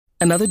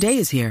Another day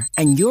is here,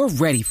 and you're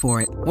ready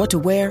for it. What to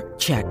wear?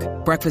 Check.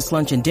 Breakfast,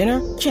 lunch, and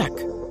dinner? Check.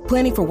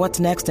 Planning for what's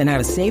next and how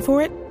to save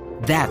for it?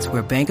 That's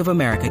where Bank of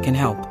America can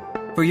help.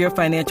 For your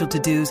financial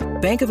to-dos,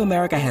 Bank of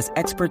America has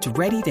experts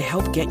ready to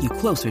help get you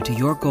closer to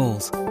your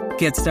goals.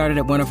 Get started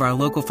at one of our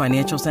local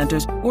financial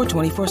centers or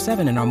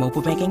 24/7 in our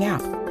mobile banking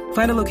app.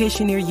 Find a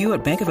location near you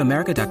at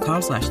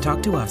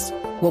bankofamerica.com/talktous.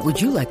 What would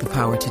you like the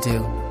power to do?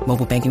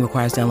 Mobile banking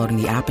requires downloading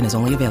the app and is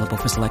only available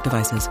for select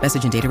devices.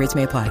 Message and data rates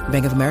may apply.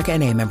 Bank of America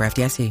N.A., member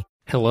FDIC.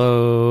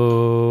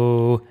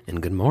 Hello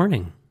and good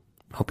morning.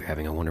 Hope you're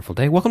having a wonderful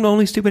day. Welcome to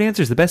Only Stupid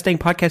Answers, the best dang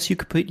podcast you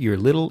could put your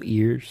little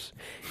ears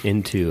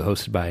into,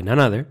 hosted by none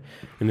other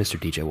than Mr.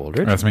 DJ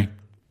Waldred. That's me.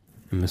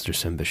 And Mr.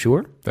 Sim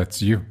Bashur.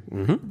 That's you.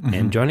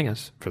 And joining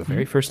us for the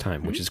very first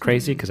time, which is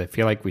crazy because I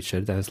feel like we should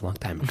have done this a long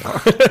time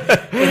ago.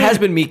 It has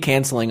been me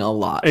canceling a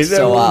lot. We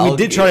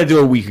did try to do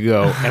a week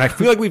ago, and I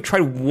feel like we've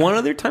tried one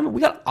other time.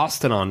 We got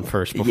Austin on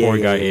first before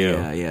we got you.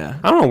 Yeah.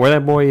 I don't know where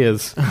that boy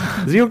is.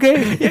 Is he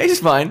okay? Yeah, he's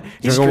fine.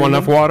 He's drinking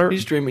enough water?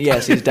 He's dreaming.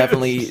 Yes, he's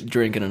definitely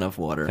drinking enough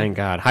water. Thank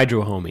God.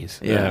 Hydro homies.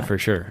 Yeah. For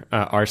sure.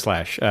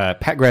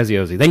 Pat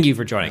Graziosi. Thank you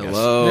for joining us.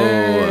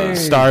 Hello.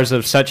 Stars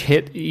of such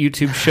hit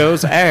YouTube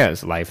shows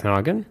as Life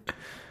Noggin,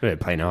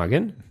 Play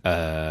Noggin,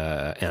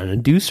 and A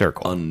New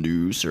Circle. A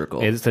New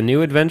Circle. It's the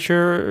new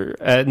adventure,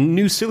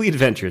 new silly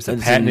adventures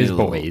of Pat and his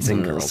boys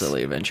and girls.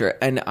 Silly adventure.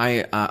 And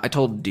I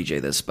told DJ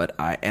this, but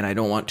I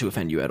don't want to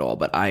offend you at all,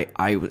 but I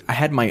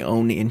had my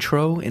own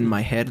intro in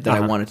my head that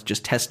I wanted to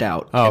just test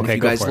out. Oh, and okay, if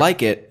you go guys for it.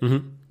 like it,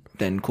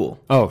 then cool.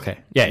 Oh, okay.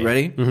 Yeah.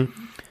 Ready?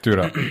 Do it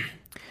up.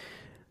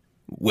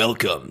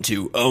 Welcome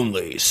to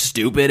Only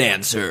Stupid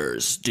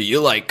Answers. Do you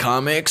like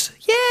comics?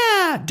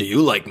 Yeah. Do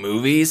you like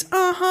movies?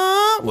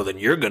 Uh-huh. Well, then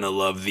you're gonna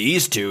love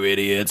these two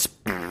idiots.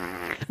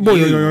 You're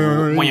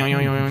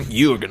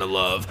gonna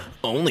love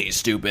Only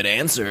Stupid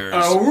Answers.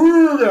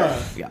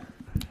 Yeah.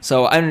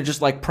 So I'm gonna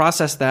just like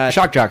process that.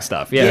 Shock jock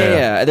stuff.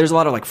 Yeah. There's a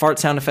lot of like fart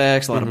sound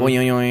effects, a lot of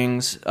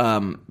boing-yoings.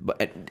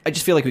 But I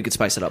just feel like we could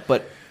spice it up.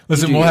 But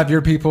Listen, we'll have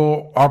your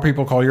people, our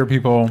people call your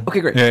people.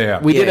 Okay, great.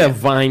 Yeah. We did a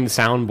Vine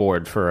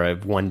soundboard for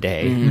one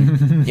day.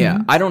 Yeah,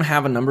 I don't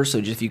have a number,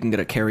 so just if you can get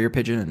a carrier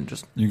pigeon and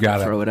just You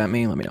got throw it at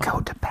me, let me know. Go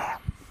to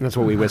Pat. That's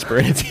what we whisper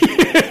in its ear.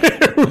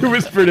 We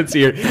whisper in its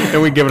ear, and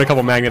we give it a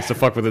couple magnets to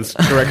fuck with its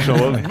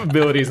directional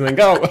abilities, and then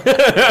go.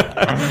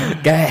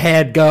 Go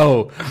ahead,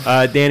 go.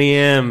 Danny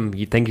M.,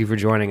 thank you for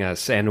joining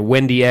us, and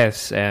Wendy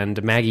S.,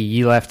 and Maggie,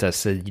 you left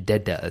us, you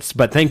dead to us.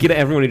 But thank you to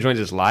everyone who joins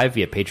us live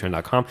via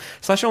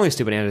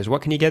patreon.com/onlystupidanders.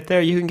 What can you get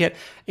there? You can get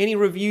any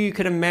review you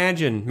could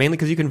imagine, mainly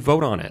because you can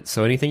vote on it.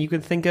 So anything you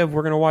can think of,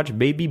 we're going to watch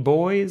Baby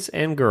Boys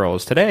and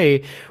Girls.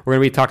 Today, we're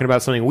going to be talking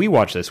about something we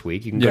watched this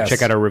week. You can go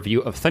check out our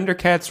review of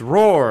Thundercats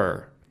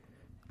Roar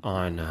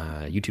on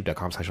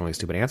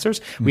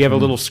youtube.com/onlystupidanswers. We have a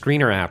little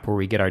screener app where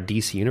we get our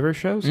DC Universe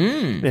shows,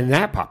 and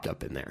that popped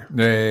up in there.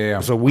 Yeah.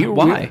 So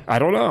Why? I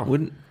don't know.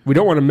 We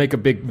don't want to make a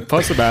big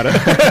fuss about it.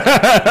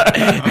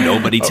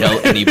 Nobody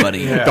tell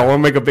anybody. Don't want to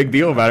make a big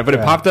deal about it, but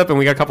it popped up, and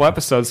we got a couple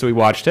episodes, so we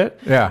watched it.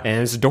 Yeah.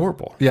 And it's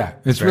adorable. Yeah,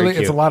 it's very really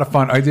cute. it's a lot of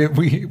fun.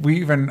 We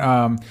even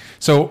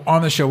so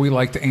on the show we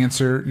like to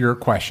answer your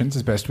questions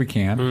as best we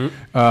can,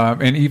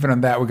 and even on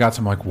that we got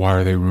some like, why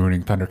are they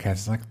ruining Thundercats?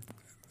 It's like,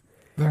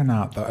 they're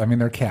not. I mean,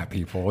 they're cat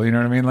people. You know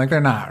what I mean? Like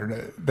they're not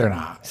ruining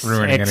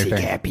Sexy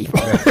anything. cat people.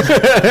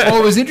 Well,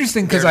 it was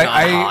interesting because They're not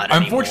I hot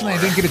unfortunately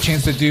I didn't get a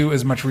chance to do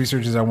as much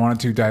research as I wanted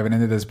to diving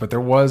into this, but there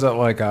was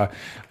a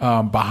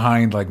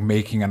behind like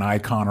making an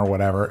icon or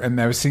whatever,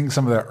 and I was seeing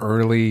some of the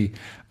early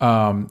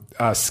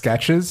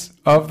sketches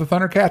of the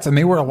Thundercats, and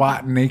they were a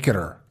lot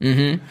nakeder.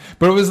 Mm-hmm.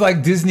 But it was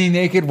like Disney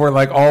naked, where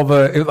like all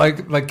the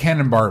like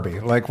Ken and Barbie,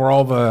 like where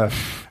all the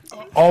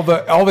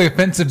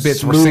offensive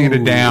bits were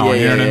sanded down.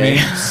 You know what I mean?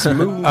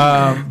 Smooth.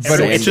 But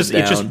it's just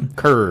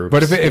curves.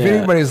 But if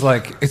anybody's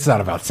like, it's not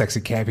about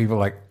sexy cat people,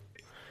 like,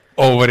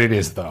 oh, what it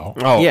is though.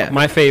 Oh, Yeah.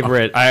 my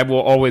favorite. I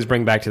will always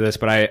bring back to this,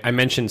 but I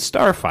mentioned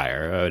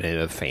Starfire,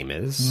 a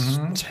famous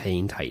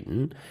Teen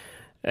Titan.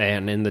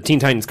 And in the Teen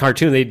Titans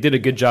cartoon, they did a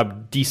good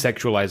job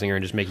desexualizing her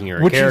and just making her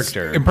a Which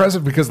character. is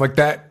impressive because like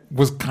that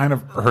was kind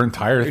of her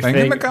entire thing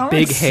in the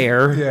comics. Big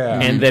hair,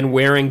 Yeah. and then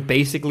wearing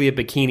basically a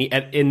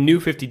bikini. In New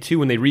 52,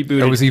 when they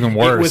rebooted, It was even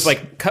worse. It was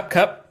like cup.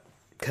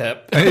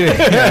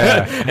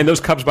 Yeah. And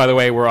those cups, by the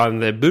way, were on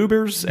the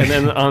boobers and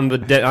then on the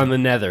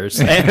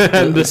nethers.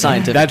 And The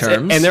scientific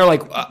terms. And they're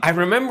like, I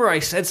remember I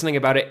said something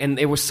about it, and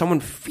there was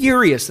someone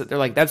furious that they're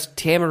like, that's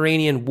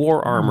Tamaranian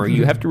war armor.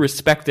 You have to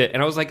respect it.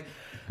 And I was like,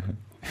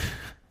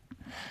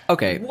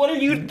 Okay. what are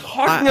you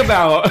talking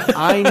about?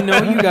 I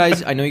know you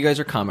guys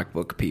are comic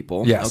book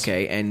people. Yes.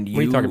 Okay, and What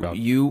are you talking about?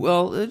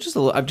 Just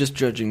a little. I'm just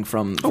judging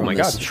from my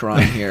this God.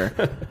 shrine here.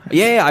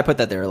 Yeah, I put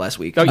that there last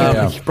week. Oh,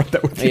 yeah, you brought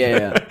that with you.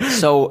 Yeah.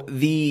 So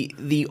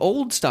the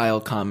old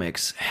style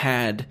comics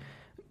had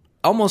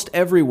almost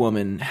every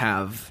woman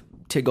have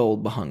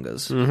Tiggold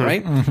Bahungas,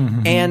 right?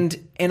 And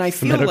I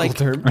feel like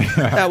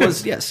that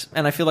was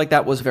and I feel like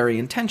that was very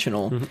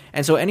intentional.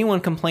 And so anyone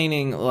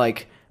complaining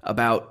like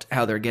about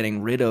how they're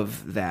getting rid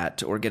of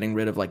that or getting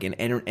rid of like in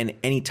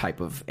any type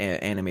of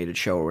animated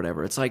show or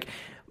whatever, it's like,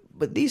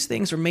 but these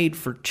things are made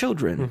for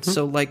children.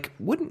 So, like,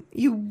 wouldn't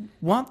you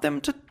want them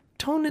to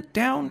tone it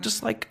down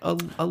just like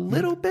a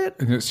little bit?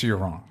 So you're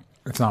wrong.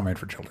 It's not made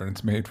for children.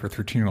 It's made for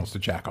 13-year-olds to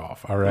jack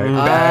off. All right,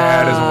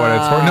 that is what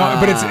it's for. No,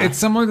 but it's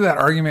similar to that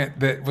argument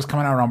that was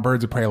coming out around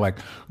Birds of Prey. Like,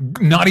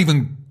 not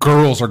even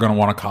girls are going to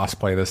want to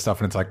cosplay this stuff.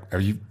 And it's like,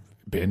 have you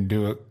been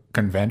to a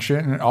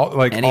convention? And all,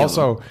 like,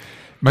 also,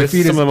 my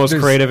feed some is of the most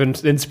creative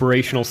and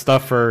inspirational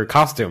stuff for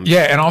costumes.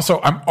 Yeah, and also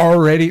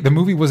the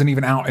movie wasn't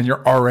even out, and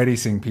you're already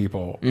seeing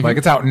people like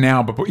it's out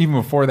now. But even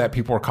before that,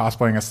 people were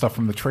cosplaying as stuff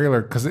from the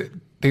trailer because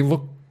they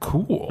look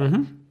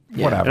cool.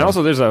 Yeah. Whatever. And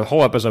also, there's a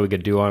whole episode we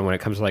could do on when it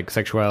comes to like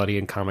sexuality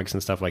in comics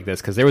and stuff like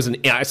this. Because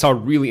I saw a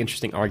really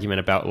interesting argument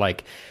about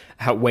like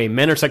how way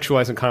men are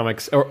sexualized in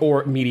comics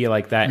or media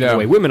like that, and the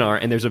way women are.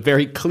 And there's a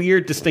very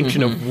clear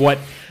distinction of what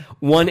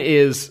one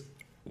is.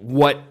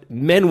 What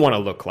men want to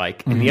look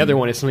like, and the other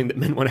one is something that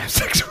men want to have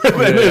sex with.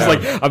 And there's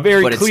like a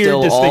very but clear it's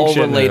still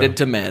distinction. all related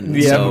to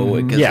men,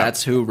 so because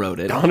that's who wrote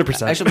it.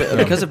 100%.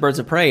 Actually, because of Birds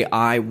of Prey,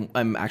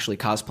 I'm actually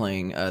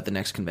cosplaying the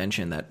next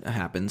convention that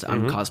happens.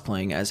 I'm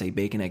cosplaying as a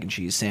bacon, egg, and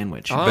cheese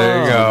sandwich.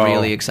 There you go. I'm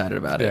really excited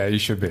about it. Yeah, you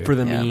should be. For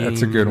the memes.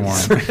 That's a good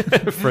one.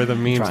 For the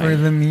memes. For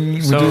the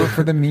memes. So, we do it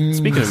for the memes.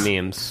 Speaking of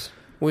memes,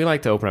 we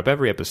like to open up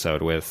every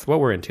episode with what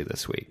we're into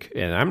this week.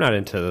 And I'm not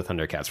into the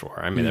Thundercats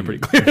War. I made that pretty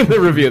clear in the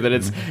review that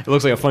it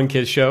looks like a fun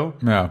kids show.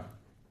 Yeah.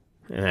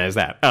 And that is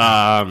that.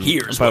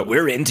 Here's what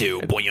we're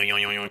into. I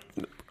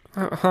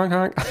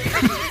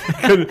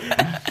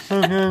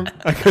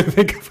couldn't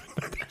think of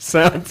another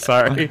sound.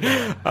 Sorry.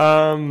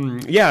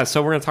 Yeah,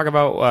 so we're going to talk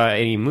about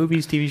any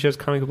movies, TV shows,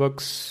 comic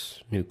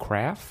books, new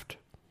craft,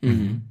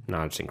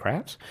 non-interesting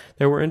crafts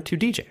that we're into.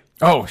 DJ.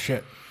 Oh,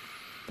 shit.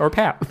 Or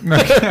Pat.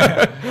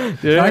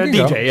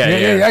 DJ.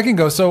 Yeah, I can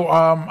go. So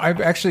I've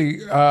actually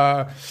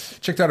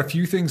checked out a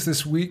few things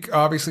this week.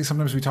 Obviously,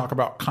 sometimes we talk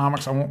about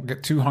comics. I won't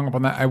get too hung up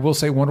on that. I will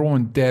say Wonder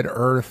Woman Dead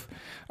Earth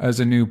is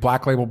a new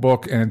Black Label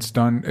book, and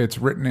it's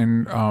written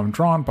and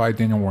drawn by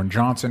Daniel Warren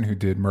Johnson, who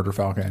did Murder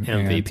Falcon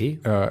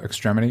MVP. and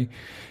Extremity.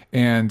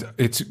 And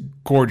it's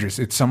gorgeous.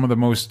 It's some of the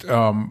most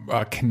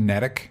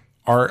kinetic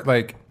art.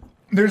 Like,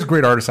 there's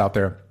great artists out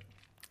there.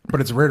 But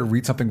it's rare to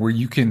read something where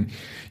you can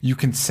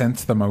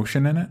sense the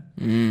motion in it.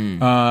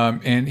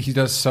 And he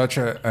does such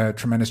a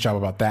tremendous job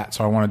about that.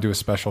 So I want to do a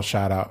special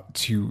shout out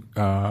to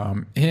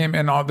him.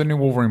 And the new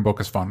Wolverine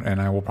book is fun,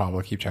 and I will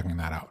probably keep checking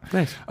that out.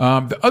 Nice.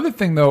 The other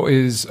thing, though,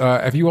 is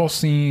have you all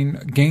seen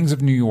Gangs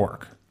of New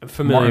York?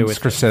 Familiar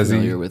with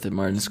it,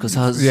 Martin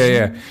Scorsese.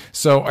 Yeah.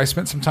 So I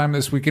spent some time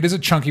this week. It is a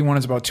chunky one.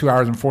 It's about 2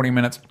 hours and 40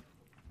 minutes.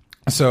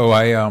 So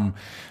I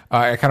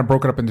kind of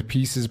broke it up into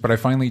pieces, but I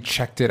finally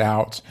checked it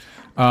out.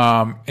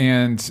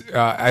 And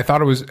I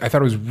thought it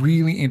was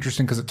really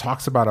interesting because it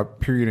talks about a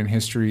period in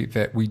history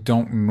that we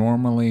do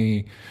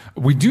normally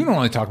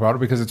talk about it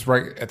because it's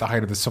right at the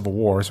height of the Civil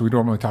War. So we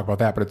normally talk about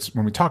that, but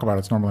when we talk about it,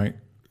 it's normally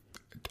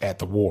at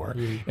the war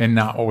and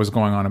not what was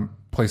going on in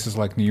places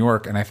like New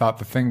York. And I thought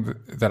the thing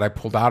that I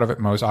pulled out of it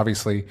most,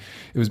 obviously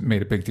it was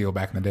made a big deal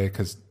back in the day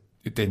because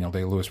Daniel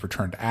Day-Lewis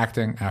returned to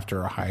acting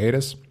after a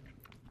hiatus.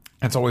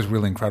 It's always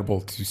really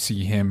incredible to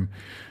see him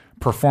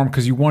perform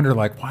because you wonder,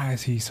 like, why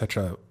is he such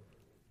a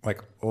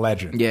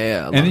legend?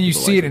 Yeah. And then you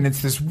see it, and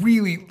it's this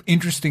really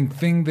interesting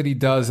thing that he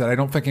does that I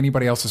don't think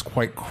anybody else has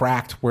quite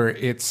cracked, where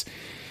it's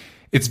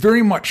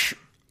very much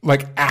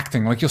like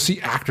acting. Like, you'll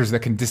see actors that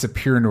can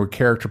disappear into a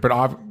character,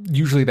 but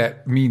usually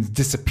that means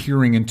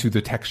disappearing into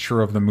the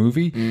texture of the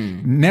movie.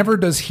 Never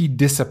does he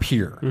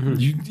disappear.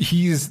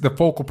 He's the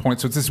focal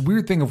point. So it's this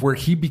weird thing of where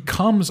he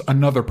becomes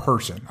another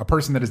person, a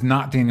person that is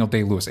not Daniel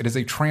Day-Lewis. It is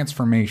a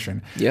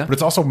transformation. Yeah. But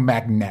it's also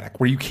magnetic,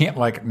 where you can't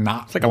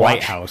not. It's like a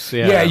lighthouse.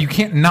 Yeah, you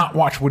can't not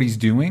watch what he's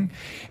doing.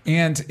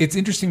 And it's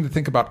interesting to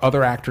think about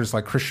other actors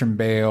like Christian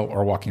Bale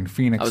or Joaquin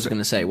Phoenix. I was going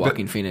to say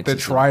Joaquin Phoenix. That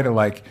try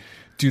to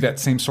do that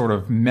same sort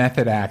of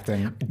method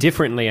acting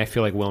differently. I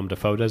feel like Willem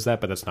Dafoe does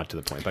that, but that's not to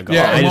the point. But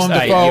Willem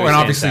Dafoe, and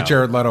obviously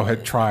Jared Leto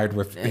had tried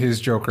with his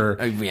Joker.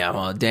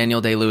 Well, Daniel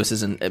Day-Lewis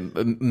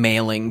isn't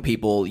mailing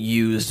people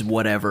used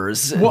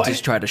whatevers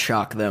to try to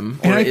shock them,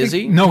 or is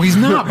he? No, he's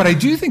not. But I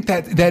do think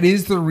that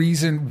is the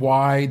reason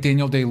why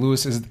Daniel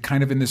Day-Lewis is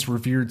kind of in this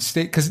revered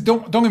state. Because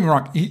don't get me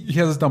wrong, he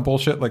has done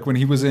bullshit. Like when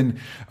he was in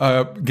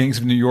Gangs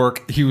of New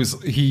York,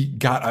 he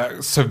got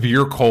a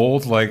severe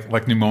cold,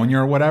 like pneumonia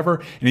or whatever,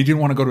 and he didn't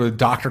want to go to a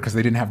doctor because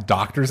they didn't have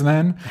doctors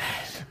then.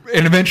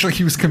 And eventually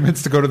he was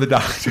convinced to go to the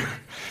doctor.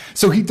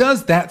 So he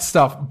does that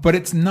stuff, but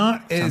it's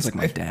not as... Sounds like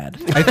my dad.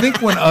 I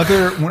think when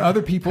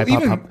other people,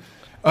 even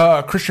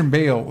Christian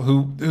Bale,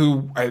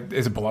 who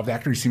is a beloved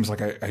actor, he seems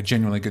like a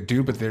genuinely good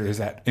dude, but there is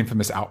that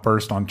infamous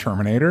outburst on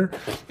Terminator.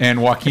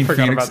 And Joaquin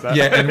Phoenix...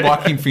 and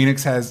Joaquin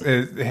Phoenix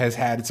has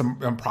had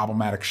some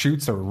problematic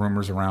shoots. There were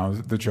rumors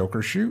around the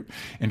Joker shoot.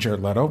 And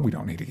Jared Leto, we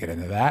don't need to get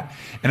into that.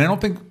 And I don't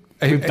think...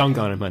 We've dunked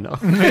on him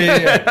enough.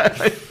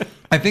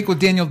 I think with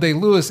Daniel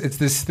Day-Lewis, it's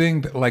this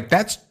thing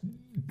that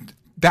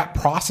that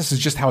process is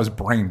just how his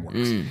brain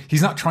works.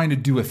 He's not trying to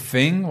do a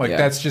thing.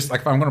 That's just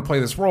like, if I'm going to play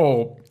this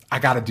role, I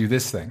got to do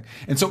this thing.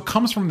 And so it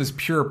comes from this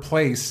pure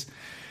place.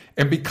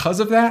 And because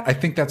of that, I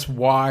think that's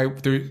why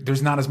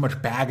there's not as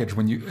much baggage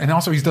and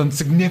also he's done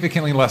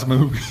significantly less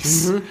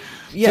movies.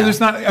 Yeah. So there's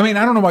not, I mean,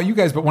 I don't know about you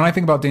guys, but when I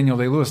think about Daniel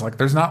Day-Lewis, like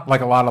there's not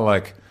like a lot of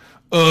like,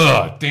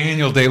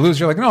 Daniel Day-Lewis.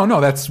 You're like,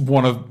 no, that's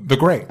one of the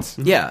greats.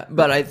 Yeah,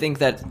 but I think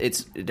that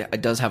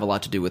it does have a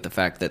lot to do with the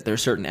fact that there are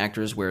certain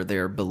actors where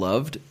they're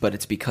beloved, but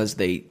it's because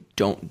they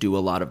don't do a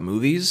lot of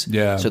movies.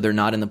 Yeah. So they're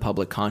not in the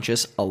public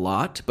conscious a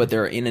lot, but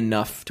they're in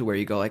enough to where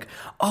you go like,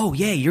 oh,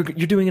 yeah, you're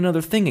doing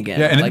another thing again.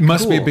 Yeah, and like, it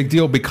must be a cool. big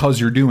deal because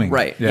you're doing it.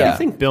 Right, I yeah.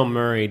 think Bill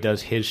Murray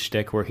does his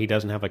shtick where he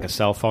doesn't have like a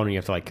cell phone and you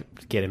have to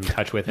like get in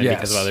touch with him Yes.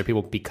 because of other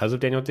people because of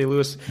Daniel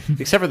Day-Lewis.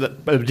 Except for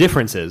the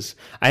difference is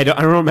I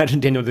don't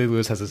imagine Daniel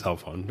Day-Lewis has a cell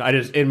phone. I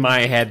just in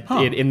my head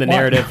in the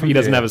narrative he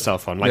doesn't have a cell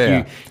phone.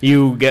 Like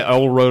you get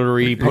old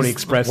rotary Pony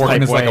Express working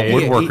type as like a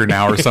way. woodworker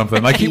now or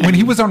something. Like when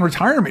he was on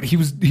retirement, he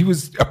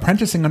was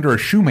apprenticing under a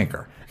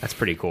shoemaker. That's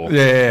pretty cool.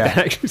 Yeah. That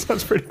actually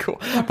sounds pretty cool.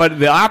 But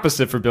the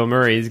opposite for Bill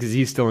Murray is because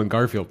he's still in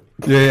Garfield.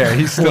 Yeah,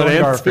 he's still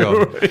in What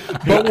Garfield.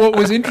 But what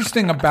was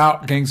interesting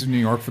about Gangs of New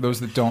York, for those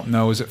that don't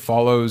know, is it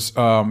follows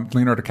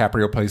Leonardo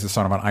DiCaprio plays the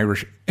son of an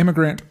Irish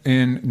immigrant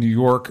in New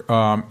York,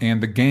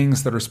 and the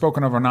gangs that are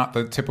spoken of are not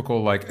the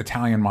typical like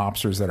Italian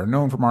mobsters that are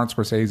known from Martin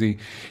Scorsese.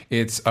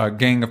 It's a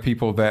gang of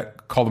people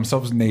that call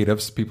themselves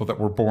natives, people that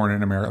were born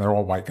in America. They're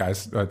all white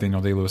guys. Daniel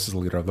Day-Lewis is the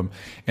leader of them,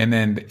 and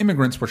then the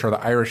immigrants, which are the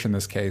Irish in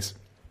this case.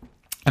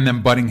 And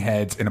then butting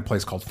heads in a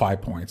place called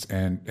Five Points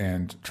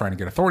and trying to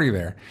get authority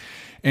there.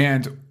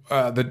 And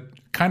the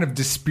kind of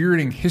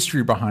dispiriting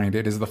history behind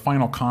it is the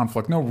final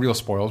conflict. No real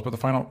spoils, but the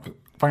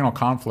final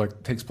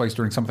conflict takes place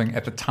during something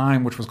at the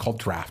time which was called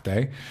Draft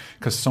Day,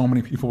 because so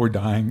many people were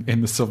dying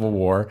in the Civil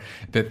War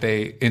that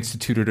they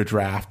instituted a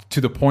draft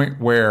to the point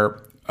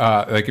where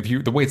like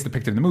the way it's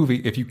depicted in the movie,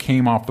 if you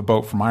came off the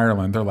boat from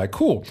Ireland, they're like,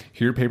 cool,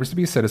 here are your papers to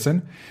be a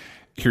citizen.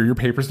 Here are your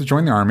papers to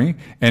join the army,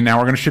 and now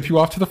we're going to ship you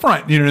off to the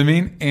front. You know what I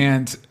mean?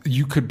 And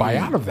you could buy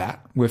out of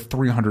that with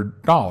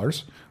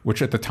 $300,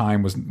 which at the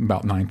time was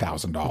about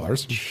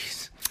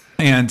 $9,000.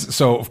 And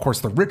so, of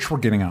course, the rich were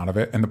getting out of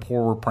it, and the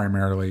poor were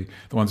primarily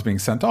the ones being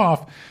sent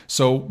off.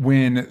 So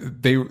when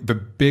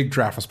the big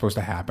draft was supposed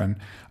to happen,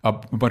 a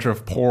bunch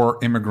of poor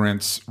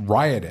immigrants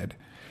rioted.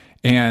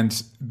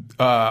 And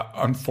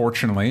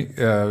unfortunately,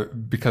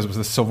 because it was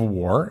the Civil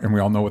War, and we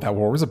all know what that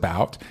war was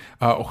about,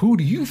 who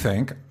do you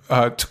think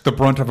took the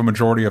brunt of a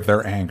majority of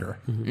their anger?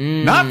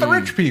 Not the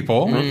rich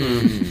people.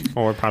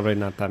 Or probably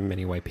not that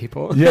many white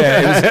people.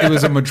 Yeah, it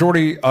was a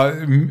majority.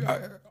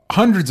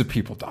 Hundreds of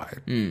people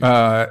died,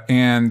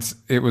 and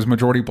it was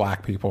majority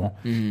black people.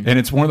 And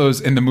it's one of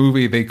those, in the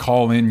movie, they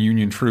call in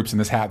Union troops. In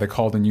this hat, they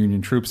called in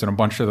Union troops, and a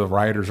bunch of the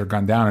rioters are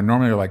gunned down. And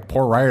normally they're like,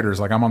 poor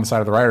rioters, like I'm on the side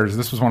of the rioters.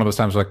 This was one of those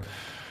times like,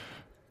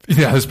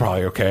 yeah, this is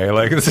probably okay.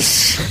 Like this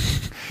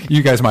is,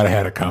 you guys might have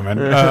had it coming.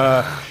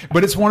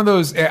 But it's one of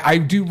those, I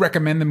do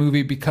recommend the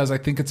movie because I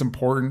think it's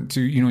important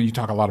to, you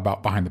talk a lot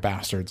about Behind the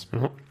Bastards.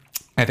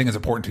 I think it's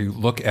important to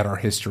look at our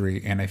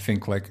history. And I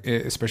think like,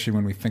 especially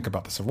when we think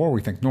about the Civil War,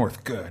 we think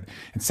North good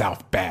and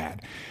South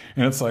bad.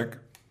 And it's like,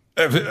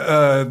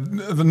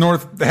 the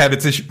North had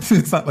its issue.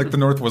 It's not like the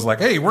North was like,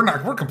 hey, we're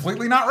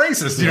completely not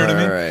racist. You know what I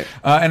mean? Right.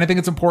 And I think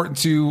it's important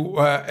to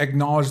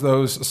acknowledge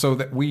those so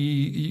that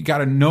you got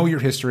to know your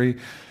history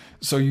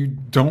so you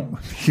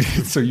don't,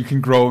 so you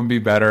can grow and be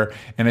better.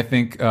 And I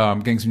think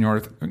Gangs of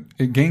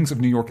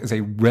New York is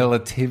a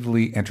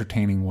relatively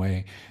entertaining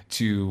way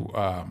to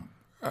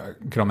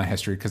get on the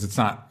history, because it's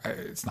not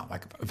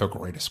like the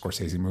greatest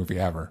Scorsese movie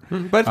ever,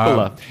 but it's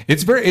beloved.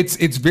 It's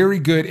very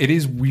good. It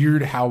is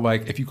weird how,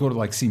 like, if you go to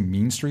like see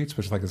Mean Streets,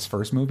 which is like his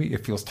first movie,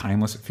 it feels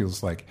timeless. It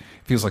feels like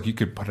you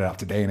could put it out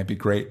today and it'd be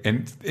great.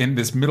 And in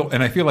this middle,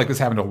 and I feel like this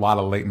happened to a lot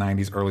of late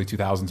 90s, early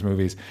 2000s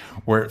movies,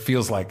 where it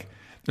feels like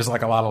there's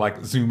like a lot of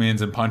like zoom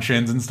ins and punch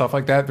ins and stuff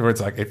like that, where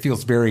it's like it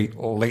feels very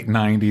late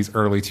 90s,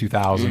 early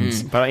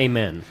 2000s. But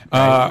amen.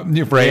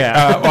 Right.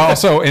 Yeah.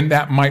 Also, and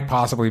that might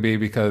possibly be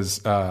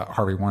because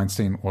Harvey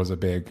Weinstein was a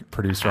big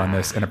producer on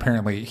this, and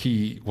apparently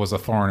he was a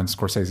thorn in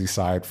Scorsese's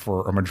side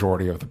for a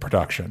majority of the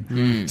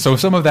production. So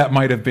some of that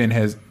might have been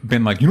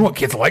like, you know what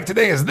kids like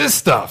today is this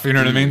stuff. You know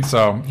what I mean?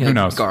 So who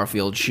knows?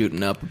 Garfield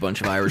shooting up a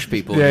bunch of Irish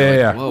people.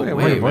 Yeah. Whoa,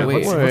 Wait,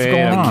 wait. what's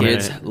going on?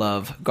 Kids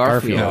love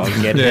Garfield.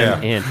 Get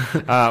Yeah. him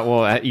in.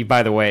 Well,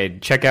 by the way,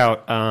 check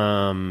out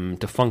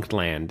Defunct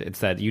Land. It's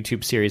that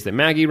YouTube series that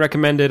Maggie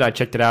recommended. I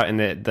checked it out, and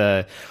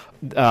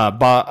Bob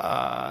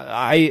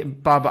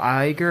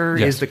Iger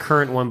is the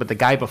current one, but the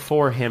guy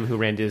before him who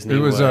ran Disney It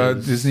was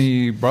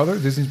Disney's brother?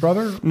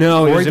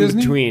 No, he Roy was in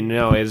Disney? between.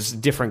 No, it was a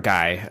different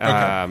guy.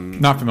 Okay.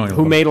 Not familiar with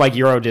who him. made like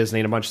Euro Disney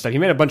and a bunch of stuff. He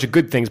made a bunch of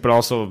good things, but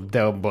also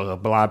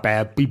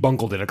he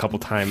bungled it a couple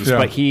times. Yeah.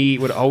 But he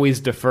would always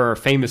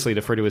famously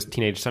defer to his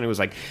teenage son, who was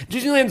like,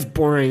 Disneyland's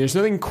boring. There's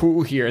nothing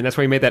cool here. And that's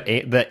why he made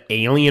the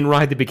Alien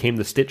ride that became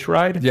the Stitch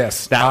ride.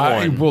 Yes,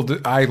 that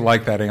one. I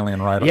like that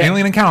Alien ride. Yeah.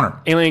 Alien Encounter.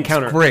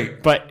 It's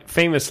great. But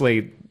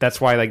famously,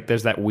 that's why like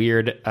there's that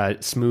weird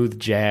smooth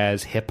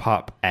jazz hip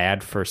hop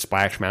ad for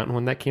Splash Mountain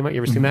when that came out. You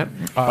ever seen that?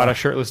 About a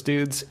shirtless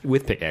dudes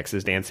with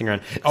pickaxes dancing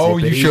around. Oh,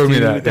 you showed me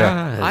that.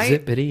 Yeah.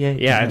 Zippity,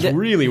 yeah, it's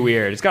really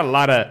weird. It's got a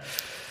lot of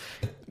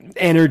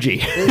energy.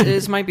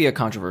 This might be a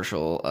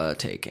controversial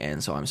take,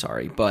 and so I'm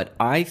sorry, but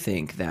I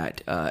think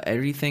that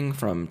everything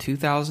from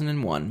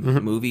 2001,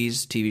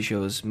 movies, TV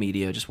shows,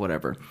 media, just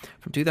whatever,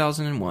 from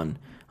 2001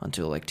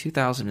 until like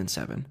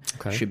 2007,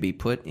 should be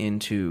put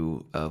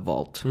into a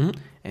vault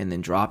and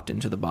then dropped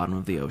into the bottom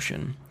of the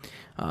ocean,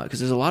 because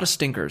there's a lot of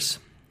stinkers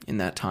in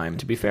that time.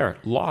 To be fair,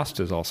 Lost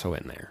is also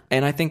in there.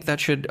 And I think that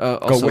should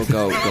also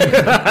go with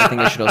it. I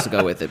think they should also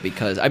go with it,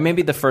 because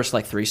maybe the first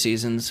like 3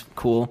 seasons,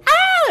 cool.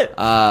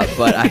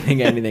 But I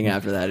think anything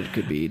after that, it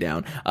could be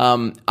down.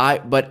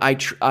 I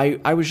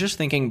was just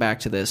thinking back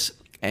to this,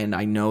 and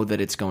I know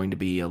that it's going to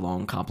be a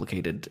long,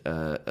 complicated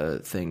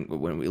thing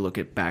when we look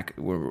at back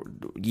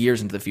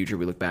years into the future.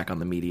 We look back on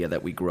the media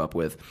that we grew up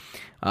with,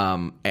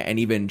 and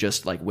even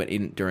just like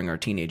during our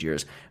teenage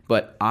years.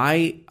 But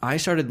I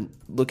started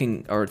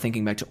looking or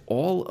thinking back to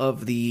all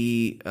of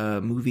the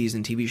movies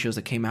and TV shows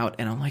that came out,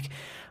 and I'm like,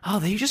 oh,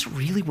 they just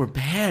really were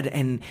bad,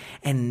 and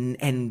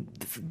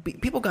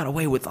people got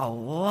away with a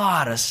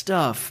lot of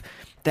stuff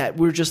that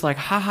we're just like,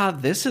 haha,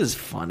 this is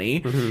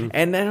funny.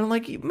 And then I'm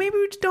like, maybe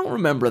we just don't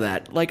remember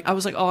that. Like, I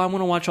was like, oh, I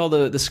want to watch all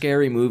the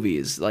scary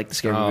movies, like the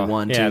Scary Movie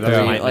 1, 2, 3.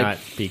 That might like, not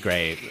be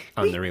great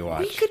on the rewatch.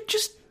 We could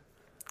just,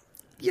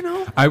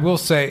 I will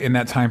say, in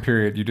that time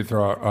period, you did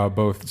throw out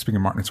both, speaking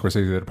of Martin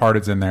Scorsese, The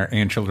Departed's in there,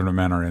 and Children of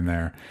Men are in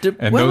there.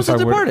 When was The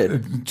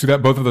Departed?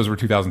 Both of those were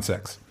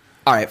 2006.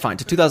 All right, fine.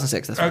 To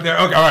 2006. That's fine. Okay,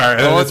 all right.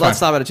 Well, let's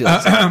stop at a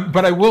 2006.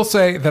 But I will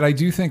say that I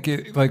do think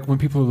it, like, when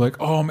people are like,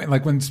 oh, man,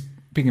 like, when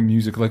speaking of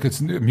music, like,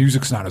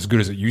 music's not as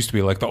good as it used to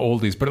be, like the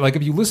oldies. But, like,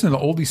 if you listen to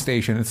the oldies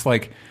station, it's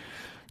like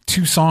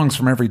 2 songs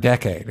from every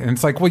decade. And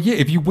it's like, well, yeah,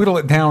 if you whittle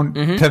it down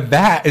to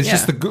that, it's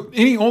just the good,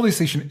 any oldies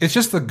station, it's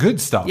just the good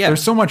stuff. Yeah.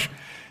 There's so much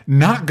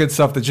not good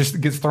stuff that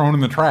just gets thrown in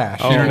the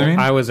trash. You know what I mean?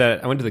 I went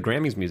to the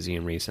Grammys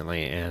Museum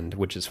recently, and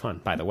which is fun,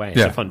 by the way.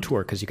 It's a fun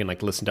tour because you can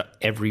like listen to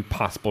every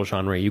possible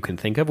genre you can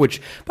think of.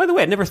 Which, by the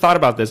way, I never thought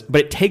about this,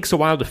 but it takes a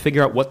while to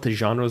figure out what the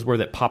genres were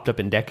that popped up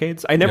in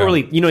decades. I never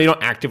really, you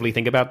don't actively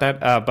think about that.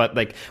 But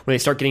like when they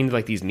start getting into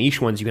like these niche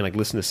ones, you can like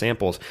listen to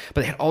samples.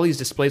 But they had all these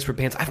displays for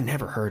bands I've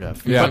never heard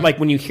of. Yeah. But like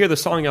when you hear the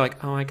song, you're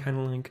like, oh, I kind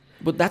of like.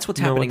 But that's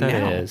what's know happening what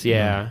that now. is.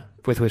 Yeah.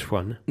 With which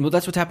one? Well,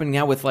 that's what's happening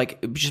now with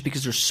like just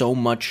because there's so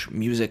much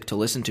music to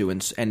listen to,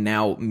 and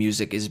now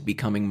music is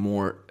becoming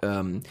more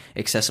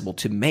accessible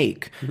to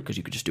make because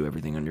you could just do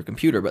everything on your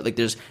computer. But like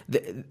there's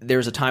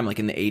a time like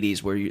in the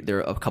 80s where there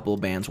are a couple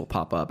of bands will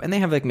pop up and they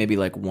have like maybe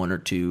like 1 or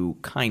 2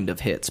 kind of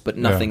hits, but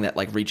nothing that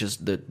like reaches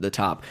the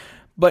top.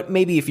 But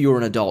maybe if you were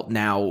an adult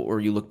now, or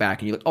you look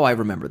back and you're like, oh, I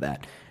remember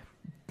that.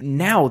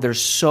 Now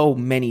there's so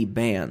many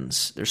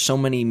bands, there's so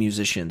many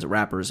musicians,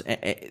 rappers,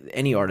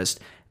 any artist,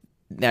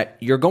 that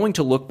you're going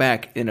to look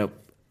back in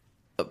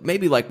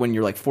maybe like when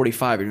you're like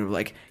 45 and you're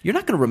like, you're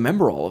not going to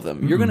remember all of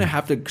them. You're going to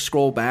have to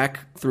scroll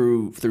back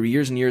through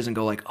years and years and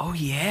go like, oh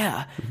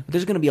yeah.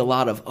 There's going to be a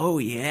lot of, oh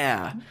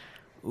yeah.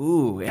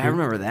 Ooh, I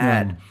remember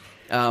that.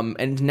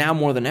 And now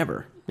more than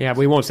ever. Yeah,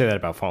 we won't say that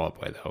about Fall Out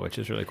Boy though, which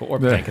is really cool. Or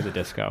Panic at the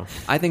Disco.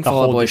 I think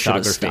Fall Out Boy should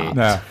have stopped.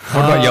 Yeah.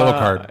 What about Yellow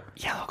Card?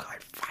 Yellow Card.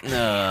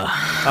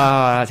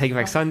 Taking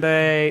Back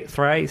Sunday,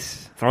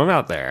 Thrice. Throw them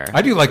out there.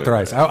 I do like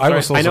Thrice. I will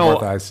still support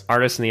Thrice.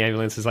 Artists in the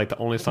Ambulance is like the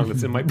only song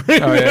that's in my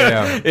brain. Oh,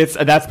 yeah.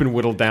 That's been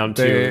whittled down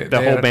to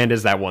the whole band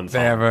is that one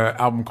song. They have an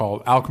album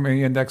called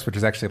Alchemy Index, which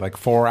is actually like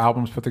 4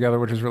 albums put together,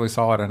 which is really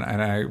solid, and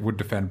I would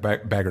defend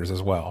Beggars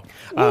as well.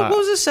 What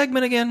was this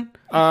segment again?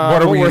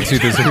 What are we into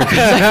this week?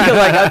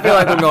 I feel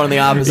like we're going the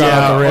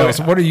opposite.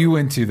 So what are you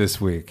into this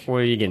week? What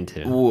are you getting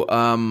to? Ooh, if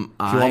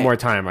you want more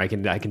time, I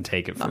can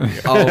take it from you.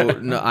 Oh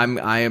no,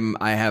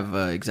 I have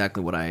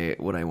exactly what I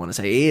want to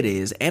say. It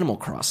is Animal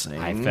Crossing.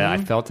 I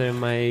felt it in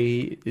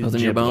my felt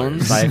in your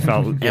bones. I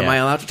felt. Am I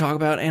allowed to talk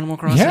about Animal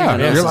Crossing? Yeah,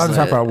 you're allowed to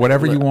talk about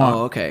whatever you want.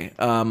 Oh, okay.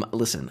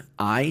 Listen,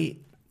 I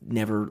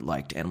never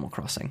liked Animal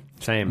Crossing.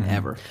 Same.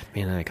 Ever.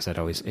 Man, because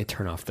I'd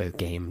turn off the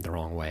game the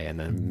wrong way, and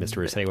then Mr.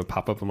 Risset would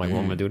pop up. I'm like, well,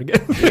 I'm going to do it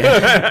again.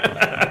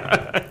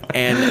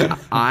 And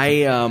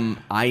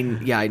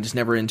I just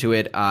never into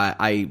it.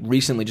 I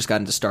recently just got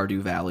into Stardew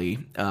Valley,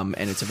 and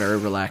it's a very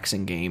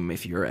relaxing game.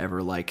 If you're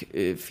ever like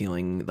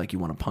feeling like you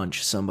want to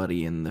punch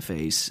somebody in the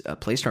face,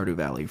 play Stardew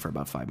Valley for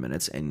about 5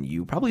 minutes, and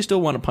you probably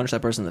still want to punch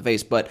that person in the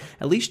face, but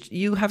at least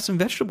you have some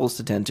vegetables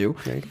to tend to.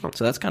 There you go.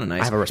 So that's kind of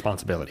nice. I have a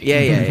responsibility.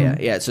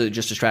 Yeah. So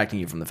just distracting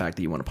you from the fact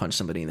that you want to punch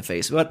somebody in the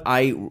face. But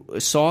I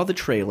saw the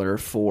trailer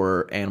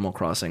for Animal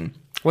Crossing.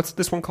 What's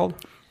this one called?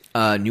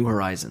 New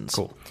Horizons.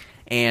 Cool.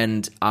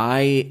 And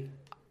I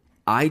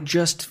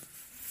just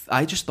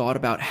thought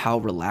about how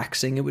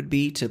relaxing it would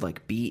be to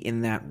like be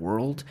in that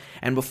world.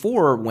 And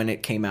before, when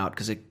it came out,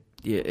 because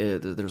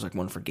there was like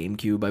one for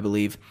GameCube, I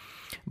believe.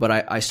 But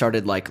I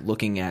started like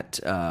looking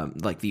at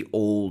like the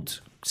old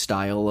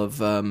style of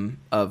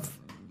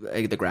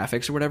the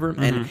graphics or whatever.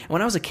 And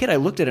when I was a kid, I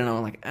looked at it and I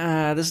was like,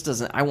 this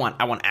doesn't. I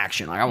want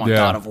action. Like I want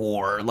God of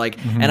War.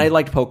 Like, and I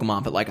liked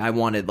Pokemon, but like I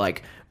wanted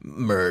like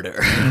murder.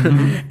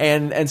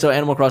 and so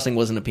Animal Crossing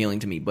wasn't appealing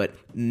to me. But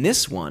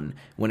this one,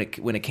 when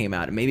it came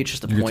out, and maybe it's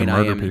just a you point get to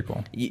murder I am.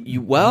 People.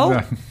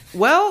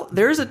 Well,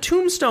 there's a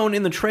tombstone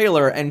in the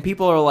trailer, and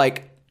people are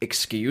like,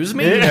 excuse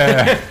me?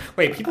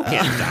 Wait, people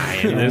can't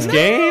die in this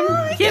game?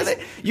 Yeah,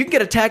 you can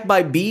get attacked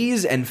by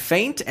bees and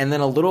faint, and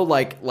then a little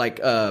what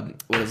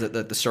is it?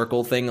 The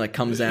circle thing like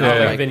comes out.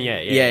 Yeah. Like,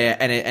 Vignette,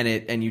 and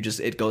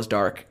it goes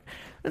dark.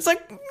 It's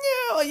like,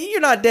 yeah, you're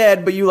not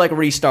dead, but you like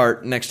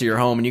restart next to your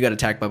home and you got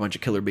attacked by a bunch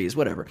of killer bees,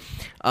 whatever.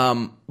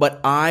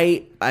 But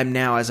I'm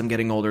now, as I'm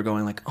getting older,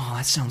 going like, oh,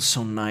 that sounds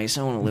so nice.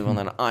 I want to live on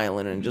that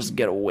island and just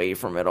get away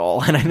from it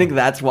all. And I think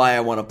that's why I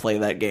want to play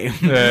that game.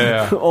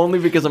 Only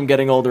because I'm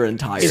getting older and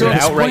tired. Is it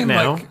out right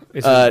now?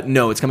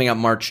 No, it's coming out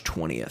March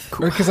 20th.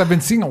 Because I've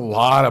been seeing a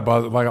lot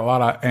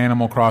of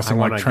Animal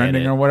Crossing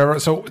trending or whatever.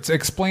 So to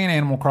explain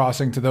Animal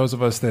Crossing to those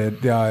of us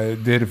that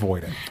did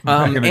avoid it.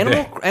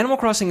 Animal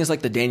Crossing is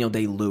like the Daniel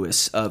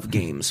Day-Lewis of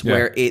games,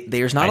 where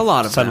there's not a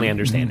lot of suddenly them.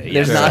 understand it.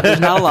 There's not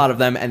a lot of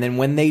them, and then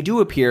when they do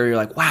appear, you're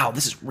like, wow,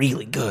 this is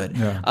really good.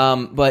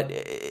 But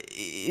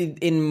in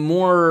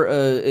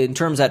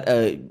terms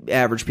that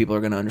average people are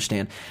going to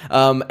understand,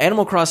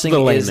 Animal Crossing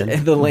is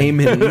the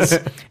layman's.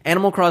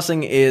 Animal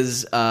Crossing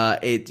is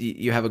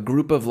you have a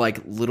group of like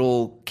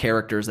little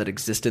characters that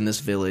exist in this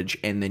village,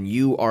 and then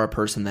you are a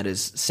person that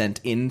is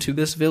sent into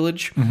this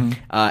village.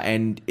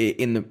 And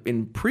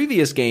in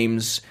previous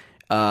games,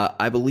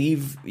 I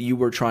believe you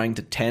were trying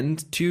to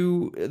tend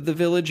to the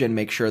village and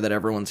make sure that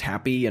everyone's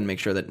happy and make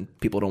sure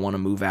that people don't want to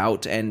move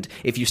out. And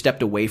if you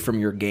stepped away from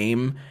your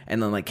game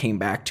and then like came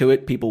back to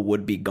it, people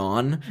would be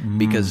gone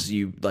because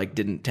you like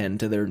didn't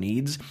tend to their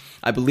needs.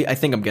 I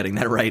think I'm getting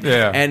that right.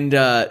 Yeah. And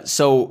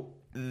so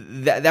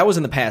that was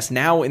in the past.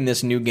 Now in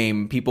this new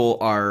game, people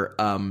are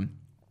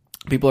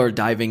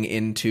diving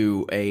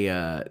into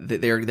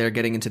they're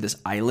getting into this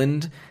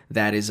island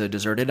that is a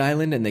deserted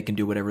island, and they can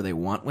do whatever they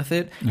want with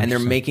it. And they're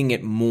making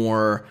it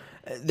more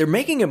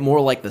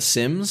like The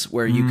Sims,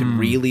 where you can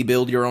really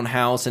build your own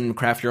house and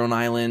craft your own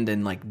island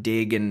and like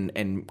dig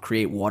and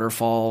create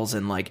waterfalls,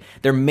 and like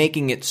they're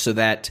making it so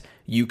that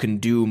you can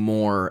do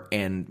more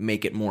and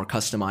make it more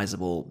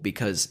customizable,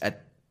 because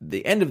at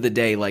the end of the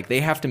day, like they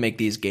have to make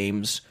these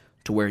games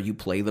to where you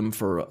play them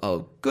for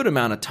a good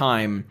amount of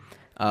time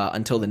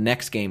until the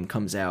next game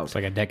comes out. It's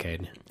like a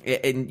decade.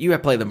 And you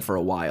have to play them for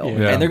a while.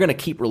 Yeah. And they're going to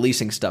keep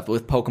releasing stuff.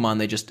 With Pokemon,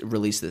 they just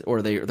released it,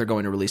 or they're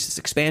going to release this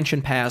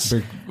expansion pass.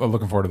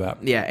 Looking forward to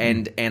that. Yeah,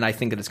 and I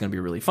think that it's going to be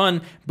really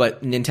fun.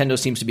 But Nintendo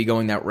seems to be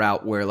going that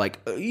route where, like,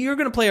 you're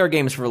going to play our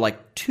games for,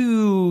 like,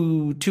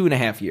 two and a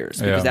half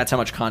years. Because that's how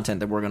much content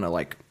that we're going to,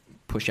 like,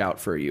 push out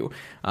for you.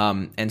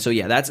 And so,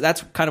 yeah,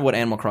 that's kind of what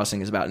Animal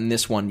Crossing is about. In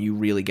this one, you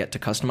really get to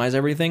customize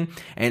everything.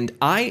 And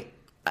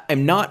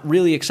I'm not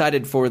really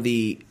excited for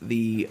the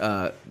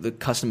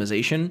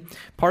customization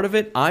part of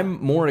it.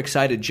 I'm more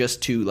excited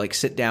just to like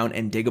sit down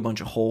and dig a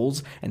bunch of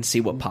holes and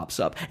see what pops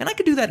up. And I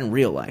could do that in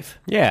real life.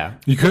 Yeah,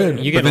 you could.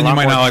 But then you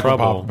might not like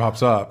trouble. what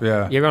pops up.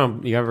 Yeah.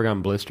 You ever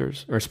gotten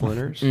blisters or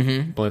splinters?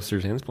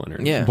 Blisters and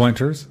splinters. Yeah,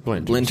 Blinters.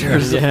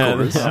 Blinters, of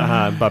course.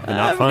 But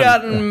not I've fun.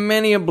 gotten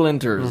many a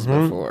blinters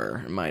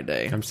before in my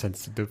day. I'm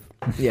sensitive.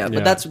 Yeah,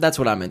 but that's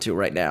what I'm into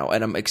right now,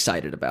 and I'm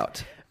excited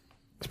about.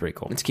 It's pretty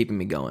cool. It's keeping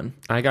me going.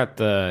 I got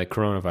the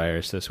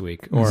coronavirus this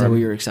week. Is that what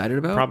you're excited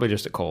about? Probably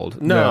just a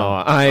cold.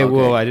 No,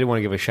 I did want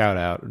to give a shout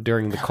out.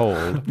 During the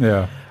cold,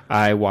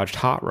 I watched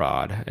Hot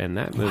Rod, and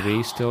that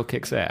movie still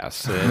kicks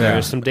ass.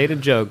 There's some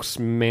dated jokes,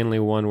 mainly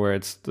one where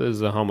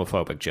there's a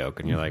homophobic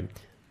joke, and you're like,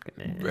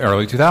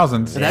 early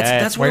 2000s.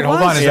 That's what Wait, it hold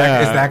was. on. Is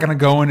that going to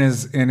go in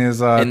his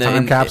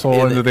time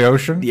capsule into the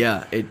ocean?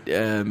 Yeah,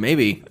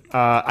 maybe.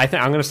 I'm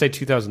going to say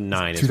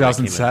 2009.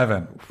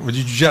 2007. Would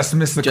you just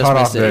miss the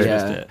cutoff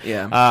date?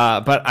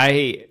 Yeah. But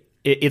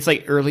it's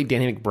like early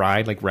Danny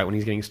McBride, like right when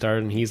he's getting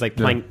started, and he's like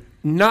playing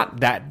not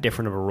that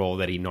different of a role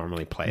that he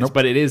normally plays,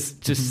 but it is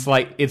just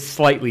it's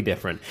slightly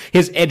different.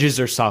 His edges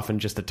are softened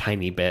just a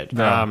tiny bit,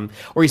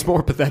 or he's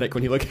more pathetic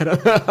when you look at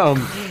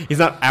him. He's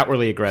not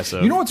outwardly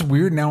aggressive. You know what's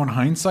weird now in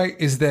hindsight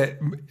is that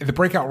the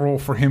breakout role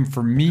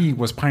for me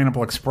was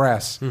Pineapple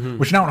Express,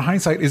 which now in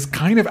hindsight is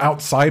kind of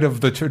outside of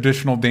the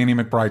traditional Danny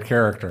McBride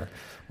character.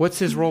 What's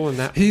his role in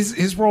that?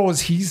 His role is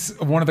he's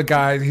one of the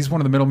guys. He's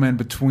one of the middlemen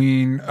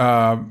between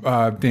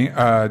not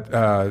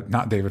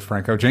David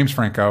Franco, James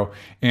Franco,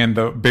 and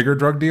the bigger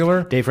drug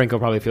dealer. Dave Franco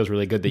probably feels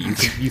really good that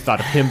you thought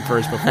of him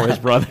first before his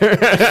brother,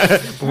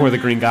 before the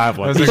Green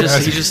Goblin. He's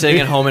just sitting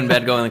at home in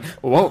bed going, like,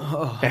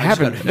 "Whoa, it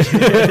happened."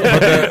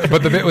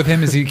 but the bit with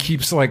him is he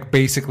keeps like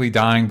basically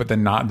dying, but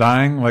then not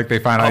dying. Like they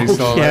find out he's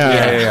still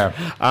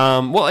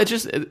Well, it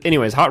just,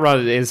 anyways, Hot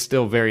Rod is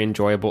still very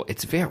enjoyable.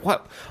 It's very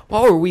what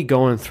were we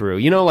going through?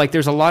 You know, like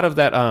there's a lot of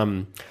that,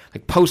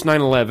 like post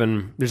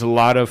 9/11. There's a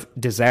lot of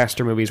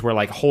disaster movies where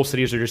like whole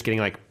cities are just getting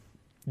like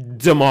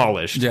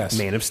demolished. Yes.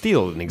 Man of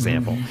Steel, an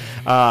example.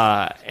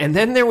 And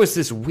then there was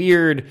this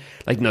weird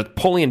like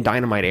Napoleon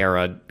Dynamite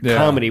era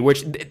comedy,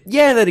 which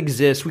that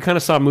exists. We kind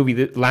of saw a movie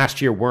that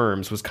last year,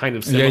 Worms, was kind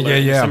of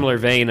similar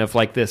vein of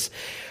like this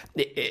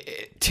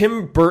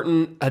Tim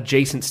Burton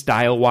adjacent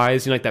style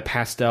wise, like that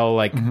pastel,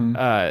 like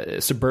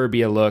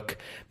suburbia look,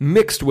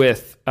 mixed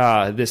with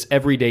this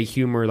everyday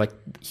humor, like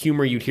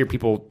humor you'd hear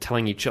people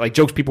telling each like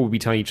jokes people would be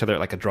telling each other at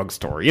like a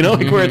drugstore,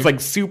 like where it's like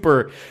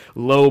super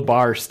low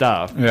bar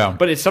stuff. Yeah,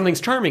 but it's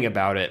something's charming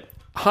about it.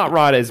 Hot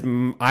Rod is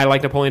I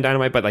like Napoleon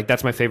Dynamite, but like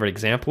that's my favorite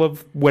example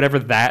of whatever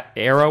that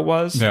era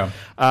was. Yeah.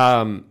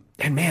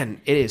 And man,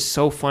 it is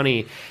so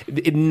funny.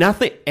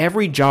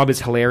 Every job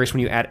is hilarious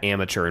when you add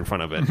amateur in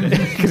front of it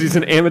because he's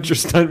an amateur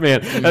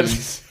stuntman.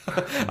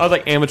 I was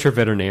like amateur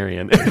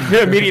veterinarian.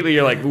 Immediately,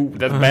 you're like, "Ooh,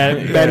 that's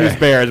bad news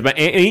bears." But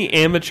any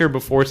amateur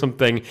before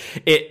something,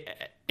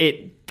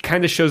 it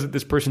kind of shows that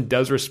this person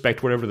does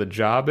respect whatever the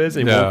job is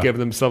and won't give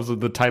themselves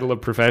the title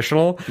of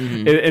professional.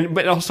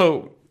 But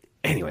also.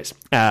 Anyways,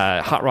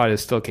 Hot Rod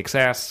is still kicks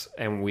ass,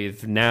 and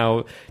we've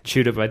now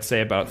chewed up, I'd say,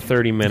 about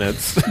 30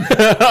 minutes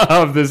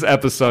of this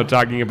episode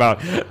talking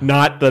about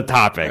not the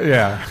topic.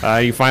 Yeah.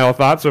 Any final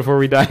thoughts before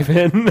we dive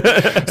in?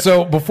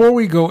 So before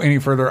we go any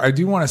further, I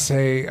do want to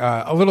say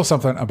a little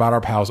something about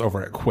our pals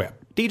over at Quip.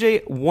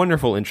 DJ,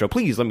 wonderful intro.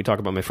 Please let me talk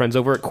about my friends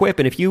over at Quip,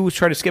 and if you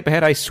try to skip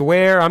ahead, I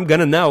swear I'm going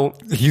to know.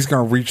 He's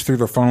going to reach through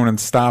the phone and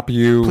stop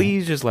you.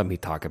 Please just let me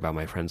talk about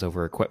my friends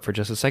over at Quip for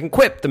just a second.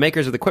 Quip, the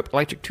makers of the Quip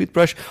electric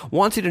toothbrush,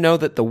 wants you to know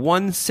that the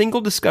one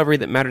single discovery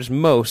that matters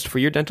most for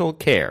your dental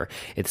care,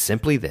 it's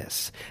simply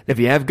this. If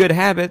you have good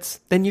habits,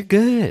 then you're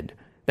good.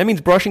 That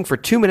means brushing for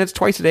 2 minutes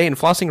twice a day and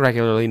flossing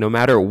regularly no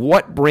matter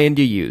what brand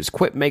you use.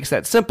 Quip makes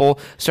that simple,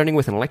 starting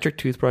with an electric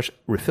toothbrush,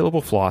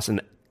 refillable floss,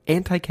 and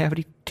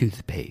anti-cavity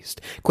toothpaste.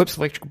 Quip's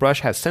electric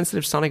brush has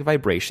sensitive sonic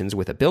vibrations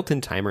with a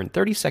built-in timer and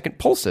 30-second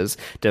pulses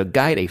to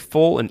guide a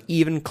full and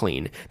even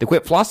clean. The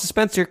Quip floss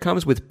dispenser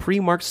comes with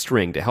pre-marked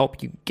string to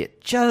help you get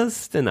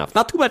just enough.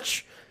 Not too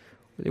much.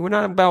 We're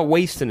not about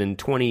wasting in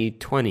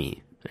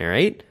 2020, all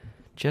right?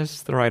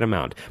 Just the right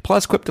amount.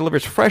 Plus, Quip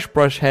delivers fresh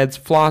brush heads,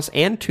 floss,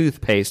 and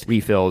toothpaste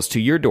refills to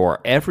your door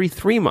every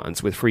 3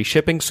 months with free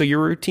shipping, so your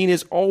routine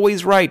is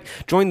always right.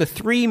 Join the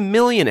 3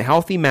 million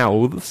healthy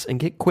mouths and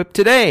get Quip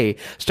today,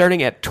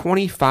 starting at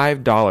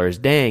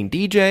 $25. Dang,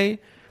 DJ,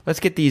 let's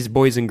get these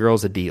boys and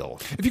girls a deal.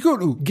 If you go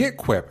to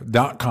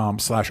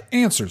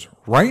getquip.com/answers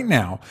right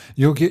now,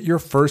 you'll get your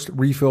first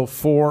refill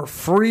for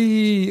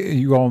free.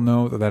 You all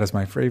know that is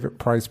my favorite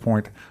price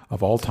point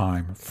of all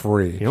time,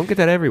 free. You don't get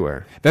that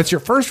everywhere. That's your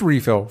first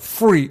refill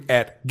free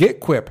at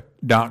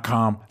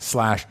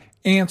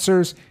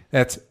getquip.com/answers.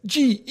 That's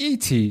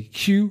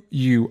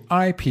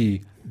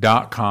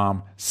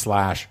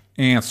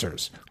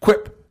getquip.com/answers.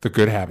 Quip, the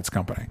Good Habits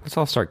Company. Let's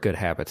all start good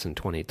habits in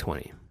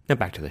 2020. Now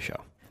back to the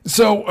show.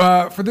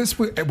 So for this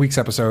week's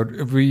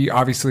episode, we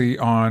obviously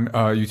on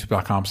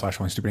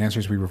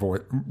youtube.com/OnlyStupidAnswers, we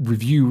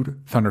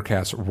reviewed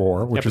Thundercats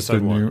Roar, which is the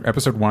new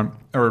episode 1,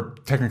 or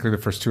technically the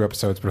first 2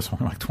 episodes, but it's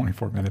only like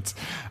 24 minutes,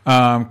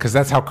 because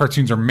that's how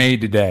cartoons are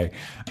made today.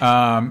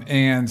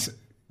 And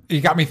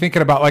it got me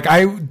thinking about, like,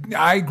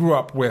 I grew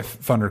up with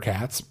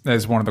Thundercats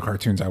as one of the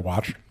cartoons I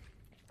watched.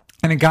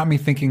 And it got me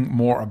thinking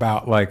more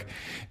about, like,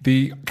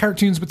 the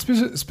cartoons, but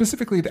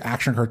specifically the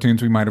action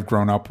cartoons we might have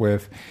grown up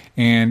with,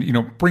 and,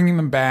 bringing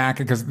them back,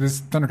 because this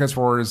Thundercats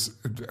Roar is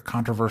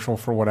controversial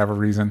for whatever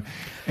reason.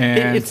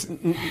 And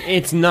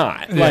it's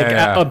not.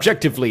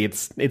 Objectively,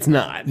 it's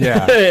not.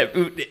 Yeah.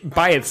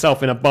 By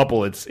itself in a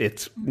bubble,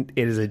 it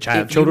is a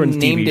children's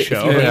TV show.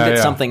 If you named it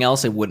something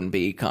else, it wouldn't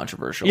be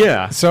controversial.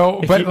 Yeah.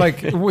 So, but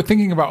we're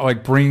thinking about,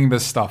 like, bringing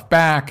this stuff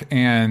back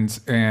and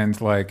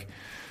like,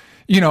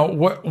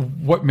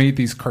 what made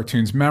these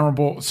cartoons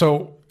memorable.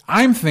 So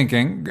I'm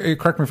thinking,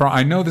 correct me if I'm wrong,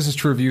 I know this is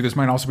true of you, this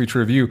might also be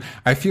true of you.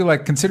 I feel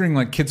like, considering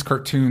like kids'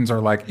 cartoons are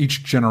like,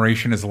 each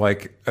generation is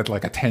like at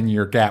like a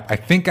 10-year gap, I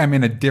think I'm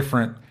in a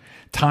different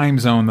time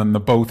zone than the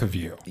both of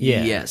you.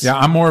 Yeah. Yes. Yeah,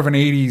 I'm more of an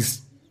 80s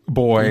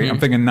boy. I'm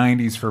thinking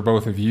 90s for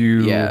both of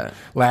you,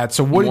 lads.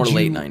 So what more did you,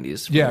 late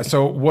 90s. Yeah.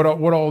 So what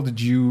all did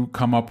you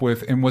come up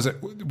with? And was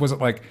it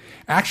like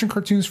action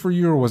cartoons for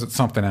you, or was it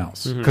something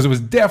else? Because it was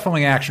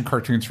definitely action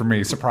cartoons for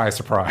me. Surprise,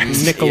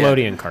 surprise.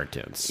 Nickelodeon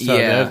cartoons. So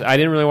Yeah. I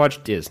didn't really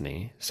watch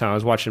Disney, so I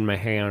was watching my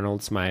Hey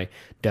Arnold's, my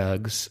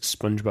Doug's,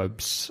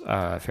 SpongeBob's,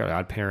 Fairly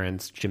Odd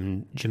Parents,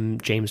 James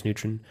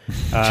Neutron,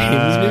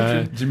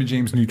 Jimmy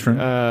James Neutron.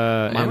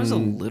 Mine was a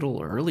little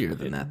earlier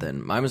than that.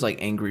 Then mine was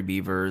like Angry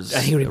Beavers,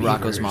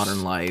 Rocko's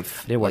Modern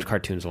Life. I did watch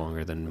cartoons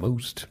longer than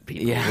most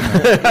people.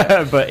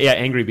 Yeah. But yeah,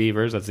 Angry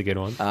Beavers, that's a good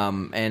one.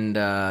 And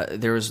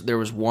there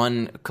was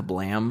one,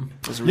 Kablam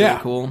was really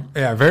cool.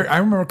 Yeah, I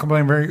remember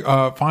Kablam very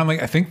fondly.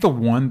 I think the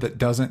one that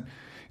doesn't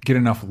get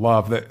enough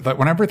love, that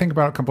whenever I think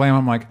about Kablam,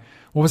 I'm like,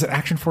 what was it?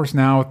 Action Force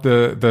Now,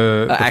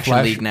 the Action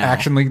Flash, League Now.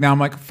 Action League Now. I'm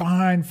like,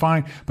 fine.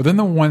 But then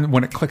the one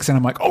when it clicks in,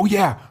 I'm like, oh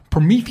yeah,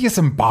 Prometheus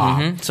and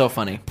Bob. So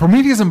funny.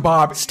 Prometheus and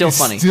Bob Still is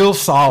funny. still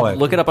solid.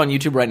 Look it up on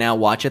YouTube right now.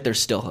 Watch it. They're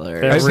still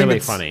hilarious. They're I think really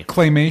it's funny.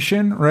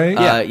 Claymation,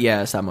 right?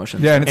 Yeah, stop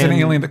motion. Yeah, and it's an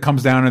alien that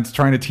comes down and it's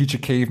trying to teach a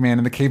caveman,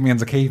 and the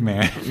caveman's a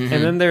caveman.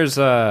 And then there's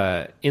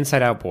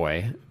Inside Out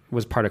Boy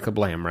was part of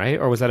Kablam, right?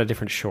 Or was that a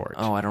different short?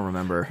 Oh, I don't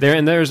remember.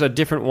 There's a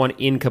different one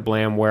in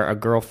Kablam where a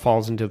girl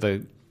falls into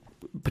the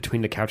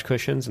between the couch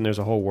cushions, and there's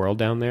a whole world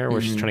down there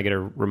where she's trying to get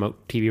her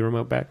TV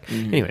remote back.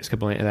 Anyways,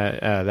 Kablam,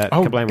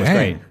 Kablam was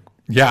great.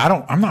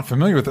 Yeah, I'm not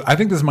familiar with it. I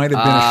think this might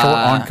have been a short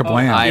on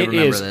Kablam. It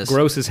is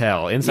gross as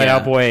hell. Inside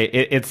Out Boy,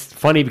 it's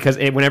funny because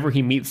whenever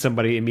he meets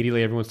somebody,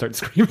 immediately everyone starts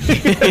screaming.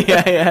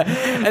 yeah.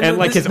 And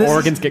like his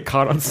organs get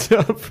caught on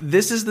stuff.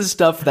 This is the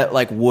stuff that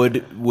like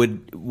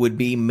would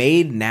be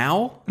made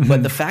now,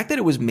 but the fact that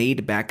it was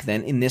made back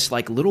then in this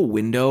like little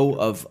window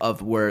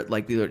of where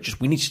like we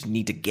just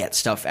need to get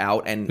stuff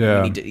out, and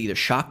we need to either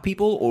shock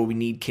people or we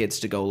need kids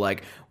to go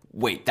like,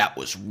 wait, that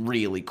was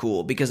really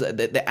cool, because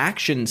the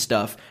action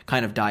stuff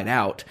kind of died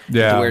out to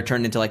where it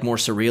turned into like more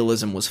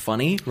surrealism was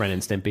funny. Ren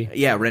and Stimpy.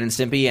 Yeah, Ren and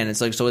Stimpy, and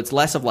it's like, so it's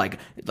less of like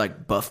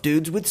buff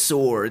dudes with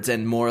swords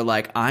and more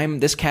like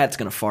this cat's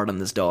gonna fart on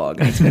this dog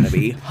and it's gonna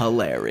be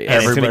hilarious.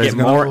 And it's gonna get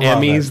more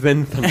Emmys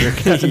than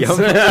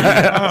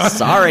Thundercats.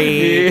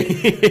 Sorry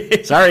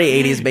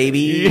 80s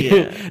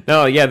baby.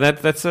 No, yeah,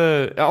 that's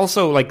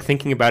also like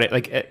thinking about it,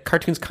 like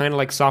cartoons kind of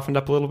like softened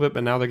up a little bit,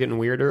 but now they're getting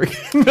weirder.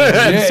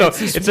 So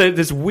it's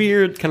this weird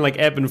kind of like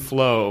ebb and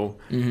flow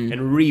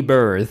and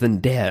rebirth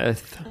and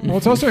death. Well,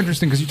 it's also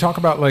interesting because you talk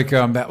about like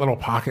that little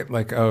pocket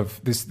like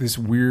of this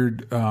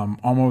weird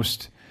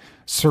almost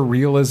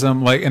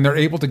surrealism, like, and they're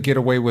able to get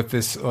away with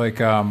this like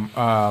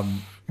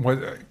what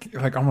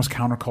like almost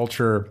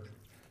counterculture.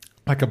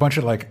 Like a bunch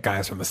of like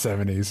guys from the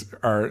 70s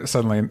are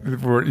suddenly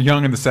were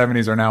young in the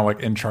 70s are now like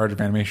in charge of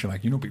animation.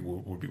 Like, you know,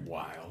 would be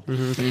wild.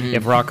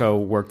 If Rocco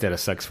worked at a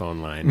sex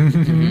phone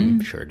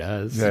line, sure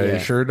does. Yeah,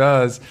 he sure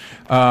does.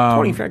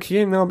 20 facts you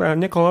didn't know about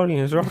Nickelodeon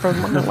is Rocco's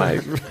Modern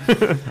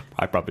Life.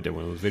 I probably did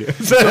one of those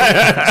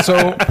videos.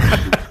 So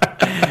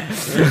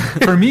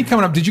for me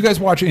coming up, did you guys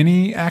watch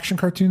any action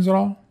cartoons at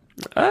all?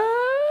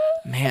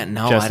 Man,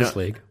 no, Justice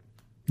League.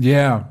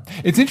 Yeah,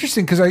 it's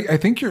interesting because I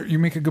think you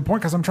make a good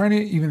point, because I'm trying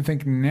to even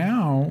think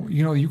now.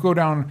 You know, you go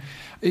down,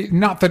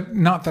 not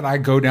that I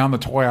go down the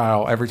toy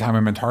aisle every time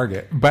I'm in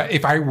Target, but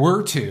if I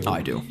were to,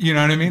 I do. You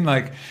know what I mean?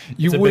 Like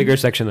It's a bigger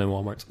section than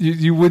Walmart's.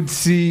 You would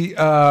see.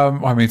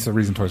 Well, I mean, it's the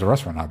reason Toys R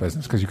Us went out of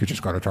business, because you could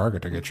just go to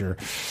Target to get your.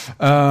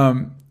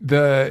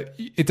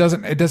 It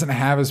doesn't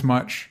have as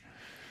much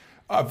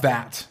of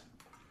that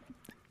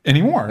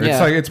anymore. It's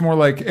like, it's more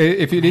like,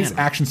 if it is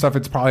action stuff,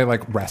 it's probably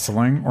like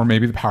wrestling or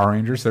maybe the Power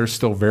Rangers. They're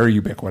still very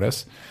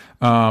ubiquitous.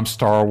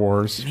 Star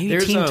Wars. Maybe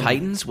Teen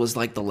Titans was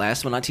like the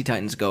last one. Not Teen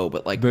Titans Go,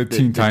 but like the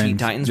Teen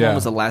Titans one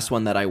was the last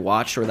one that I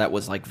watched, or that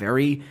was like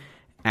very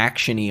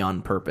action-y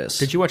on purpose.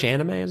 Did you watch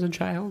anime as a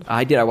child?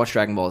 I did. I watched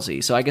Dragon Ball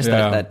Z, so I guess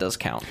that does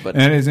count. But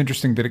and it is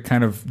interesting that it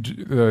kind of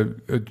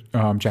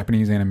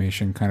Japanese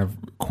animation kind of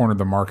cornered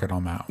the market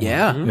on that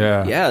one.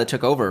 Yeah. It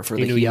took over for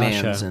the Inuyasha.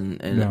 He-Mans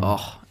and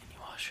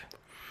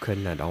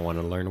I don't want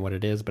to learn what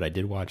it is, but I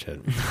did watch it.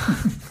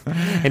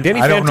 And Danny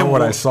I don't Phantom know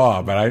what I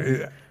saw,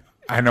 but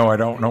I know I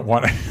don't know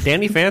what.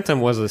 Danny Phantom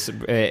it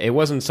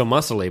wasn't so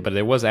muscly, but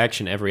there was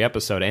action every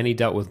episode, and he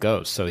dealt with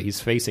ghosts, so he's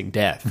facing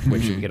death,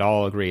 which we could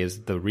all agree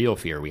is the real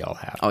fear we all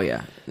have. Oh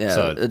yeah.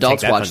 So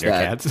adults watch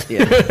that.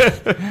 Yeah.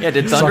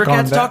 Did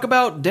Thundercats talk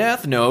about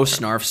death? No,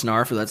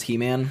 Snarf. That's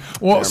He-Man.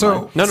 Well,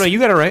 no, you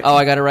got it right. Oh,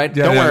 I got it right.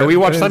 Don't worry, we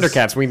watched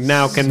Thundercats. We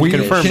now can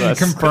confirm this.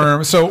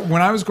 Confirm. So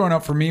when I was growing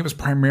up, for me, it was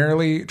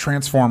primarily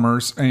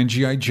Transformers and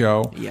G.I.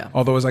 Joe. Yeah.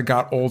 Although as I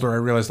got older, I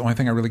realized the only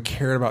thing I really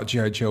cared about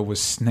G.I. Joe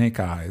was Snake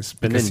Eyes.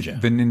 The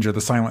ninja,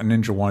 the silent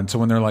ninja one. So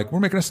when they're like, we're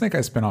making a Snake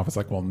Eyes spinoff, it's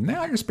like, well,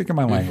 now you're speaking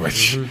my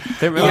language.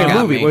 They made a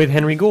movie with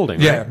Henry Goulding,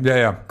 right?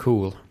 Yeah.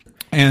 Cool.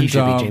 And he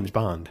should be James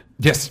Bond.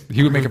 Yes,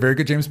 he would make a very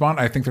good James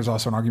Bond. I think there's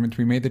also an argument to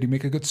be made that he'd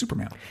make a good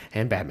Superman.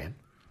 And Batman.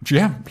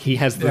 Yeah. He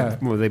has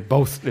they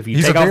both, if you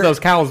take off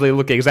those cowls, they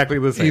look exactly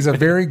the same. He's a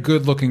very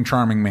good looking,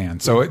 charming man.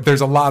 So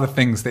there's a lot of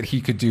things that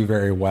he could do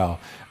very well.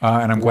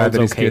 And I'm glad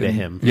that he's okay to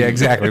him. Yeah,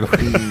 exactly.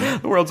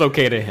 The world's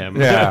okay to him.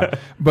 Yeah.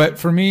 But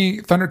for me,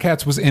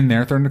 Thundercats was in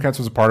there. Thundercats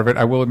was a part of it.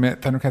 I will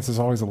admit, Thundercats is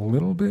always a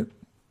little bit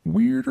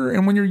weirder.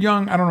 And when you're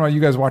young, I don't know, you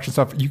guys watching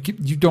stuff, you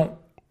don't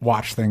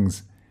watch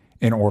things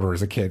in order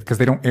as a kid, because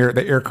they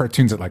air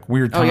cartoons at like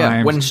weird times. Oh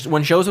yeah.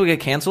 When shows would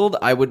get canceled,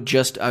 I would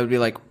be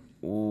like,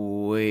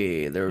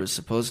 wait, there was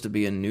supposed to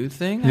be a new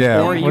thing?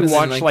 Yeah. Or you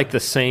watch like the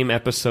same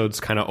episodes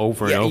kind of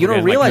over and over you don't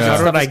again. realize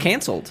that it's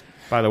canceled.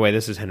 By the way,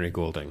 this is Henry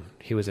Goulding.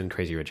 He was in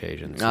Crazy Rich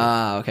Asians.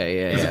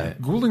 Okay, yeah.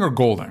 Goulding or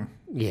Golding?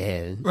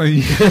 Yeah.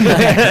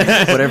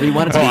 Whatever you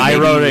want it to be. I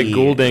wrote it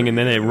Goulding, and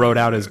then it wrote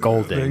out as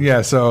Golding.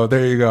 Yeah, so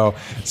there you go.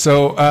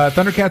 So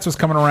Thundercats was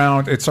coming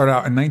around. It started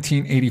out in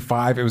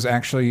 1985. It was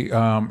actually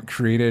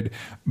created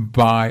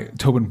by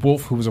Tobin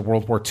Wolfe, who was a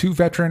World War II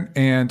veteran,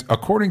 and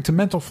according to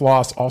Mental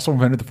Floss, also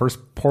invented the first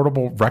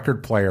portable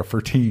record player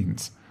for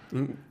teens.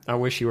 I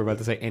wish you were about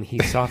to say, and he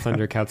saw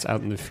Thundercats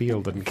out in the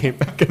field and came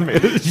back and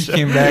made it. He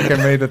came back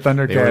and made the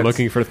Thundercats. They were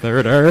looking for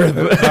Third Earth.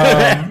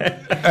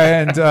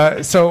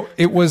 So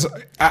it was.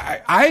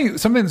 I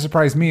something that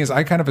surprised me is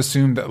I kind of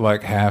assumed that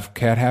like half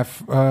cat,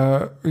 half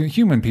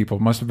human people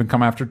must have been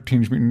come after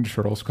Teenage Mutant Ninja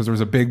Turtles, because there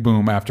was a big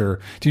boom after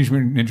Teenage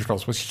Mutant Ninja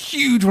Turtles was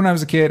huge when I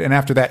was a kid, and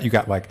after that you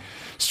got like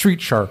Street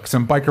Sharks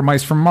and Biker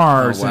Mice from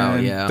Mars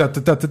and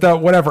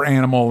whatever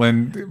animal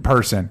and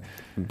person.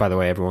 By the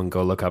way, everyone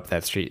go look up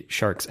that Street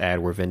Sharks ad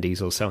where Vin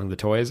Diesel's selling the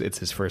toys. It's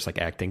his first like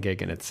acting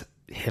gig, and it's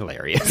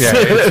hilarious. Yeah,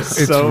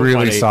 it's so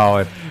really funny.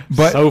 solid.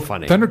 But so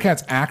funny.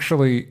 Thundercats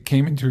actually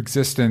came into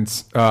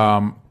existence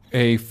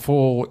a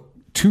full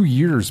 2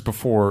 years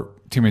before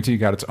TMNT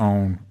got its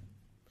own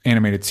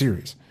animated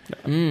series.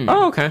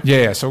 Oh, okay.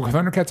 Yeah, so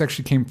Thundercats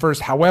actually came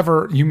first.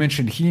 However, you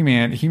mentioned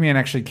He-Man. He-Man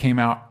actually came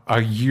out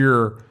a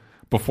year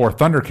before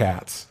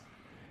Thundercats.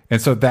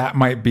 And so that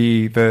might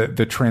be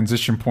the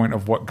transition point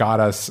of what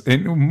got us,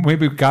 and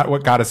maybe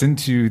what got us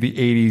into the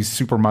 80s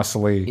super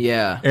muscly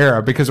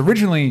era. Because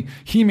originally,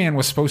 He-Man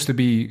was supposed to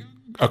be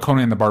a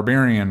Conan the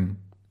Barbarian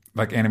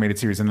like animated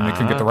series, and then they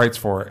couldn't get the rights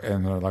for it,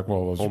 and they're like,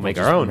 "Well, we'll make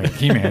our own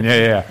He-Man."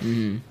 Yeah.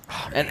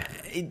 And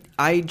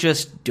I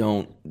just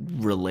don't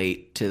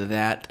relate to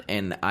that,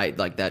 and I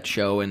like that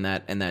show and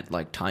that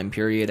like time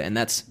period, and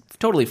that's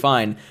totally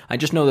fine. I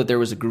just know that there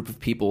was a group of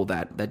people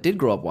that did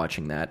grow up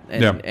watching that,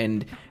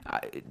 and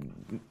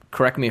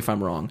correct me if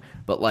I'm wrong,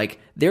 but like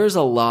there's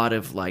a lot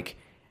of like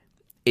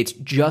it's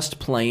just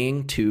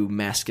playing to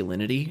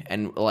masculinity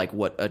and like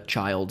what a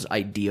child's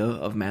idea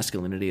of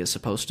masculinity is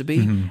supposed to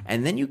be,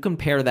 and then you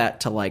compare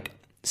that to like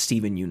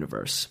Steven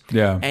Universe.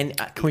 Yeah. And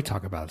can we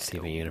talk about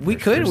Steven Universe? We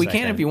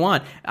can if you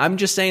want. I'm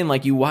just saying,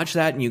 like, you watch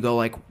that and you go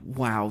like,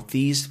 wow,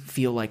 these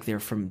feel like they're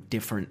from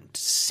different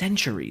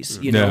centuries.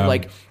 You know,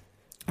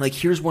 like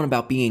here's one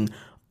about being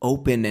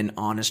open and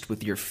honest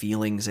with your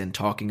feelings and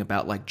talking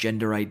about like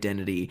gender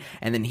identity,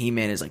 and then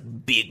He-Man is like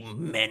big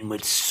men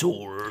with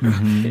sword,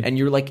 and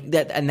you're like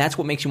that, and that's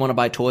what makes you want to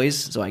buy toys.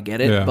 So I get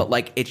it, but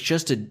like it's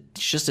just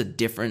a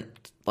different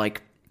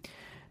like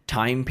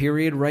time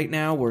period right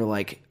now where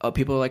like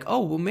people are like, oh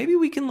well, maybe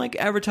we can like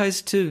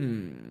advertise to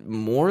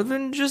more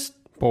than just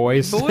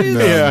boys.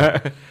 Yeah.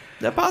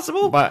 Is that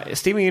possible? But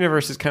Steven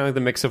Universe is kind of like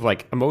the mix of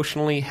like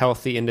emotionally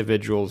healthy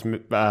individuals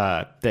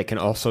that can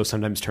also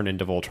sometimes turn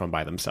into Voltron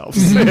by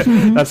themselves.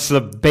 That's the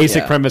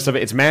basic premise of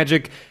it. It's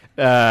magic,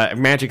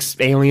 magic's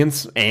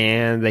aliens,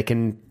 and they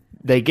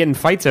get in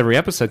fights every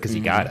episode because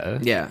you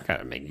gotta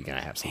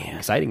have something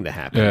exciting that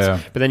happens. Yeah.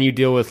 But then you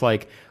deal with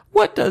like,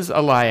 what does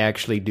a lie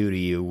actually do to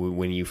you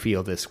when you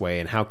feel this way,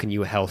 and how can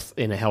you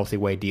in a healthy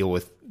way deal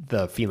with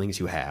the feelings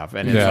you have?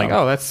 And it's like,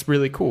 oh, that's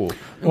really cool.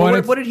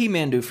 Well, what did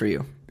He-Man do for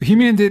you?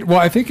 He-Man did well.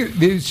 I think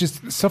it's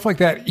just stuff like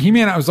that.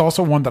 He-Man was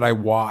also one that I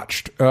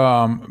watched,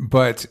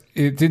 but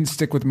it didn't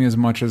stick with me as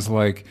much as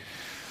like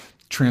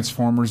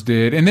Transformers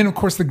did. And then of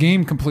course the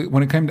game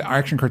when it came to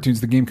action cartoons,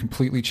 the game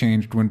completely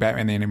changed when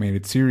Batman the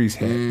Animated Series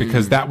hit,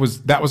 because that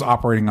was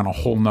operating on a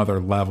whole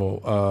nother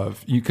level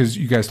of, because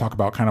you guys talk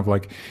about kind of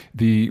like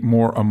the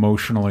more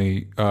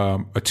emotionally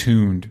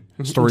attuned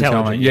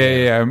storytelling.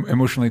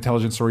 Emotionally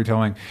intelligent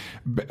storytelling.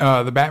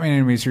 The Batman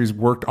Animated Series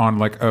worked on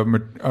like a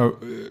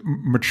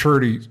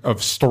maturity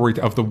of story,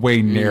 of the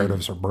way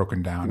narratives are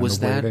broken down. Was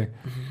that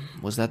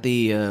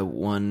the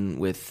one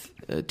with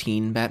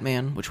teen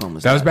Batman? Which one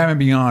was that? That was Batman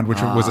Beyond,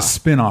 which was a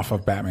spin-off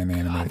of Batman the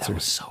Animated Series.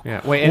 Was so cool.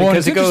 Yeah. Wait,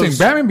 it's interesting.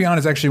 Batman Beyond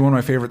is actually one of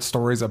my favorite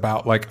stories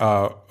about like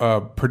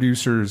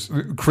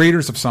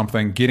creators of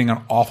something getting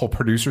an awful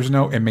producer's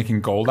note and making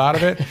gold out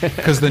of it.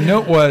 Because the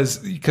note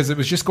it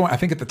was just going, I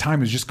think at the time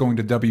it was just going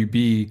to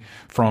WB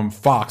from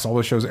Fox. All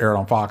the shows aired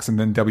on Fox, and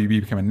then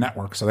WB became a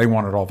network. So they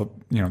wanted all the,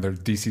 their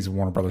DC's and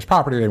Warner Brothers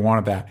property. They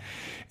wanted that.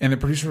 And the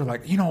producers were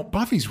like,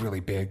 Buffy's really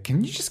big.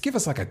 Can you just give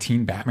us like a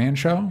teen Batman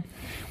show?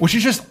 Which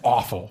is just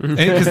awful.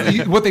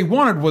 Because what they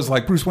wanted was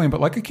like Bruce Wayne, but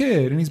like a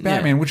kid, and he's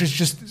Batman, which is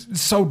just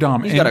so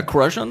dumb. He's got a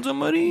crush on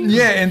somebody?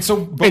 Yeah, and so...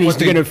 and he's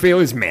going to fail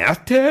his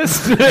math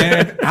test?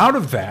 And out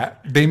of that,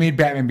 they made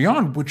Batman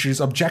Beyond, which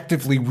is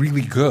objectively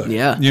really good.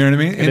 Yeah. You know what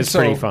I mean? It's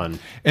pretty fun.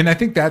 And I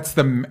think that's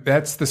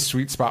the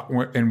sweet spot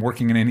in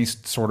working in any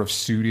sort of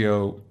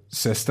studio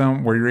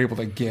system where you're able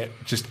to get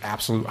just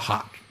absolute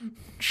hot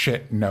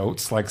shit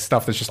notes, like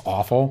stuff that's just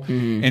awful,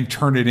 and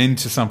turn it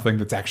into something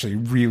that's actually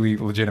really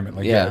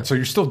legitimately good. So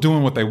you're still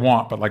doing what they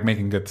want, but like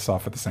making good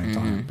stuff at the same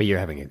time. But you're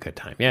having a good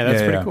time. Yeah,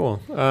 that's pretty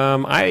cool.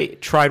 I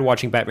tried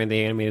watching Batman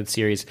the Animated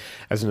Series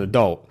as an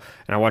adult,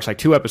 and I watched like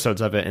 2 episodes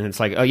of it, and it's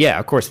like, oh yeah,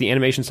 of course the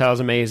animation style is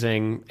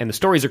amazing, and the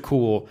stories are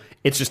cool.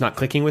 It's just not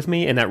clicking with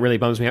me, and that really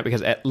bums me out,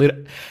 because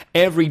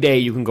every day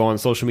you can go on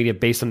social media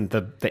based on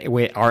the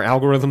way our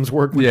algorithms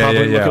work. We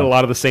probably look at a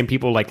lot of the same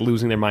people like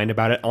losing their mind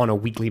about it on a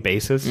weekly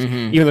basis.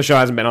 Even though the show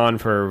hasn't been on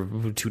for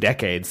 2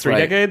 decades, 3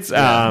 decades.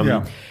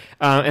 And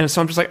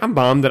so I'm just like, I'm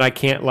bummed that I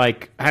can't I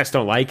just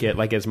don't like it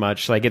as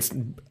much. I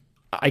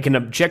can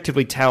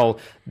objectively tell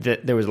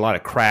that there was a lot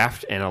of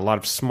craft and a lot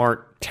of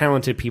smart,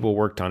 talented people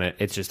worked on it.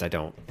 It's just I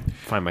don't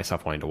find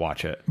myself wanting to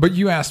watch it. But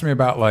you asked me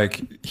about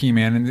like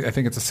He-Man, and I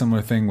think it's a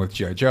similar thing with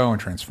G.I. Joe and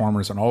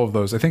Transformers and all of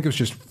those. I think it was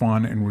just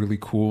fun and really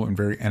cool and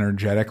very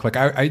energetic. Like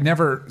I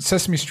never,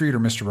 Sesame Street or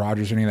Mr.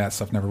 Rogers, any of that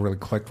stuff never really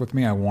clicked with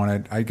me.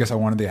 I guess I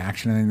wanted the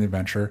action and the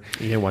adventure.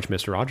 You didn't watch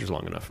Mr. Rogers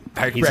long enough.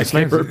 He's a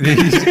sniper.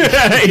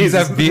 He's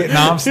a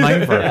Vietnam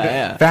sniper.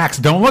 Facts.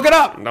 Don't look it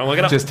up. Don't look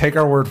it up. Just take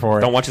our word for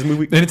it. Don't watch his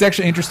movie. And it's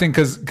actually interesting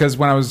because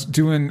when I was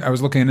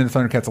looking into the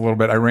Thundercats a little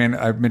bit,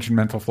 I mentioned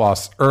Mental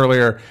Floss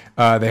earlier.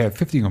 They had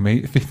 50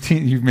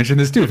 15. You mentioned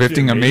this too.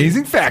 15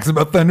 amazing facts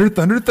about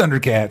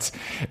Thundercats,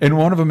 and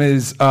one of them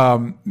is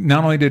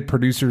not only did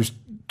producers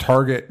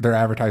target their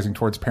advertising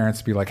towards parents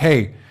to be like,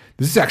 hey,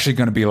 this is actually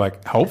going to be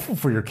like helpful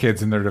for your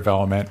kids in their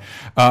development,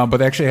 but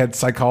they actually had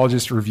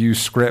psychologists review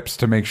scripts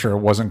to make sure it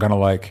wasn't going to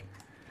like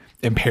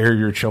impair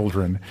your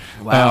children.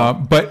 Wow.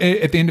 But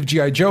at the end of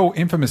G.I. Joe,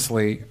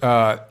 infamously,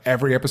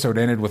 every episode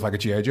ended with like a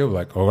G.I. Joe,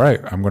 like, all right,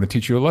 I'm going to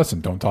teach you a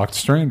lesson. Don't talk to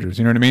strangers.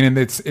 You know what I mean? And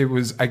it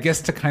was, I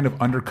guess, to kind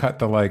of undercut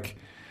the like,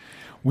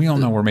 we all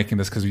know we're making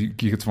this because you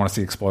just want to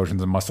see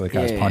explosions and muscly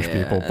guys punch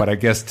people. But I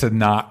guess to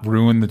not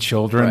ruin the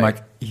children,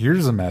 like,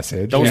 here's a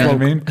message. Don't you know smoke.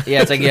 what I mean?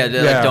 Yeah, it's like,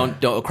 like,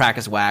 don't crack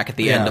us whack at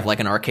the end Yeah. of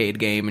like an arcade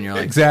game, and you're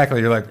like,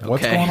 Exactly. You're like,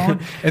 what's Okay. going on?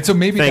 And so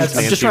maybe Thanks, that's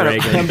man. I'm just trying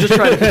Reagan. to. I'm just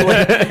trying to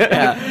play.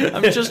 Yeah,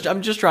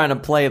 I'm just trying to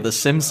play the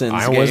Simpsons.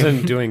 I game.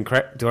 wasn't doing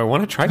crack. Do I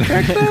want to try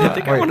crack? I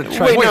think I want to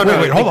try. Wait,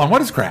 wait, hold on.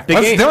 What is crack?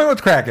 game- Tell me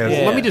what crack is.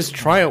 Let me just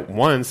try it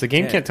once. The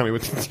game can't tell me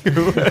what to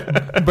do.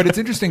 But it's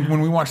interesting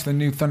when we watched the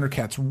new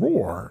Thundercats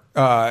Roar.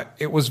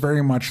 It was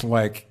very much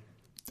like,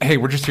 hey,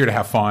 we're just here to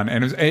have fun,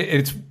 and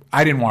it's.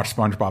 I didn't watch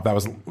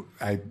SpongeBob.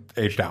 I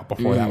aged out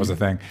before that was a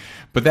thing.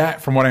 But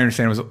that, from what I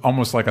understand, was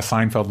almost like a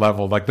Seinfeld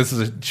level. Like, this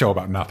is a show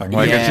about nothing.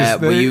 Like, it's Yeah,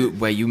 just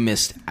where you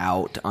missed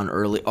out on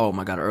early. Oh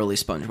my god, early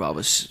SpongeBob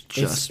was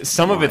just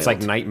Some of it's like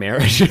wild.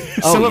 nightmarish.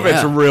 Some of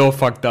it's yeah. real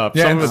fucked up.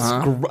 Yeah, Some of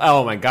it's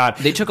oh my god.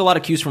 They took a lot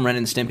of cues from Ren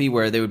and Stimpy,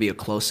 where there would be a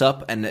close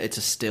up and it's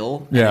a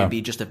still, and Yeah. it'd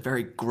be just a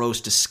very gross,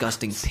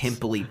 disgusting,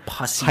 pimply,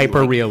 pussy,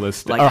 Hyper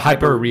realistic or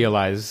hyper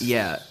realized.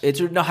 Yeah, it's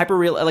no hyper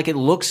real. Like it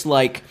looks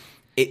like.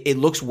 It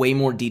looks way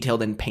more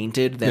detailed and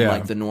painted than Yeah.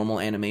 like the normal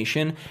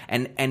animation,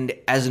 and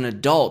as an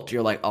adult,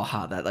 you're like,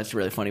 oh, that's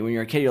really funny. When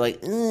you're a kid, you're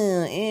like,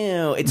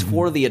 ew. It's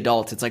for the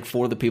adults. It's like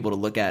for the people to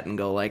look at and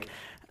go like,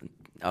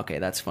 okay,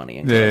 that's funny.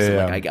 And Yeah, gross.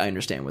 yeah, Like yeah. I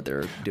understand what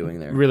they're doing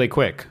there. Really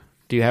quick.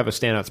 Do you have a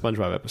standout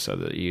SpongeBob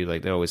episode that you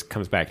like that always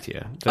comes back to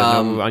you?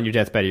 On your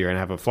deathbed, you're gonna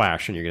have a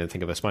flash and you're gonna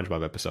think of a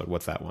SpongeBob episode.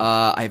 What's that one?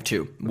 I have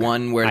two.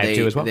 One where I have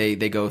two as well. they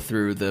go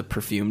through the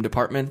perfume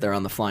department. They're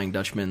on the Flying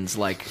Dutchman's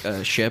like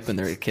ship and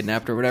they're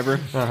kidnapped or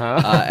whatever.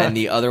 And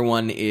the other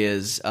one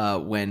is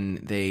when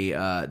they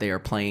are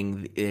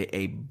playing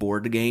a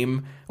board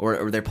game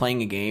or they're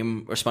playing a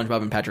game, or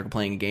SpongeBob and Patrick are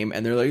playing a game,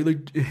 and they're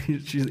like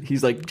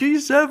he's like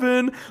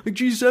G7, like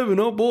G7,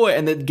 oh boy,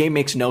 and the game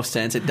makes no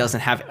sense. It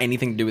doesn't have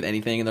anything to do with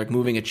anything, and they're like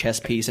moving a chess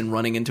piece and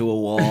running into a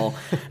wall,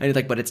 and it's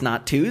like, but it's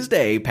not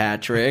Tuesday,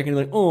 Patrick, and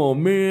you're like, oh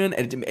man,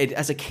 and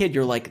as a kid,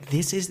 you're like,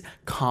 this is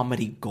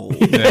comedy gold,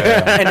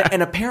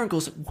 and a parent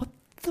goes, what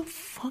the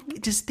fuck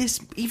does this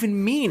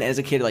even mean? As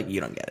a kid, like,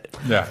 you don't get it.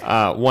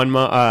 Yeah. One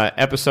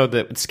episode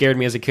that scared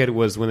me as a kid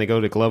was when they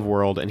go to Glove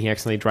World and he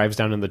accidentally drives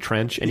down in the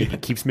trench and he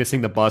keeps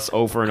missing the bus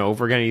over and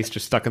over again. He's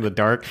just stuck in the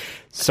dark.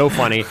 So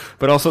funny.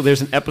 But also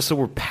there's an episode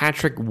where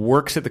Patrick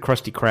works at the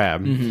Krusty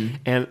Krab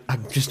and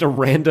just a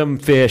random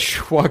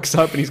fish walks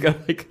up and he's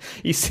got like,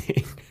 he's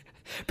seeing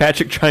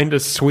Patrick trying to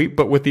sweep,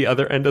 but with the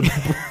other end of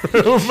the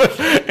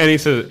broom. And he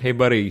says, hey,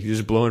 buddy, you're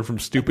just blowing from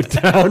Stupid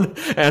Town.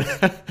 And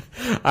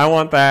I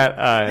want that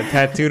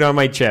tattooed on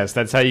my chest.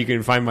 That's how you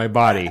can find my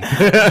body. You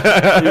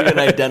can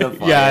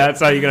identify. Yeah, it.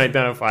 that's how you can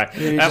identify.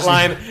 That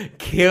line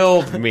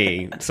killed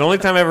me. It's the only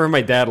time I ever heard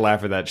my dad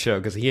laugh at that show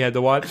because he had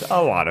to watch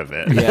a lot of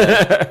it.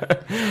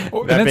 Yeah.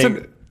 Oh, and that that's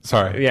being-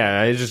 sorry.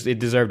 Yeah, it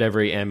deserved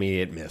every Emmy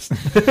it missed.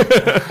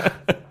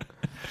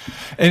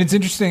 And it's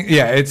interesting.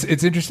 Yeah, it's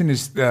interesting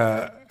is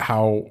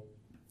how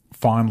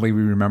fondly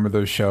we remember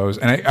those shows.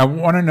 And I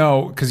want to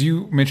know, because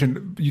you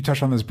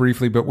touched on this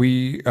briefly, but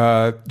we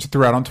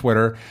threw out on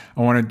Twitter.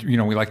 I wanted, we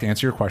like to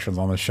answer your questions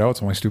on this show.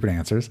 It's only stupid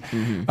answers.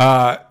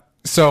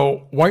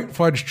 So White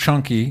Fudge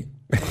Chunky.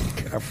 Great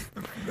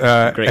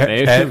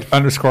name.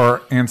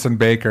 @_ Anson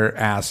Baker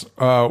asks,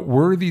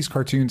 were these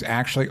cartoons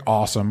actually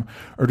awesome,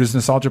 or does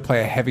nostalgia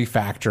play a heavy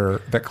factor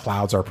that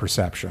clouds our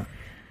perception?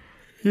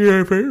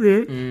 Yeah,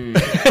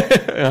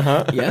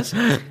 Yes.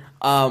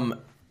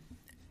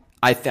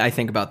 I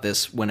think about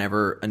this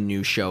whenever a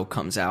new show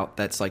comes out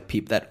that's like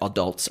that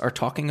adults are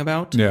talking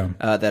about. Yeah.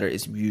 That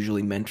is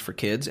usually meant for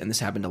kids, and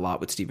this happened a lot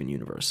with Steven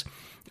Universe.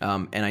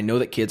 And I know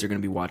that kids are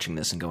going to be watching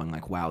this and going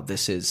like, "Wow,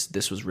 this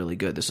was really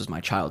good. This was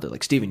my childhood.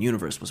 Like Steven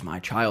Universe was my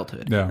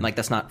childhood." Yeah. And like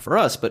that's not for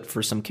us, but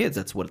for some kids,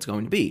 that's what it's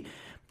going to be.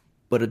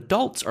 But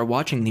adults are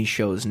watching these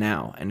shows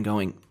now and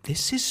going,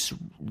 this is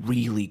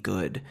really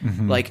good.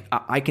 Like,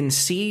 I can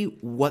see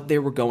what they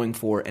were going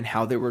for and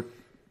how they were,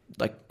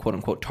 like, quote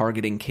unquote,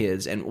 targeting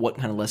kids and what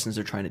kind of lessons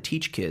they're trying to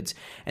teach kids.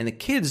 And the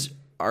kids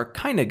are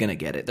kind of going to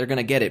get it. They're going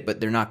to get it, but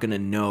they're not going to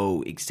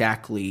know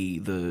exactly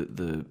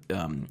the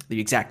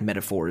exact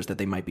metaphors that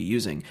they might be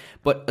using.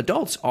 But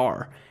adults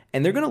are.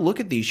 And they're going to look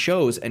at these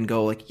shows and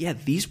go like, yeah,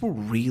 these were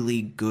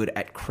really good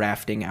at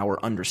crafting our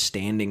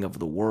understanding of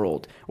the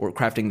world, or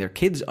crafting their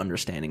kids'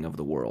 understanding of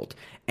the world.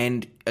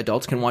 And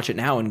adults can watch it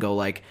now and go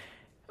like,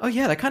 oh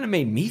yeah, that kind of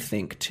made me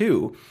think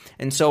too.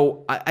 And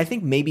so I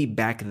think maybe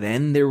back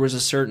then there was a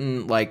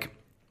certain like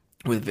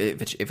with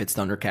if it's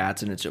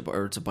Thundercats and it's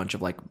a bunch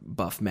of like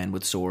buff men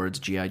with swords,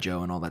 G.I.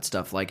 Joe and all that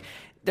stuff, like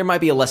there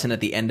might be a lesson at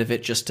the end of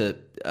it just to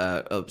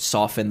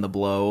soften the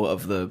blow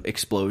of the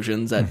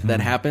explosions that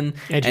happen.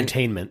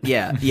 Edutainment.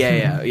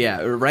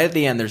 Yeah. Right at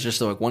the end, there's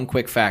just like one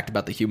quick fact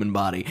about the human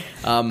body.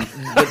 You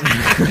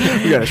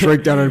gotta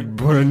shrink down and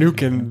put a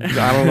nuke in,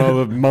 I don't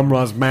know, the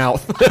Mumra's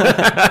mouth.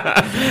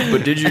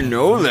 But did you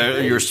know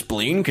that your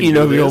spleen can do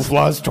the this? old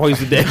floss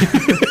twice a day.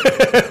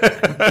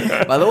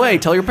 By the way,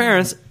 tell your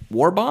parents,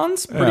 war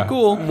bonds? Pretty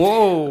cool.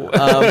 Whoa.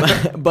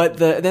 But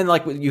then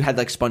like you had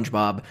like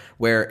SpongeBob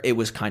where it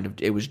was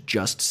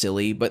just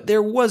silly, but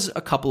there was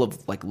a couple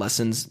of like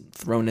lessons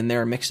thrown in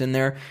there, mixed in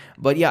there.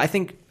 But yeah, I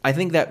think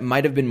that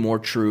might have been more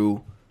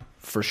true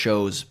for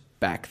shows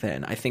back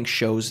then. I think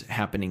shows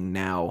happening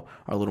now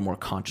are a little more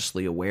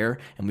consciously aware,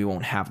 and we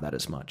won't have that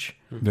as much.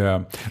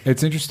 Yeah.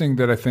 It's interesting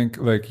that I think,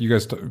 like you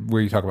guys,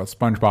 where you talk about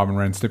SpongeBob and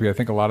Ren and Stimpy, I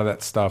think a lot of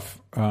that stuff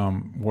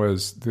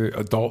was the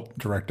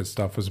adult-directed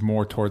stuff was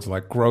more towards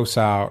like gross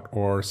out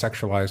or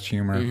sexualized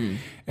humor. Mm-hmm.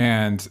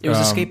 And it was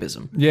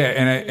escapism. Yeah,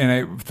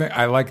 and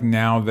I like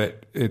now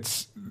that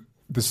it's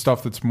the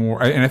stuff that's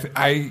more, and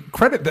I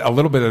credit a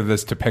little bit of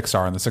this to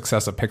Pixar and the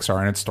success of Pixar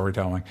and its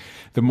storytelling.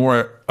 The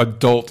more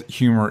adult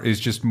humor is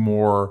just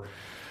more,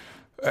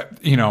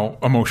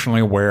 emotionally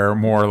aware,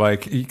 more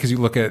like, because you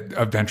look at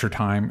Adventure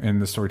Time in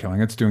the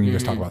storytelling it's doing. You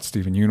guys talk about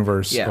Steven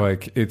Universe,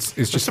 like it's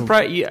just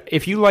surprised.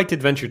 If you liked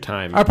Adventure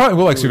Time, I probably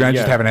will like Steven. I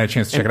just haven't had a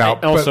chance to check it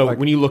out. Also,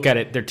 when you look at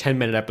it, they're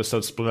 10-minute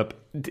episodes split up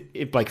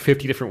like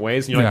 50 different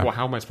ways, and you're like, well,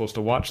 how am I supposed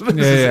to watch this?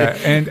 Yeah.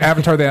 And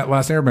Avatar: The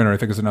Last Airbender, I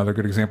think, is another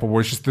good example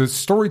where it's just the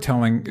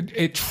storytelling.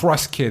 It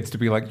trusts kids to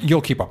be like,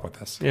 you'll keep up with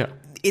this. Yeah,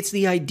 it's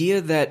the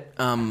idea that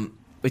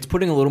it's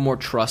putting a little more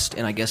trust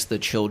in, I guess, the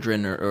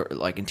children or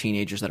like in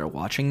teenagers that are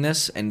watching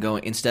this and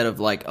going, instead of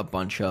like a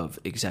bunch of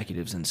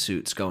executives in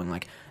suits going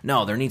like,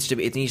 no, it needs to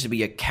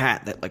be a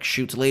cat that like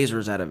shoots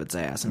lasers out of its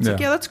ass. And it's like,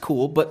 yeah, that's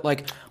cool, but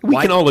like we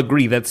can all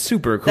agree that's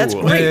super cool. That's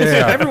great.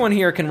 Yeah. Everyone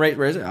here can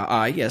raise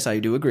yes, I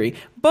do agree.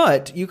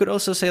 But you could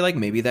also say like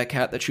maybe that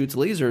cat that shoots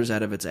lasers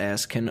out of its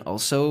ass can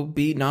also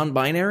be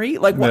non-binary.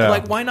 Like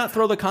why not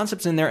throw the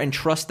concepts in there and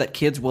trust that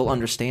kids will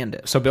understand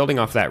it? So building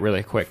off that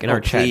really quick, in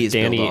our chat,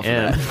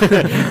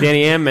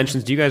 Danny M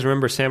mentions, do you guys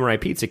remember Samurai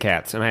Pizza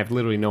Cats? And I have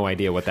literally no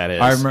idea what that is.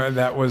 I remember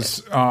that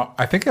was,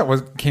 I think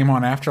that came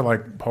on after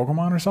like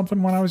Pokemon or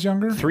something when I was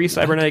younger. 3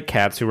 cybernetic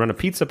cats who run a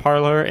pizza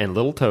parlor in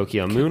Little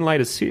Tokyo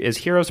moonlight as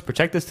heroes to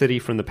protect the city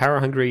from the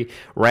power-hungry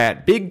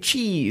rat Big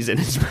Cheese. And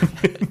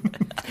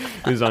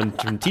it was on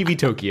TV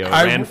Tokyo.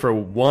 Ran for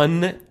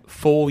 1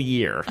 full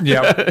year.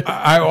 Yeah.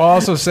 I will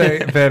also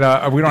say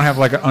that we don't have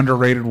like an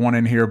underrated one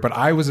in here, but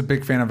I was a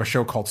big fan of a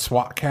show called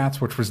SWAT Cats,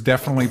 which was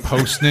definitely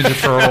post Ninja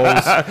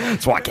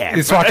Turtles. SWAT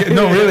Cats.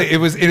 No, really, it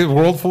was a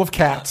world full of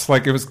cats.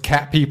 Like it was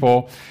cat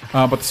people,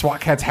 but the SWAT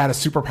Cats had a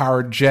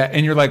superpowered jet,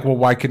 and you're like, well,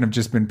 why couldn't it have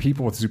just been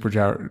people with a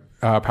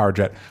superpowered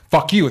jet?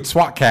 Fuck you, it's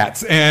SWAT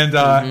Cats, and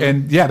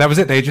yeah, that was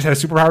it. They just had a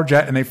superpowered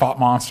jet, and they fought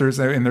monsters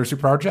in their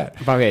superpowered jet.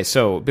 Okay,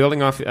 so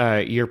building off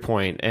your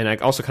point, and I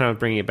also kind of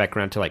bringing it back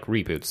around to like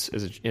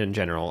reboots in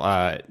general.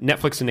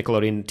 Netflix and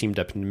Nickelodeon teamed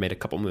up and made a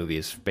couple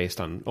movies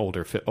based on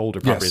older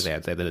properties.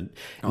 Yes. They had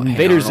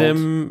Invader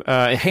Zim,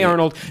 Hey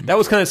Arnold. That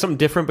was kind of something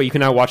different, but you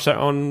can now watch that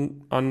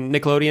on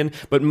Nickelodeon.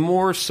 But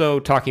more so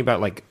talking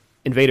about like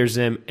Invader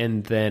Zim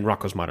and then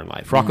Rocko's Modern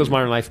Life. Rocko's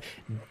Modern Life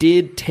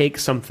did take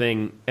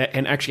something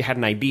and actually had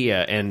an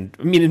idea. And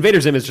I mean, Invader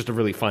Zim is just a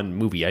really fun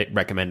movie. I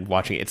recommend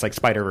watching it. It's like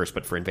Spider-Verse,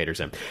 but for Invader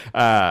Zim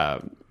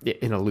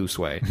in a loose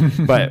way.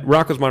 But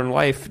Rocko's Modern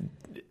Life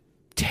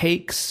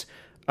takes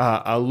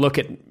a look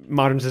at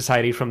modern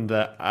society from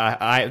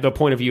the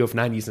point of view of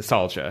 90s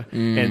nostalgia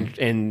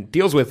and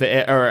deals with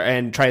it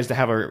and tries to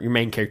have your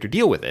main character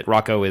deal with it.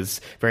 Rocko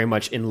is very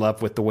much in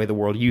love with the way the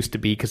world used to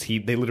be because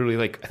they literally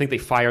I think they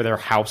fire their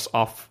house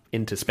off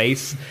into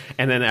space,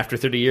 and then after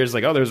 30 years,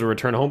 like, oh, there's a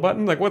return home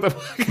button. Like, what the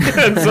fuck?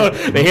 And so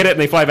they hit it and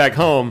they fly back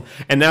home,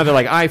 and now they're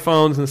like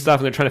iPhones and stuff,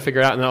 and they're trying to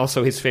figure it out. And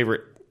also his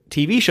favorite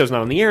TV show's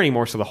not on the air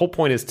anymore, so the whole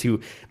point is to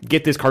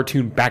get this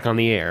cartoon back on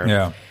the air.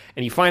 Yeah.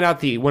 And you find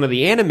out one of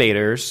the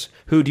animators,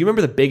 who, do you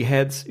remember the Big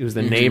Heads? It was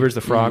the neighbors, the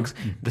frogs.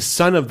 The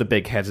son of the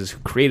Big Heads is who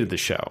created the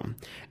show.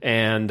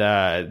 And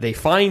they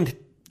find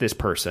this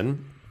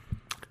person,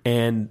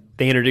 and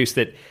they introduce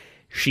that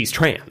she's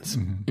trans.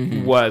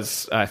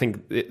 Was, I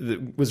think,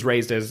 was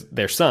raised as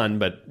their son,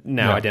 but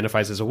now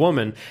identifies as a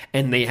woman.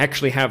 And they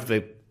actually have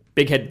the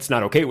Big Head's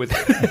not okay with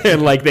it.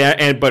 And like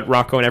that, but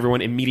Rocko and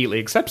everyone immediately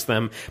accepts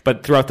them.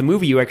 But throughout the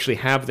movie, you actually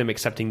have them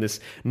accepting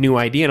this new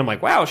idea. And I'm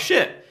like, wow,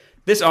 shit.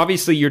 This,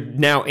 obviously, you're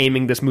now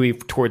aiming this movie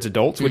towards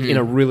adults in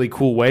a really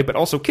cool way, but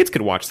also kids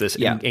could watch this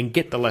and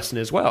get the lesson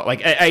as well.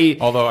 Like,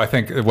 although I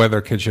think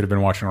whether kids should have been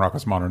watching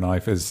Rocko's Modern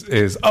Life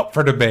is up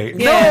for debate.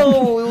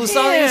 No, it was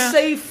on a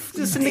safe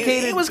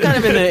syndicated. It was kind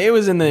of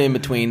in the in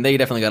between. They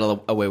definitely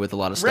got away with a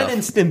lot of stuff. Ren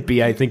and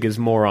Stimpy, I think, is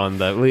more on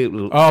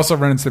the. Also,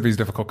 Ren and Stimpy is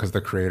difficult because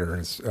the creator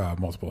has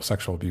multiple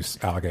sexual abuse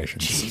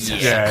allegations.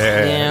 Jesus.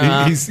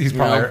 Yeah. He's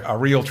probably a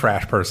real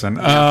trash person.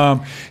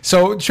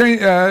 So,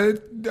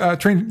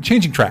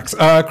 changing tracks.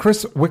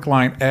 Chris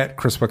Wickline at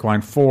Chris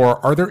Wickline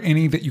 4. Are there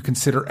any that you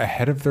consider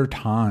ahead of their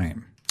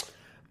time?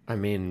 I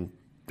mean,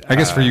 I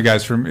guess for you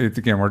guys, we're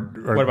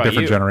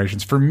different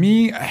generations. For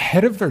me,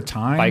 ahead of their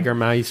time, Biker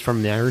Mice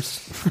from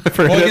Nars.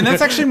 Well, and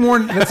that's actually more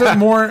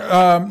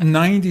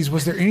 90s.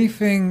 Was there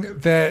anything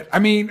that, I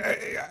mean,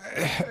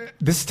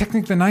 this is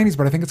technically the 90s,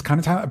 but I think it's kind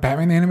of time.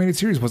 Batman the Animated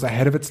Series was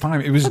ahead of its time.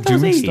 It was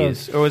doing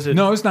stuff. Or was it?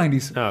 No, it was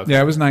 90s. Oh, okay.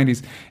 Yeah, it was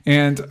 90s.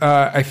 And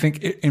I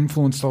think it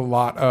influenced a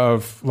lot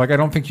of, like, I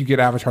don't think you get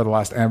Avatar The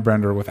Last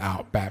Airbender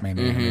without Batman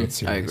the Animated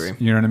Series. I agree.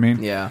 You know what I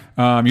mean? Yeah.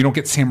 You don't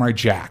get Samurai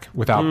Jack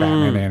without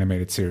Batman the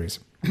Animated Series.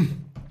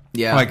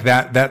 Yeah, like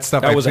that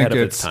stuff. That was I think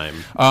ahead of its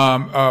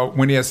time.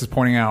 Wendy S is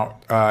pointing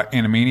out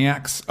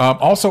Animaniacs.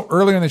 Also,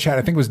 earlier in the chat,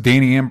 I think it was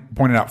Danny M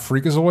pointed out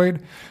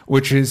Freakazoid,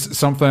 which is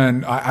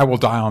something I will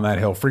die on that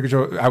hill.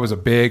 Freakazoid. I was a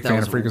big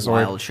fan of Freakazoid.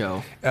 Wild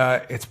show.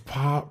 It's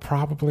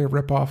probably a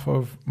ripoff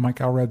of Mike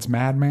Allred's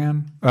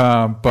Madman.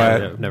 But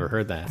I've never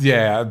heard that.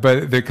 Yeah,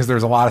 but because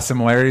there's a lot of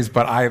similarities.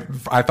 But I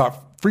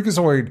thought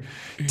Freakazoid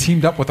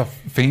teamed up with a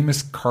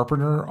famous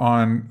carpenter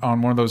on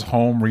one of those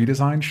home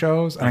redesign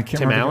shows, and I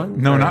can't remember.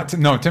 Tim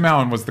Allen? No, Tim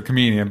Allen was the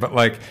comedian, but it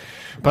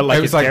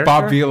was like character?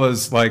 Bob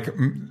Vila's like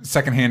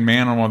secondhand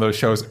man on one of those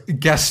shows.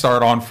 Guest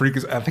starred on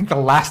Freakazoid. I think the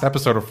last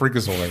episode of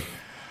Freakazoid.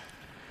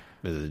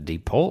 This is a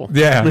deep pull.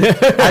 Yeah,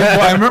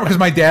 I remember because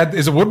my dad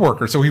is a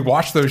woodworker, so he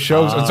watched those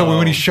shows, and so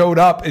when he showed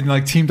up and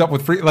like teamed up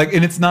with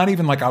and it's not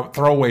even like a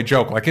throwaway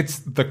joke, like it's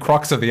the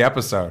crux of the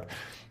episode.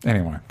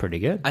 Anyway, pretty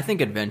good. I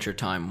think Adventure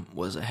Time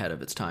was ahead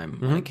of its time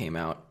when it came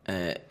out,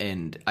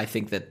 and I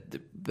think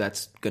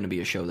that's going to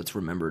be a show that's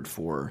remembered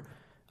for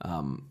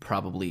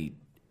probably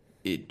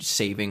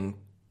saving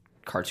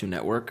Cartoon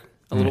Network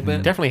a little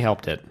bit. Definitely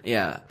helped it.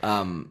 Yeah.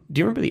 Do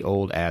you remember the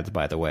old ads,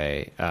 by the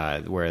way,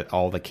 where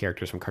all the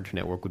characters from Cartoon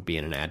Network would be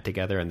in an ad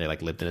together and they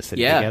like lived in a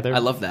city together? I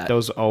love that.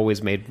 Those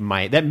always made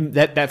my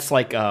that's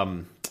like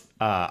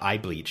eye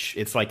bleach.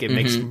 It's like it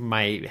makes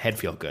my head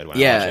feel good when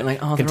I watch it. Like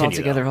they're all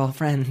together, all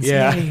friends.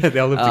 Yeah, Yay. they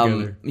all live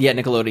together. Yeah,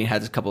 Nickelodeon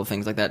had a couple of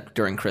things like that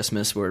during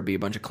Christmas where it'd be a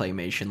bunch of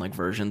claymation like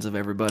versions of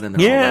everybody, and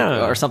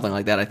they're all or something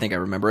like that. I think I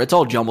remember. It's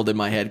all jumbled in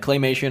my head.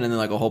 Claymation and then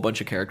like a whole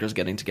bunch of characters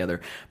getting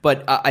together.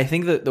 But I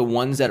think that the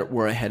ones that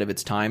were ahead of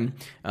its time,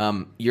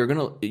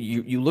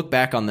 you look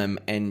back on them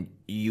and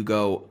you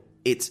go,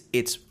 it's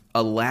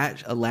a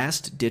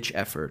last ditch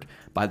effort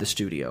by the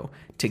studio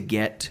to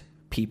get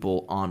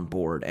people on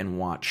board and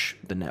watch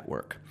the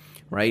network,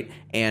 right?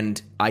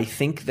 And I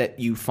think that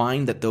you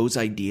find that those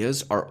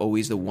ideas are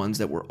always the ones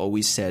that were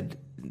always said,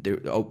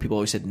 people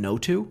always said no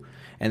to,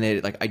 and they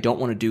like, I don't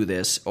want to do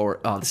this, or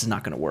this is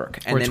not going to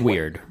work. And or it's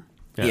weird.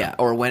 Yeah,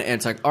 or when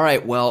it's like, all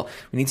right, well,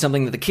 we need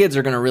something that the kids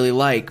are going to really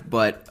like,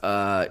 but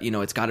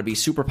it's got to be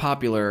super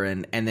popular,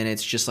 and then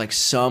it's just like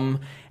some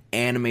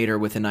animator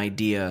with an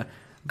idea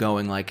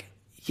going like,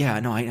 yeah,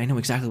 no, I know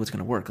exactly what's going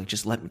to work. Like,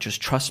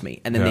 just trust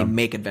me. And then they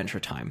make Adventure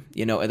Time,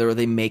 or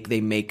they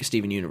make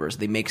Steven Universe.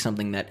 They make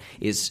something that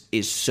is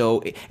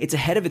so, it's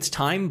ahead of its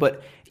time,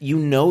 but you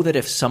know that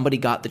if somebody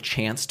got the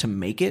chance to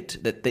make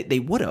it, that they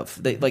would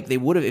have. They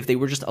would have if they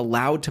were just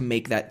allowed to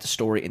make that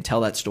story and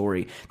tell that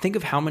story. Think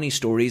of how many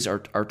stories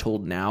are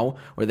told now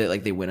where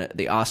they win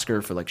the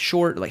Oscar for like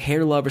short, like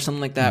Hair Love or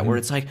something like that, where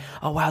it's like,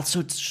 oh wow,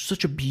 it's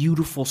such a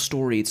beautiful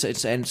story.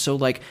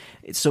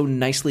 It's so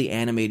nicely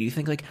animated. You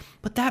think like,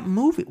 but that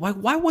movie,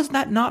 why was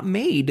that not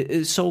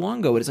made so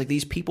long ago? It's like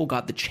these people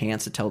got the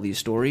chance to tell these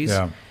stories,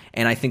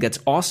 and I think that's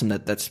awesome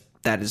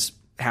that is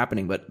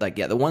happening. But like,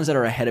 yeah, the ones that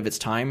are ahead of its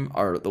time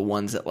are the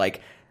ones that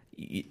like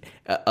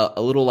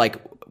a little like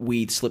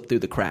weed slipped through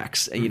the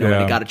cracks, and it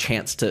got a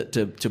chance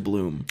to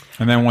bloom.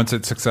 And then once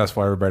it's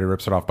successful, everybody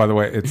rips it off. By the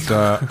way, it's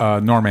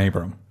Norm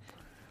Abram.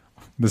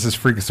 This is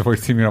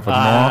Freakazoid teaming up with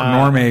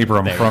Norm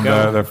Abram from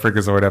the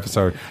Freakazoid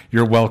episode.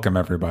 You're welcome,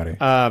 everybody.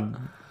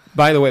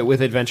 By the way,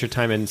 with Adventure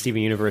Time and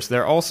Steven Universe,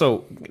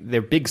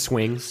 they're big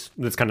swings.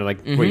 That's kind of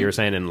like what you were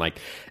saying, and like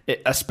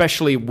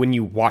especially when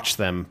you watch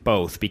them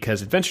both,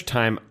 because Adventure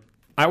Time,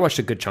 I watched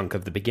a good chunk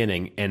of the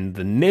beginning, and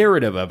the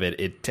narrative of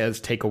it does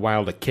take a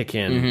while to kick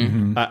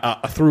in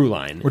a through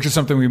line. Which is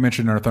something we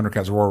mentioned in our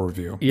Thundercats Roar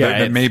review. Yeah.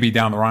 That maybe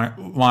down the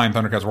line,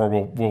 Thundercats Roar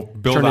will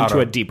build turn out into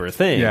a deeper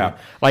thing. Yeah.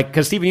 Like,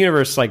 because Steven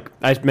Universe, like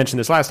I mentioned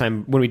this last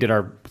time when we did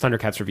our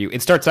Thundercats review,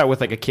 it starts out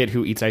with like a kid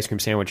who eats ice cream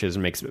sandwiches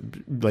and makes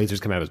lasers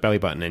come out of his belly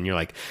button, and you're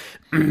like,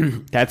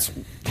 that's,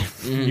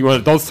 you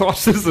want adult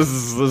sauces? This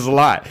is a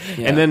lot.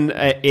 Yeah. And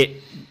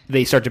then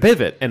they start to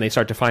pivot and they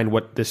start to find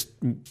what this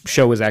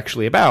show is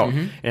actually about,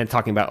 and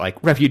talking about like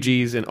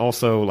refugees, and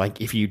also like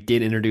if you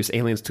did introduce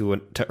aliens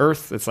to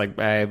Earth, it's like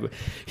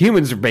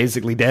humans are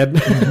basically dead.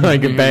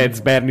 Like it's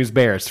bad news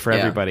bears for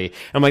everybody.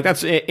 I'm like,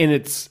 and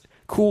it's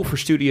cool for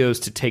studios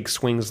to take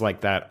swings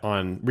like that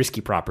on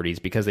risky properties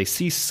because they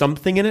see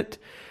something in it.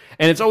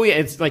 And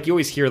it's like you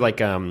always hear like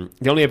the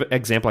only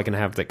example I can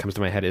have that comes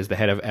to my head is the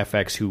head of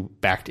FX who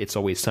backed It's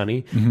Always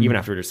Sunny, even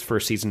after its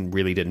first season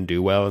really didn't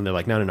do well, and they're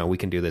like, no, we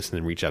can do this, and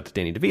then reach out to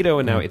Danny DeVito,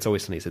 and now It's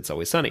Always Sunny is It's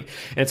Always Sunny,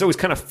 and it's always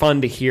kind of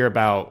fun to hear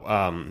about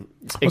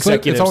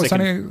executives. It's Always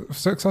Sunny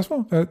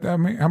successful? How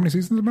many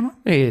seasons have it been on?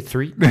 Hey,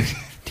 13,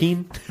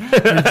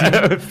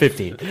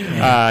 15.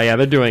 Yeah,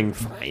 they're doing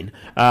fine.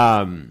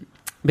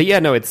 But yeah,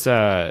 no,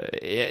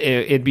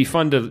 it'd be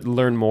fun to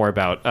learn more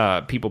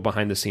about people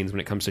behind the scenes when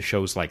it comes to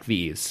shows like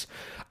these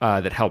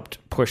that helped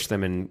push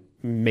them and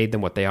made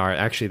them what they are.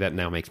 Actually, that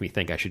now makes me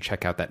think I should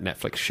check out that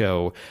Netflix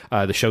show,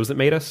 The Shows That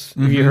Made Us.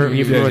 Have you heard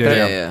about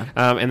that? Yeah.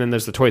 And then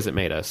there's The Toys That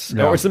Made Us.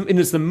 Yeah. And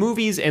it's the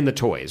movies and the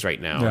toys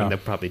right now. Yeah. And they'll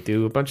probably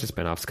do a bunch of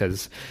spinoffs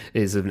because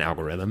it's an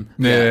algorithm.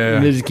 Yeah.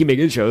 And they just keep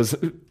making shows.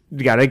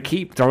 You got to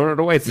keep throwing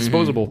it away. It's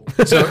disposable.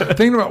 So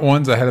thinking about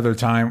ones ahead of their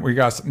time, we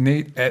got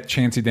Nate at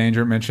Chancey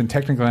Danger mentioned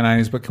technically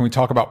 90s, but can we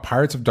talk about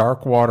Pirates of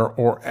Dark Water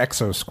or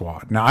Exo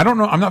Squad? Now, I don't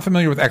know. I'm not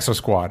familiar with Exo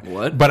Squad.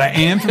 What? But I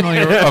am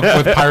familiar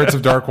with Pirates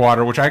of Dark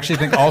Water, which I actually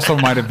think also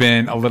might have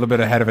been a little bit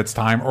ahead of its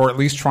time, or at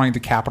least trying to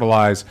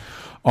capitalize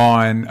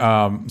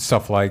on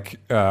stuff like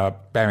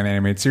Batman the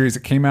Animated Series.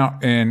 It came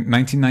out in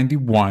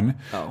 1991.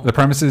 The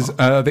premise is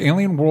the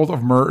alien world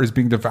of Myr is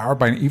being devoured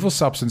by an evil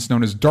substance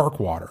known as Dark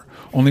Water.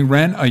 Only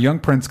Ren, a young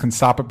prince, can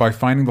stop it by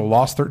finding the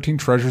lost 13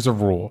 treasures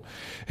of Rule.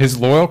 His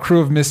loyal crew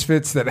of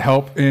misfits that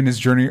help in his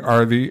journey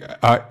are the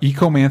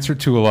Ecomancer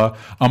Tula,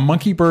 a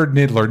monkey bird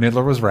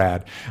Niddler was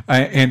rad,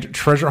 and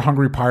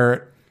treasure-hungry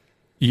pirate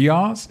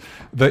Eos.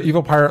 The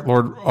evil pirate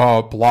Lord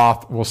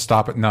Bloth will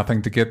stop at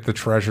nothing to get the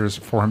treasures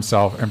for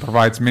himself and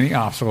provides many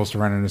obstacles to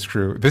Ren and his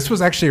crew. This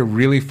was actually a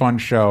really fun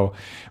show,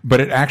 but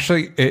it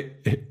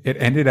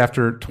ended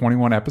after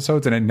 21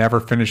 episodes and it never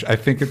finished. I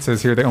think it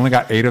says here they only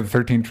got 8 of the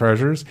 13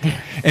 treasures,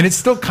 and it's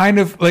still kind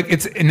of like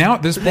it's now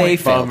at this point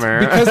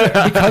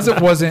because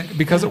it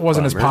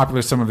wasn't as popular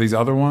as some of these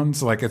other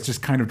ones. Like it's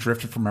just kind of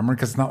drifted from memory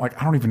because it's not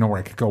like I don't even know where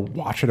I could go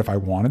watch it if I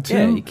wanted to.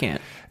 Yeah, you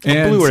can't.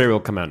 And Blu-ray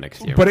will come out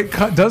next year. But it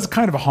does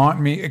kind of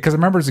haunt me because I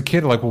remember as a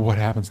kid, like, well, what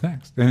happens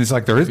next? And it's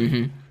like there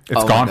isn't.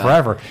 It's gone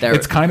forever.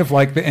 It's kind of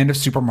like the end of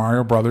Super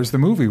Mario Brothers, the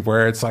movie,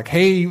 where it's like,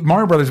 hey,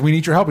 Mario Brothers, we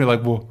need your help. And you're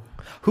like, well,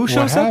 who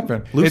shows what up?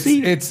 happened?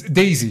 Lucy? It's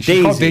Daisy.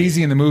 She's called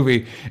Daisy in the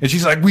movie. And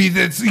she's like,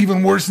 it's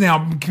even worse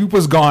now.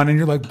 Koopa's gone. And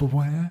you're like, but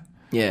what?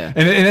 Yeah.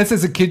 And that's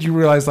as a kid, you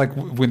realize, like,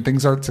 when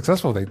things aren't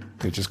successful, they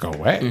just go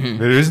away.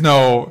 There is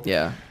no...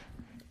 Yeah.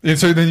 And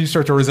so then you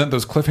start to resent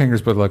those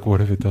cliffhangers, but like,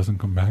 what if it doesn't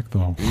come back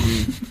though?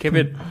 Give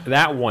it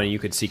that one you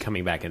could see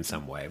coming back in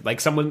some way.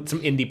 Like some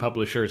indie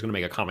publisher is going to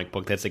make a comic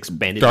book that's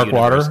expanded. Dark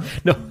universe.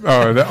 Water?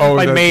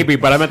 No. Maybe,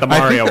 but I meant the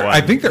Mario one.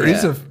 I think there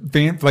is a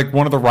fan, like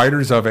one of the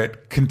writers of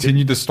it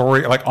continued the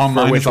story like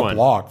online as a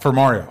blog for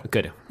Mario.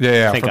 Good.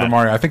 Yeah, Thank for God. the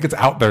Mario. I think it's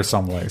out there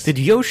someplace. Did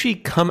Yoshi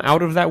come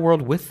out of that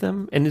world with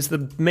them? And is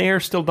the mayor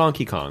still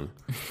Donkey Kong?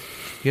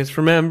 You guys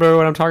remember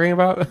what I'm talking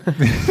about?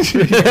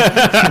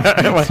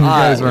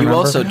 You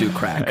also do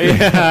crack.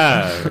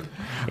 Yeah.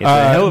 It's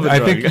a hell of a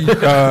drug. I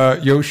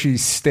think Yoshi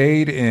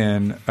stayed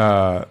in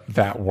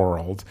that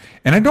world.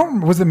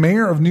 And was the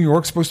mayor of New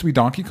York supposed to be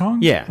Donkey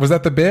Kong? Yeah. Was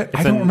that the bit?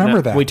 I don't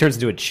remember that. Well, he turns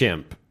into a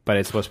chimp, but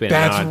it's supposed to be an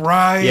That's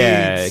right.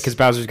 Yeah, because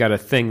Bowser's got a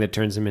thing that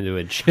turns him into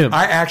a chimp.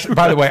 I actually,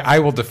 by the way, I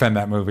will defend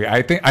that movie.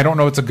 I don't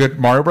know it's a good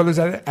Mario Brothers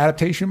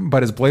adaptation,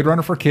 but as Blade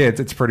Runner for kids,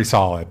 it's pretty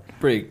solid.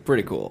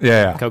 Pretty cool.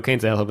 Yeah.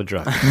 Cocaine's a hell of a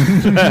drug.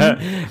 And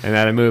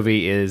that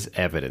movie is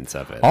evidence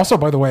of it. Also,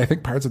 by the way, I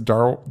think Pirates of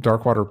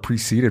Darkwater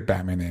preceded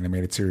Batman the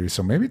Animated Series,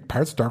 so maybe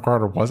Pirates of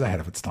Darkwater was ahead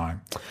of its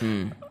time.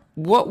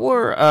 What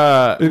were...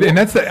 and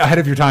that's ahead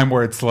of your time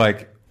where it's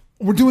like,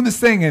 we're doing this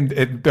thing and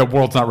the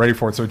world's not ready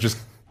for it, so it just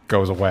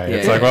goes away. Yeah,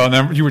 it's like, well,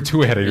 then you were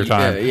too ahead of your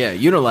time. Yeah,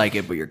 you don't like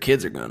it, but your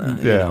kids are gonna.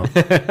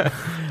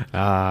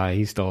 Yeah.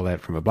 He stole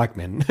that from a black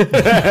man.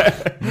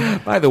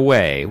 By the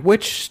way,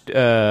 which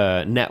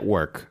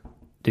network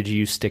did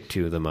you stick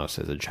to the most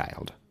as a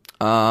child?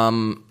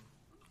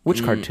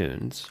 Which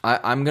cartoons?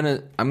 I'm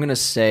gonna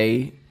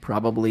say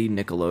probably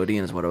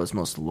Nickelodeon is what I was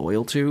most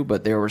loyal to,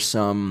 but there were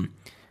some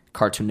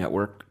Cartoon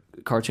Network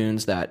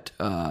cartoons that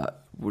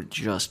were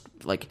just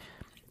like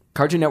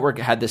Cartoon Network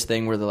had this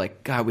thing where they're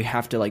like, God, we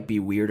have to like be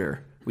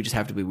weirder. We just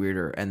have to be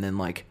weirder, and then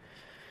like.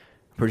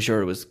 Pretty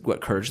sure it was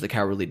Courage the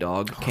Cowardly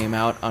Dog came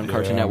out on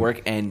Cartoon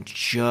Network and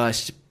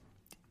just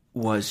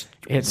was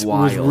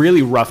wild. It was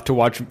really rough to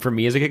watch for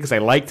me as a kid because I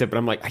liked it, but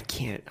I'm like, I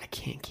can't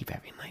keep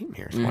having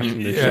nightmares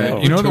watching this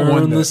show. You know the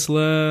one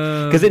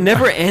because it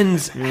never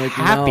ends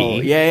happy.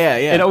 No. Yeah.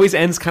 It always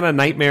ends kind of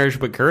nightmarish,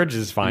 but Courage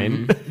is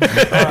fine.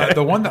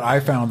 The one that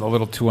I found a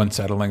little too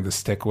unsettling to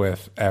stick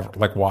with,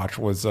 watch,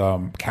 was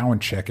Cow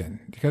and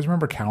Chicken. Do you guys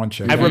remember Cow and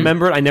Chicken? I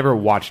remember it. I never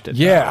watched it.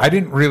 Yeah, I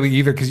didn't really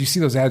either because you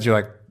see those ads, you're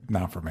like,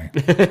 not for me.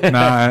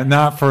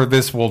 Not for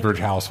this Woolridge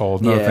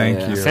household. No,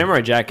 thank you. Samurai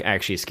Jack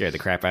actually scared the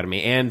crap out of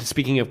me. And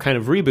speaking of kind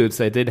of reboots,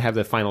 they did have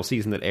the final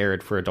season that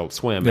aired for Adult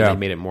Swim, and they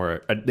made it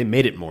more. They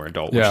made it more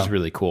adult, which is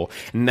really cool.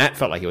 And that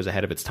felt like it was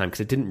ahead of its time because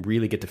it didn't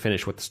really get to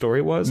finish what the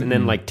story was. And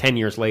then, like 10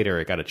 years later,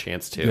 it got a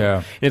chance to. Yeah.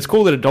 And it's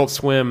cool that Adult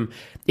Swim.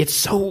 It's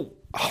so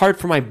hard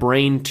for my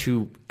brain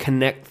to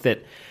connect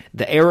that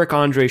the Eric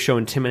Andre show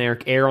and Tim and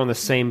Eric air on the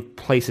same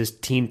place as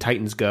Teen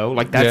Titans Go.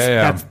 Like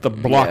that's the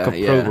block of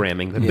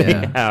programming that they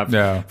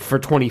have for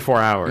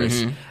 24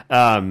 hours.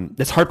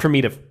 It's hard for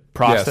me to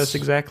process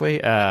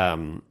exactly.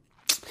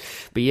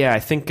 But yeah, I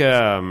think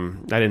I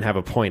didn't have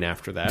a point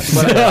after that.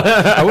 But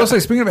I will say,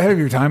 speaking of ahead of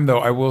your time, though,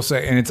 I will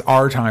say, and it's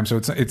our time, so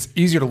it's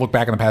easier to look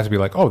back in the past and be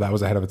like, oh, that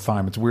was ahead of its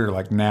time. It's weird,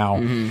 like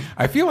now.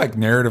 I feel like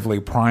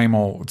narratively,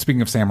 Primal,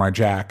 speaking of Samurai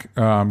Jack,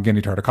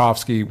 Genndy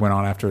Tartakovsky went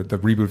on after the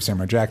reboot of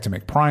Samurai Jack to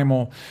make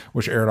Primal,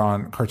 which aired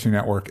on Cartoon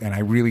Network, and I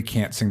really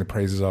can't sing the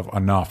praises of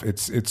enough.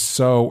 It's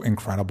so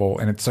incredible,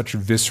 and it's such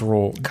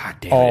visceral. God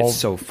damn it, it's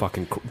so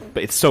fucking cool.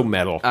 It's so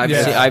metal.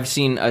 I've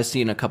seen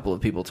a couple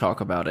of people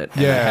talk about it,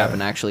 and I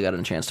haven't actually got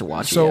a chance to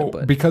watch it yet,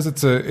 but because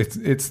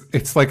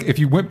it's like if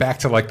you went back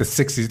to like the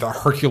 60s, the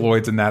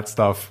Herculoids and that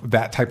stuff,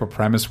 that type of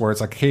premise where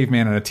it's like a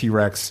caveman and a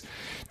T-Rex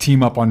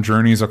team up on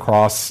journeys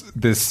across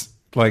this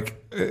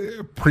like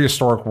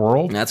prehistoric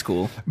world. That's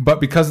cool.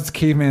 But because it's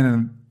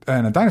caveman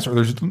and a dinosaur,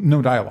 there's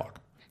no dialogue.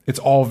 It's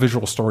all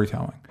visual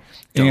storytelling.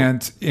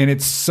 And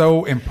it's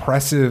so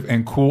impressive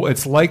and cool.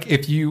 It's like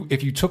if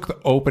you took the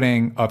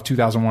opening of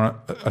 2001: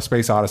 A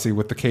Space Odyssey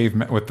with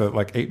the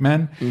like 8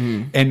 men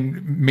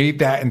and made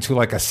that into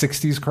like a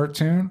 60s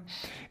cartoon.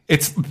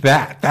 It's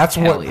that's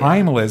what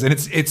Primal is, and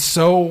it's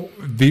so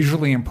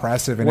visually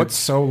impressive, and it's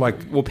so like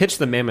we'll pitch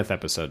the Mammoth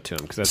episode to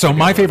him because so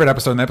my favorite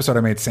episode, an episode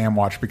I made Sam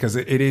watch because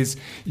it is,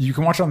 you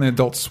can watch it on the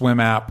Adult Swim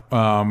app,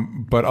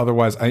 but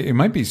otherwise it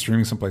might be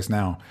streaming someplace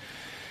now.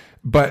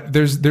 But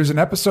there's an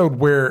episode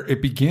where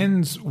it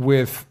begins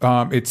with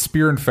it's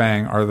Spear and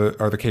Fang are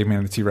the caveman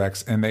and the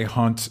T-Rex, and they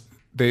hunt.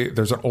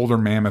 There's an older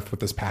mammoth with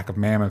this pack of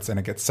mammoths, and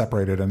it gets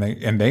separated, and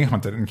they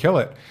hunt it and kill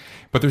it.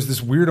 But there's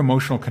this weird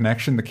emotional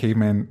connection the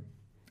caveman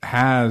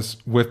has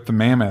with the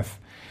mammoth,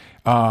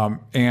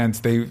 and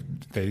they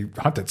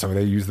hunt it, so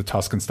they use the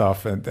tusk and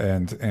stuff and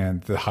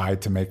the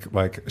hide to make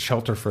like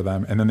shelter for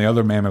them, and then the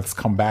other mammoths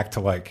come back to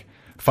like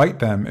fight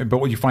them. But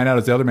what you find out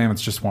is the other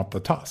mammoths just want the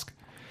tusk.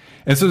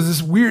 And so there's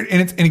this weird,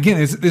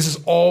 this is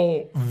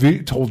all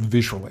told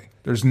visually.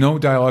 There's no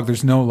dialogue.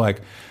 There's no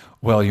like,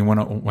 well,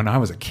 when I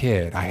was a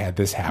kid, I had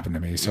this happen to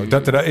me. So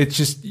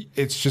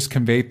it's just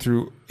conveyed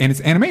through, and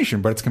it's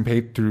animation, but it's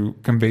conveyed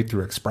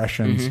through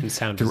expressions, and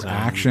sound through design.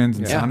 actions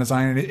and sound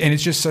design, and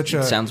it's just such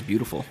it sounds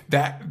beautiful.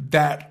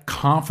 That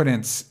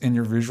confidence in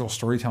your visual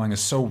storytelling is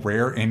so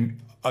rare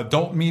in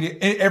adult media,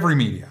 in every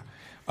media.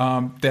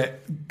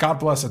 That God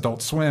bless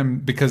Adult Swim,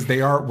 because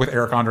they are with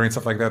Eric Andre and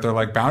stuff like that. They're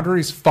like,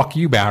 boundaries, fuck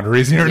you,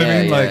 boundaries. You know what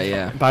I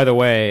mean? By the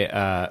way,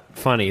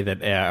 funny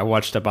that I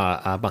watched a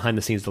behind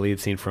the scenes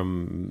deleted scene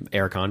from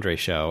Eric Andre's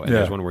show, and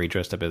there's one where he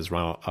dressed up as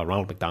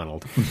Ronald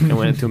McDonald and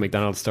went into a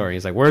McDonald's store. And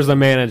he's like, "Where's the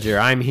manager?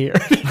 I'm here."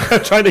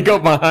 Trying to go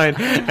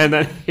behind, and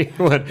then he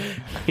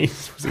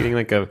was eating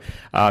like a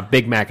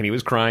Big Mac, and he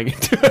was crying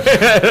into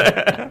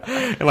it,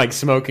 and like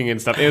smoking and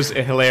stuff. It was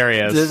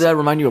hilarious. Does that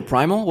remind you of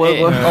Primal?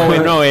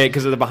 No,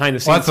 because of the behind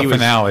the scenes. Well, that's the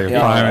finale of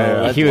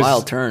Primal. That's a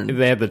wild turn.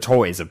 They had the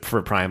toys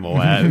for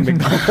Primal at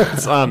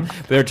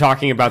McDonald's. They're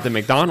talking about the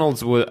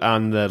McDonald's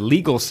on the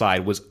legal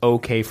side was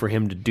okay for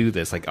him to do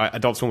this. Like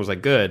Adult Swim was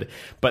like good,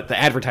 but the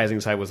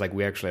advertising side was like,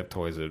 we actually have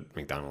toys at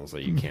McDonald's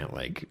that you can't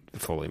like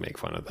fully make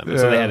fun of them. Yeah.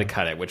 So they had to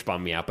cut it, which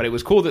bummed me out. But it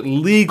was cool that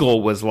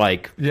legal was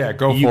like,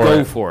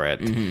 go for it.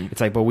 Mm-hmm. It's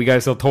like, but we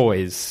gotta sell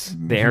toys,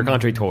 the Eric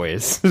Andre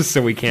toys,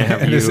 so we can't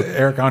have you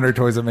Eric Andre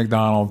toys at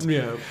McDonald's.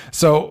 Yeah.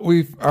 So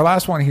our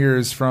last one here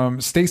is from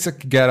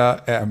Stasik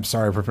Geta. I'm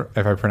sorry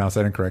if I pronounced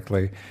that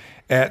incorrectly.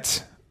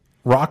 At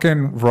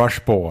Rockin' Rush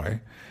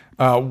Boy,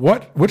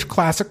 which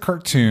classic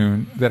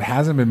cartoon that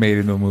hasn't been made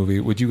into a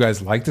movie would you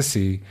guys like to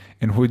see,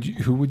 and who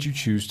would you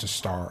choose to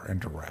star and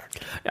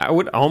direct?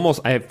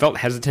 I felt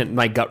hesitant.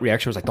 My gut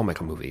reaction was like, don't make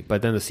a movie.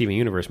 But then the Steven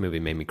Universe movie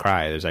made me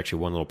cry. There's actually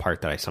one little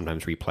part that I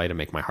sometimes replay to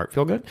make my heart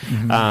feel good.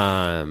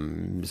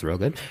 Mm-hmm. It's real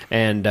good.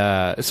 And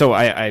so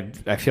I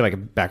feel like I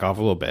back off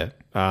a little bit.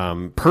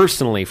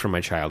 Personally, from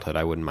my childhood,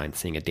 I wouldn't mind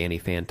seeing a Danny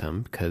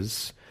Phantom,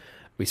 because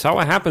we saw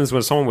what happens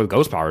when someone with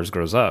ghost powers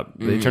grows up.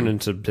 They turn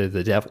into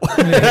the devil.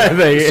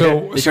 they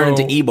turn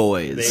into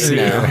E-boys.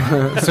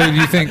 So do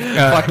you think...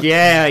 fuck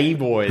yeah,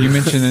 E-boys. You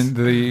mentioned in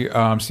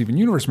the Steven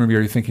Universe movie,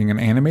 are you thinking an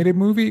animated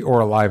movie or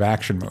a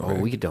live-action movie? Oh,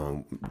 we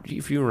don't.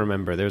 If you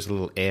remember, there's a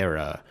little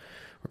era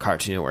where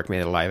Cartoon Network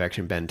made a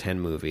live-action Ben 10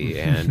 movie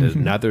and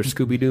another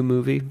Scooby-Doo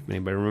movie.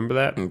 Anybody remember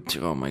that?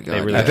 Oh, my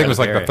God. I think it was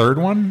like the third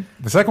one?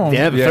 The second one?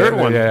 Yeah, the third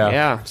one.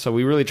 Yeah. So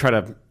we really try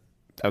to...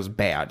 That was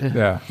bad.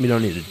 Yeah. We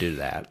don't need to do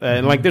that.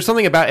 And like, there's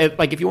something about it.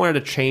 Like, if you wanted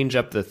to change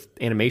up the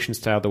animation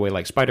style the way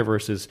like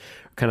Spider-Verse is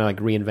kind of like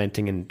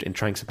reinventing and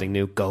trying something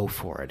new, go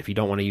for it. If you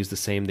don't want to use the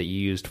same that you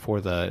used for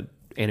the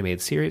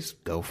animated series,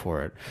 go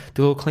for it.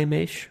 Do a little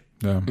claymation.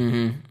 Yeah.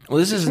 Mm-hmm. Well,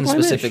 this isn't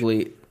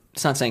specifically...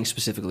 It's not saying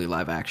specifically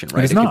live action,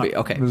 right? It's not. Could be,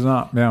 okay. It's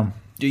not, yeah.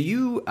 Do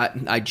you...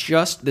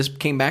 this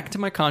came back to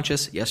my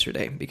conscious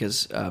yesterday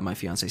because my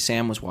fiance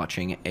Sam was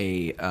watching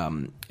a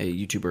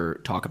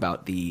YouTuber talk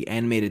about the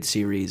animated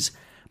series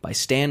by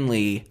Stan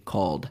Lee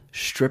called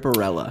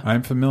Stripperella.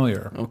 I'm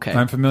familiar. Okay.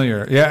 I'm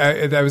familiar.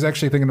 Yeah, I was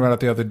actually thinking about it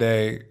the other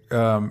day.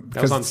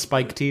 That was on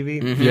Spike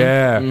TV. Mm-hmm.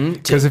 Yeah.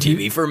 Because if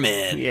TV for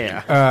men.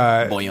 Yeah.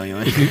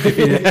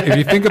 if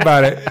you think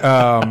about it,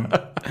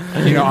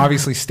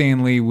 obviously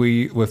Stan Lee,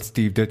 with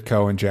Steve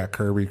Ditko and Jack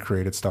Kirby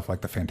created stuff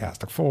like the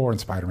Fantastic Four and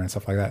Spider-Man,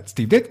 stuff like that.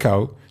 Steve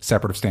Ditko,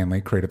 separate of Stan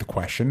Lee, created The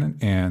Question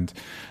and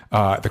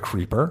The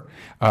Creeper.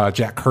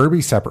 Jack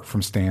Kirby, separate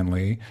from Stan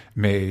Lee,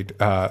 made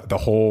the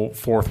whole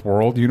Fourth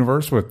World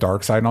universe with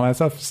Darkseid and all that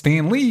stuff.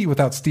 Stan Lee,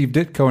 without Steve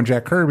Ditko and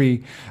Jack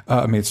Kirby,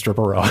 made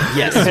Stripperella.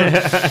 Yes.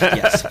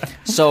 Yes.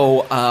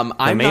 So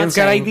I'm man's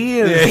not got saying,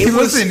 ideas. Hey,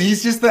 listen,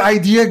 he's just the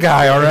idea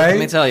guy, all right? Let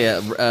me tell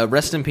you,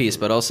 rest in peace.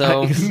 But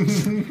also,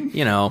 he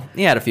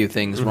had a few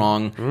things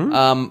wrong.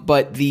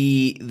 But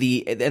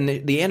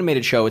the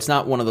animated show, it's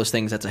not one of those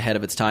things that's ahead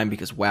of its time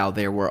because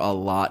there were a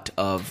lot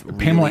of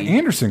Pamela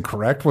Anderson,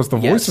 correct, was the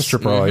voice of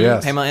Stripperella.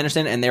 Yes, Pamela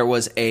Anderson, and there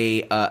was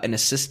an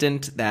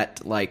assistant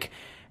that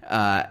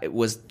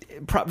was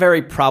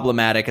very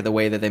problematic at the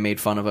way that they made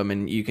fun of him,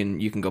 and you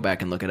can go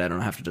back and look at it. I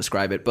don't have to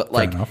describe it, but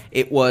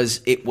it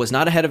was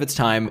not ahead of its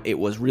time. It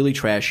was really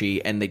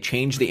trashy, and they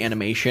changed the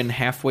animation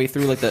halfway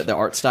through, like the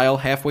art style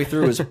halfway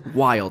through is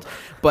wild.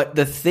 But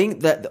the thing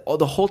that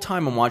the whole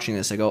time I'm watching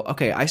this, I go,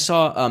 okay, I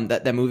saw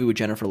that movie with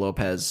Jennifer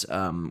Lopez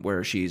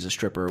where she's a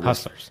stripper.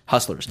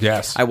 Hustlers.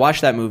 Yes, I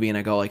watched that movie and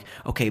I go like,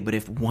 okay, but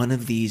if one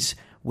of these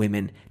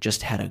women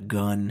just had a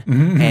gun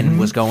and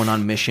was going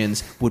on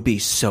missions, would be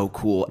so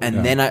cool.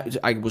 And then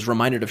I was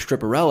reminded of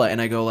Stripperella,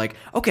 and I go like,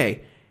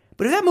 okay,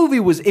 but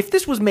if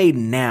this was made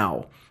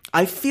now,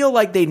 I feel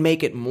like they'd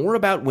make it more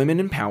about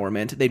women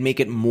empowerment. They'd make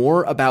it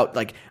more about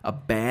like a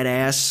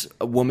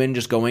badass woman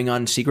just going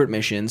on secret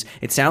missions.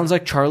 It sounds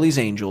like Charlie's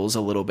Angels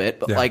a little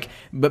bit, but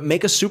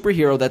make a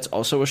superhero that's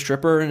also a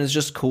stripper and is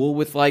just cool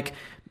with like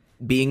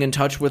being in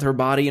touch with her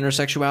body and her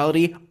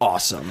sexuality.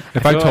 Awesome.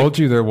 If I told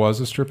you there was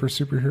a stripper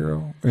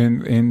superhero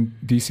in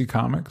DC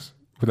Comics,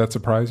 would that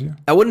surprise you?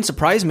 That wouldn't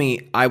surprise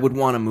me. I would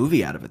want a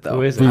movie out of it, though.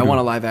 Who is it? I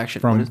want a live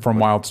action. From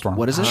Wildstorm.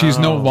 What is it? She's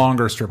no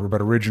longer a stripper,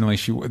 but originally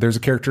there's a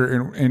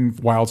character in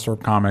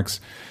Wildstorm comics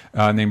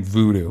named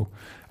Voodoo.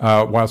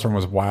 Wildstorm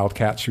was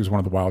Wildcat. She was one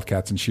of the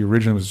Wildcats, and she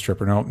originally was a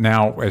stripper.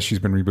 Now, as she's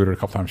been rebooted a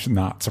couple times, she's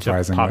not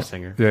surprising. Pop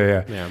singer.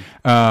 Yeah.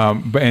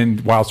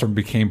 And Wildstorm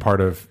became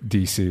part of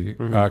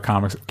DC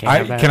Comics.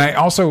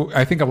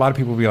 I think a lot of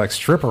people will be like,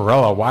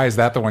 Stripperella, why is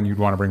that the one you'd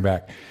want to bring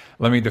back?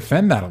 Let me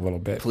defend that a little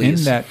bit. Please.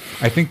 In that,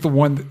 I think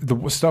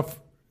the stuff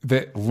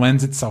that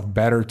lends itself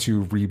better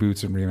to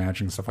reboots and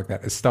reimagining stuff like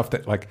that is stuff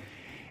that like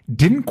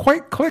didn't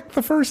quite click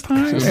the first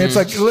time. And it's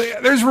like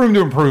there's room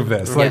to improve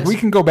this. Like we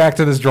can go back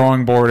to this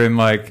drawing board and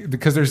like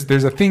because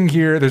there's a thing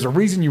here. There's a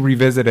reason you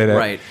revisited it.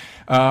 Right.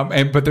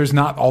 But there's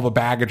not all the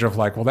baggage of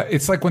like,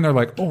 it's like when they're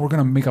like, oh, we're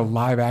gonna make a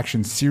live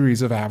action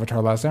series of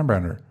Avatar: Last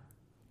Airbender.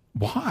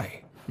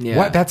 Why? Yeah.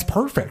 What? That's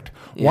perfect.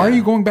 Why are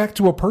you going back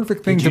to a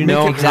perfect thing Do to you make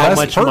know it how less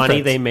much perfect? money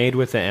they made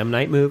with the M.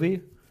 Night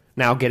movie?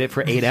 Now get it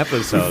for 8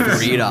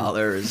 episodes.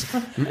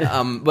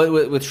 $3. But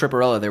with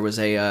Stripperella, there was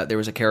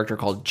a character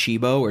called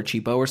Chibo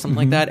or something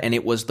like that, and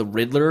it was the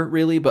Riddler,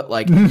 really. But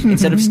like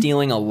instead of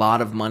stealing a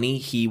lot of money,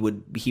 he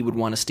would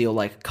want to steal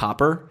like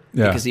copper.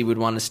 Yeah. Because he would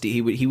want to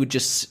steal. He would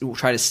just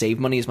try to save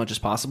money as much as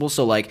possible.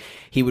 So like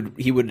he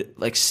would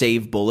like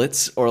save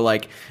bullets or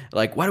like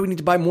why do we need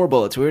to buy more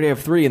bullets? We already have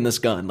 3 in this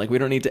gun. Like we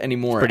don't need to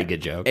anymore. Pretty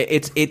good joke.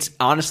 It's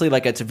honestly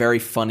like it's a very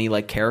funny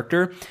like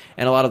character,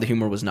 and a lot of the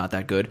humor was not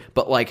that good.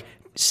 But like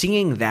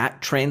seeing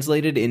that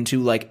translated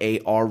into like a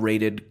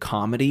R-rated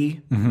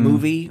comedy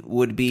movie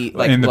would be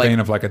like in the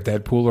vein of like a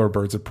Deadpool or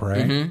Birds of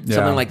Prey,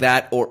 something like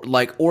that,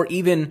 or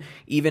even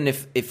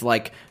if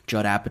like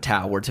Judd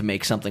Apatow were to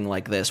make something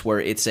like this, where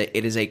it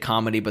is a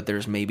comedy, but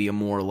there's maybe a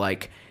more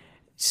like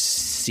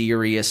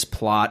serious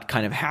plot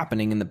kind of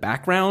happening in the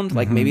background,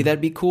 like maybe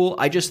that'd be cool.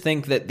 I just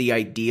think that the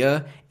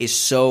idea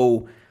is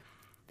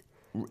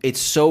it's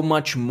so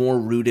much more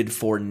rooted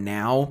for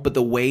now, but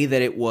the way that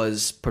it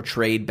was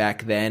portrayed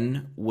back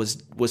then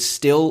was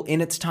still in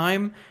its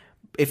time.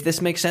 If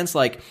this makes sense,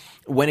 like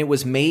when it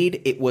was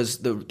made, it was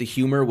the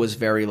humor was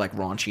very like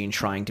raunchy and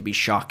trying to be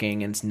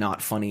shocking, and it's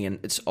not funny, and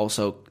it's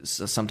also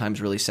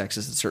sometimes really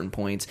sexist at certain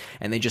points.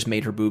 And they just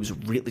made her boobs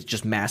really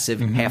just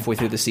massive halfway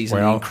through the season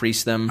and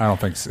increased them. I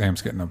don't think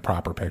Sam's getting a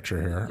proper picture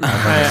here.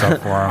 I'll bring this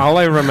up for him. All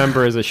I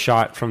remember is a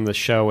shot from the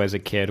show as a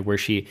kid where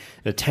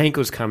the tank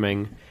was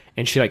coming.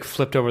 And she like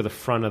flipped over the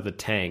front of the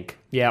tank.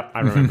 Yeah,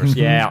 I remember.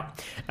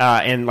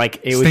 And like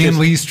it was Stan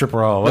Lee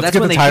Stripperella. Let's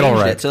get the title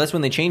right. So that's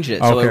when they changed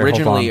it. Okay,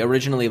 so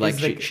originally, like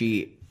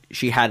she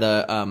had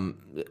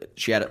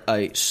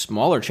a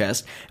smaller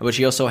chest, but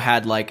she also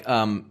had like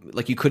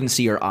you couldn't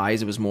see her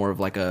eyes. It was more of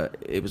like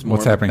What's of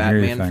a happening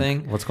here, Batman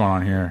thing. What's going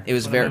on here? It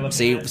was so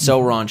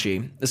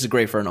raunchy. This is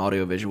great for an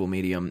audiovisual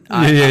medium.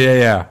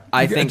 Yeah.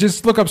 I think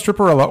just look up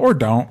Stripperella or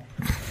don't.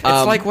 It's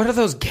like, what are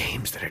those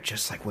games that are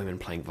just like women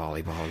playing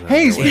volleyball?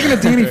 Hey, speaking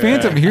of Danny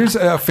Phantom, here's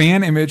a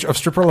fan image of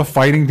Stripperella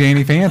fighting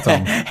Danny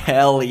Phantom.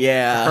 Hell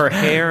yeah. Her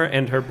hair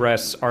and her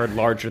breasts are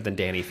larger than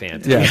Danny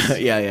Phantom. Yes.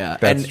 Yeah.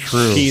 That's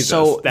true. Jesus,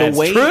 so that's the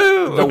way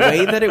true. the way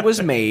way that it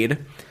was made.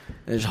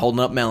 There's holding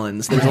up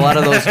melons. There's a lot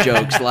of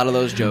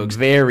those jokes.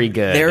 Very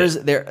good.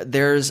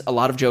 There's a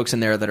lot of jokes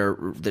in there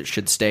that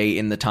should stay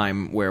in the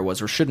time where it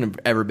was or shouldn't have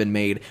ever been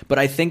made. But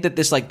I think that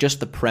this, like, just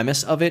the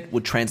premise of it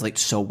would translate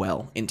so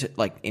well into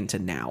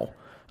now.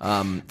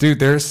 Dude,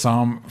 there's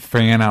some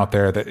fan out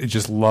there that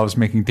just loves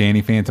making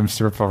Danny Phantom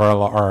strip of our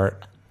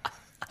art.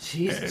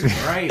 Jesus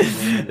Christ,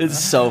 man. It's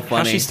so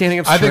funny. How's she standing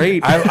up I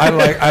straight? think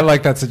I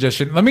like that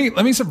suggestion. Let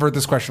me subvert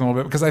this question a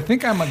little bit because I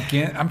think I'm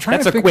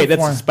trying to think. That's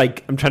a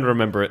Spike. I'm trying to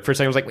remember it. For a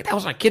second, I was like, wait, that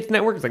was on Kids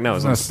Network? It's like, no, it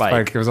was on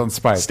Spike. It was on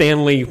Spike.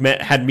 Stanley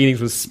had meetings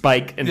with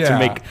Spike to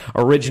make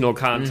original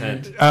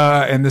content.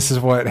 And this is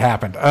what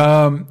happened.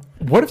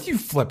 What if you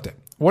flipped it?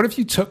 What if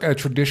you took a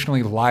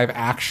traditionally live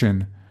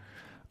action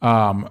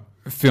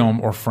film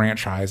or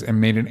franchise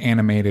and made an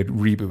animated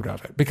reboot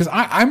of it? Because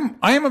I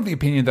am of the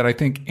opinion that I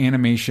think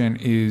animation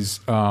is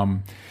what's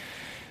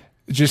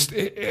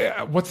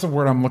the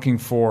word I'm looking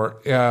for?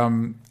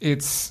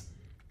 It's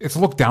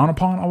looked down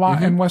upon a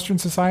lot in Western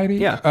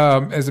society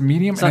as a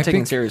medium. It's not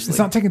taken seriously. It's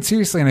not taken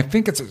seriously, and I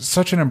think it's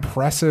such an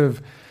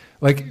impressive.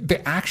 Like,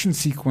 the action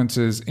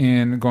sequences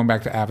in going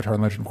back to Avatar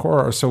and Legend of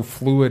Korra are so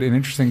fluid and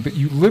interesting that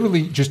you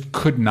literally just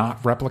could not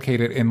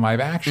replicate it in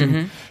live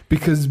action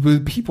because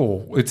with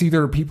people, it's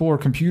either people or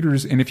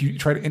computers. And if you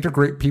try to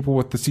integrate people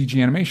with the CG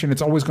animation,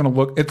 it's always going to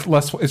look,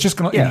 it's just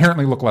going to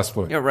inherently look less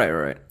fluid. Yeah,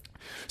 right.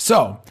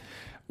 So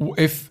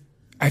if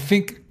I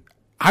think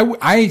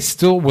I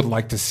still would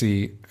like to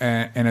see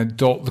an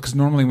adult, because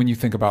normally when you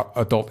think about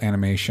adult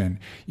animation,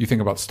 you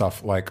think about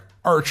stuff like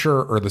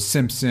Archer or The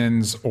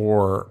Simpsons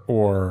or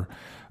Archer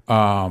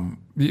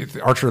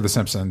or The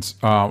Simpsons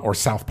or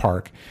South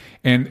Park.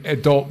 And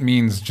adult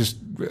means just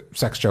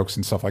sex jokes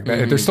and stuff like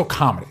that. They're still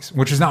comedies,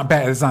 which is not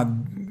bad. It's not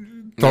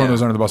throwing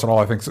those under the bus at all.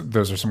 I think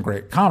those are some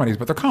great comedies,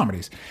 but they're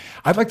comedies.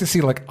 I'd like to see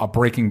like a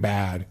Breaking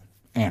Bad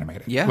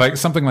animated. Yeah. Like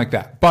something like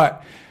that.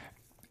 But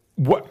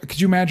what could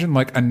you imagine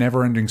like a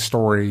Never Ending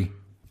Story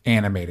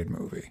animated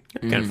movie?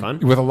 Kind of fun.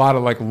 With a lot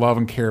of like love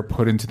and care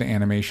put into the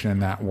animation in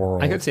that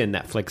world. I could see a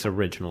Netflix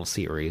original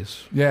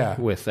series. Yeah.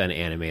 With an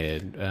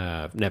animated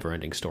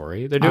never-ending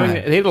story. They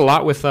did a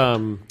lot with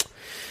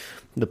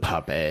the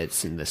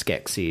puppets and the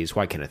Skeksis.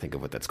 Why can't I think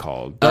of what that's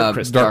called? Dark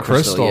Crystal. Dark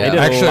Crystal. Yeah.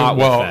 They did a lot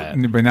with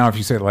that. But now if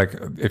you say like,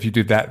 if you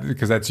did that,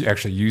 because that's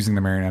actually using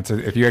the marionettes,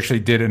 if you actually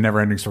did a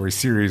Never Ending Story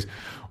series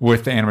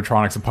with the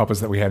animatronics and puppets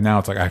that we have now,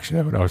 it's like, actually,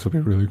 that would also be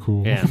really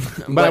cool. Yeah.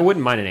 But I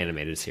wouldn't mind an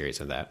animated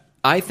series of that.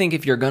 I think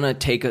if you're gonna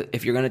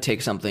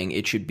take something,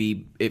 it should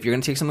be, if you're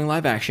gonna take something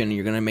live action and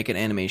you're gonna make an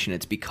animation,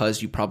 it's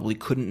because you probably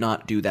couldn't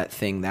not do that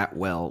thing that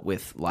well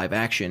with live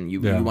action.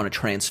 You want to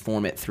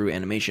transform it through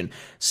animation.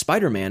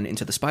 Spider-Man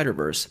Into the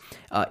Spider-Verse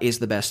is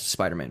the best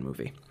Spider-Man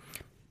movie.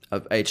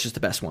 It's just the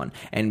best one,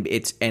 and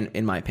it's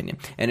in my opinion,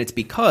 and it's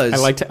because I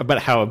liked about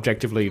how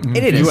objectively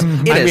it is.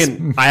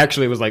 mean, I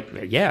actually was like,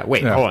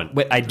 hold on,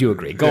 wait, I do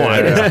agree. Go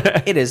on.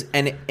 It is,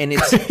 and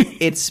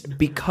it's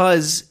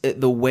because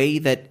the way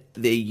that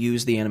they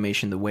use the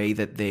animation, the way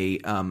that they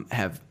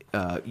have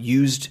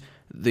used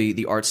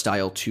the art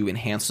style to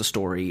enhance the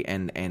story,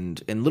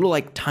 and little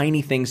like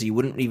tiny things that you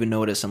wouldn't even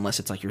notice unless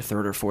it's like your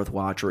third or fourth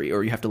watch, or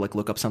you have to like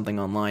look up something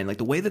online. Like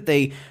the way that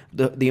the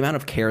amount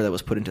of care that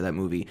was put into that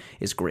movie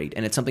is great,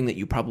 and it's something that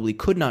you probably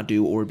could not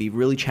do or would be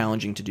really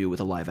challenging to do with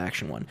a live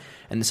action one.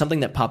 And something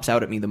that pops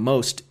out at me the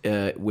most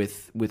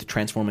with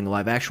transforming a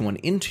live action one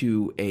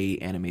into a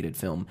animated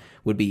film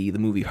would be the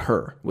movie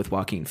Her with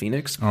Joaquin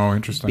Phoenix. Oh,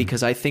 interesting.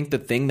 Because I think the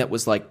thing that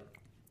was like,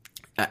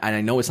 and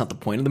I know it's not the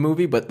point of the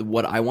movie, but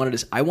what I wanted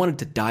is I wanted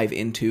to dive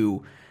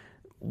into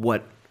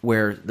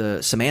where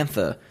the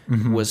Samantha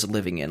was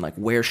living in, like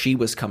where she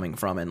was coming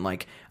from, and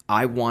like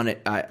I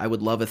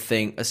would love a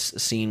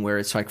scene where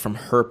it's like from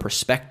her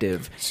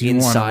perspective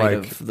inside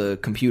of the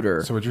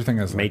computer. So what you're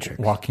thinking is Matrix.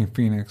 Like Joaquin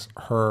Phoenix,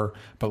 Her,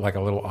 but like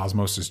a little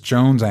Osmosis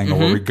Jones angle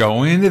where we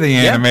go into the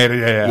animated.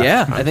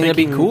 Yeah, I think that'd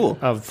be cool.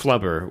 Of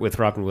Flubber with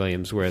Robin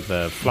Williams, where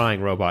the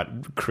flying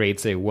robot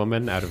creates a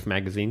woman out of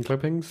magazine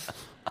clippings.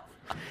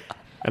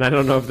 And I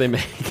don't know if they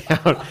make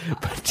out,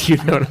 but do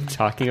you know what I'm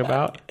talking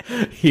about?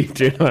 You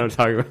do know what I'm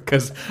talking about?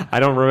 Because I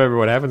don't remember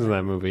what happens in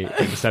that movie,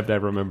 except I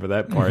remember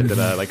that part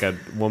that like a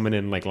woman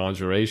in like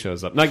lingerie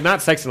shows up. Like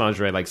not sexy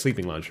lingerie, like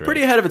sleeping lingerie.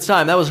 Pretty ahead of its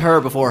time. That was Her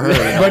before Her.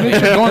 But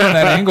going on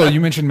that angle, you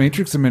mentioned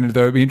Matrix a minute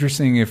ago. It'd be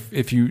interesting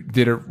if you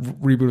did a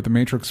reboot of the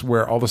Matrix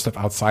where all the stuff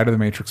outside of the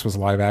Matrix was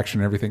live action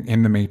and everything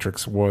in the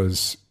Matrix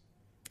was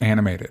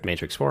animated.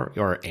 Matrix 4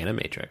 or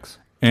Animatrix.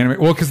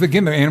 Well, because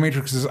again, the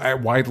Animatrix is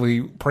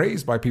widely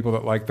praised by people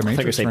that like the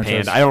Matrix. I think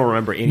I say I don't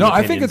remember any. No,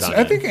 I think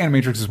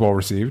Animatrix is well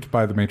received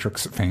by the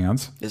Matrix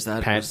fans. Is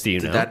that Pat? Do you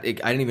know? I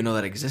didn't even know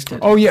that existed.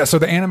 Oh yeah, so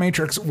the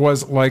Animatrix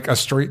was like a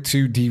straight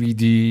to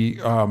DVD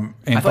anthology.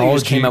 I thought you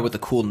just came out with a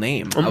cool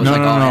name. I was no.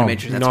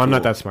 Animatrix. That's I'm cool.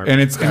 not that smart.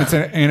 And it's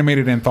an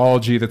animated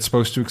anthology that's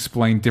supposed to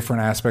explain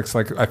different aspects.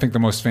 Like I think the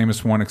most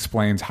famous one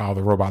explains how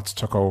the robots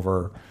took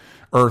over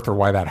Earth or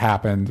why that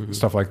happened,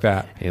 stuff like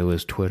that. It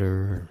was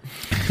Twitter.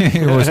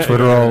 It was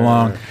Twitter all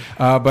along.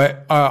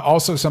 But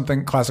also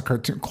something classic.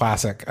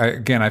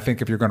 Again, I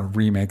think if you're going to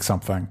remake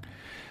something,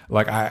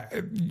 Like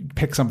I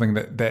pick something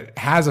that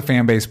has a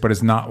fan base, but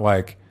is not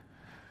like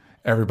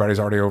everybody's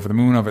already over the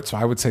moon of it. So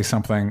I would say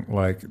something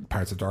like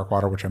Pirates of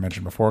Darkwater, which I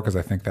mentioned before, because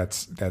I think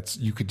that's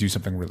you could do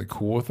something really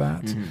cool with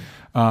that.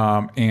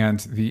 And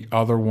the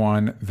other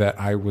one that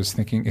I was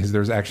thinking is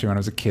there's actually, when I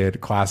was a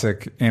kid,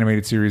 classic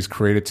animated series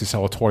created to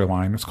sell a toy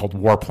line. It's called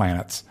War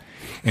Planets.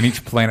 And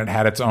each planet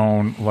had its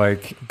own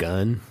like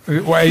gun.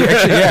 Well,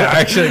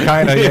 actually,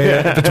 kind of.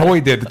 Yeah. The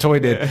toy did.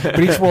 But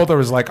each world there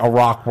was like a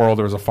rock world,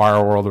 there was a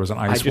fire world, there was an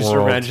ice world. I just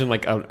imagine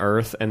like an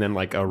Earth and then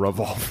like a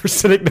revolver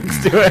sitting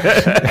next to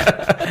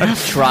it.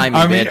 Try me,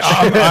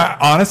 bitch.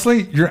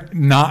 Honestly, you're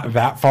not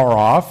that far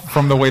off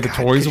from the way the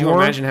toys could you were.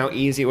 Imagine how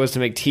easy it was to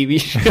make TV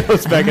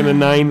shows back in the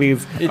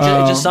 90s.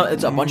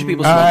 It's a bunch of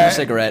people smoking a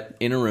cigarette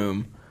in a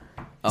room.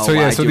 Oh,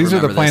 so so these are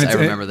the planets. I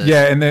remember this.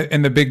 Yeah,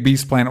 and the big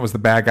beast planet was the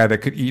bad guy that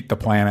could eat the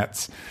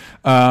planets.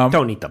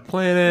 Don't eat the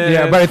planet.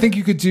 Yeah, but I think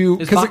you could do.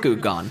 Is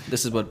Bakugan?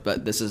 This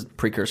is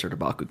precursor to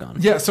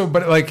Bakugan. Yeah. So,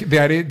 but like the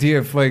idea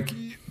of like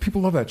people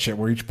love that shit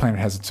where each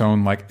planet has its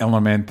own like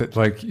element that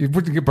like we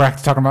get back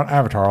to talking about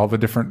Avatar, all the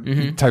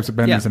different types of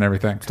benders and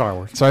everything. Star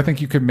Wars. So I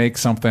think you could make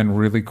something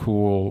really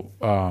cool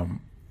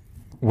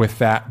with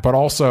that, but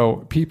also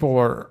people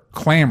are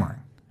clamoring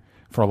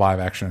for a live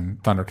action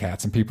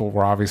Thundercats, and people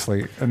were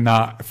obviously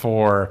not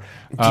for.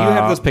 Do you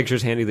have those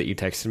pictures handy that you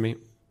texted me?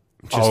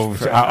 No,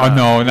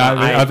 not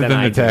other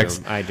than the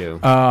text. I do.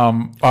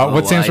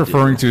 What Sam's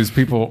referring to is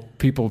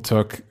people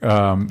took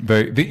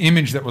the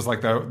image that was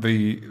like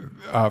the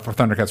for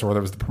Thundercats, where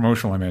there was the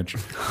promotional image.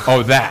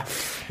 Oh, that.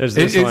 There's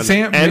this one.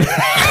 Sam,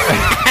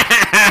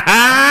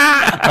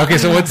 okay,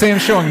 so what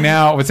Sam's showing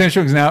now is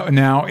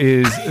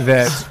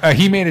that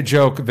he made a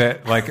joke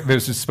that like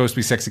this is supposed to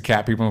be sexy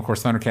cat people, and of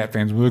course Thundercat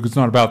fans were like, it's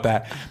not about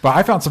that. But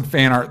I found some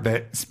fan art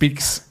that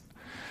speaks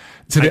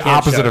to the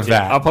opposite of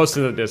that. I'll post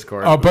it in the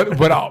Discord. But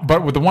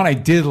the one I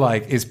did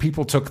like is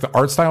people took the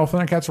art style of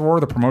Thundercats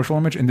Roar, the promotional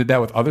image, and did that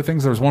with other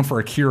things. There was one for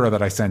Akira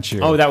that I sent you.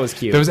 Oh, that was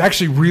cute. That was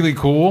actually really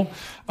cool.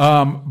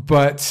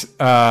 That's just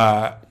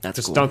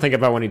cool. Don't think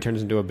about when he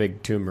turns into a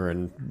big tumor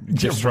and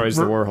destroys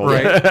the world.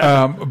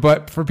 Right.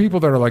 But for people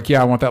that are like,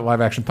 yeah, I want that live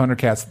action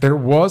Thundercats,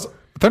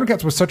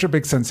 Thundercats was such a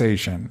big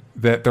sensation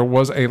that there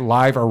was a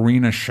live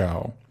arena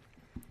show.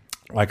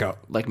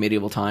 Like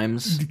medieval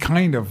times,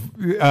 kind of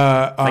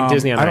like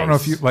Disney on Ice. I don't know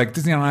if you like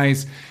Disney on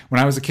Ice. When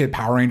I was a kid,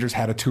 Power Rangers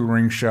had a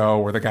touring show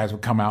where the guys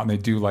would come out and they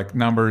do like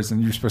numbers,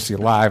 and you're supposed to see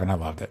it live, and I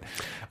loved it.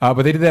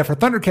 But they did that for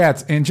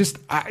Thundercats, and just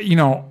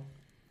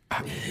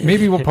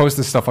maybe we'll post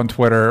this stuff on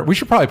Twitter. We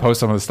should probably post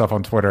some of this stuff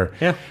on Twitter.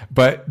 Yeah.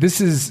 But this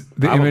is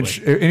the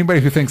image. Anybody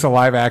who thinks a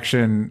live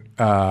action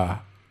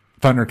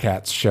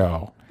Thundercats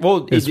show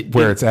is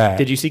where it's at.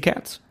 Did you see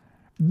Cats?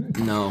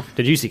 No.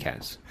 Did you see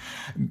Cats?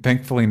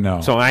 Thankfully, no.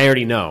 So I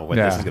already know what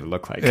this is going to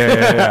look like.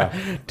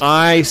 Yeah.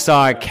 I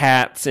saw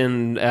Cats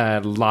in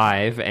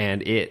live,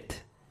 and it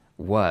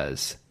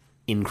was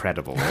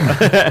incredible.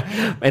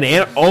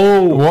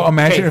 Well,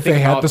 imagine if they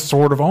had the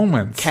Sword of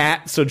Omens.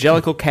 So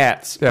Jellicle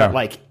Cats, but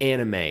like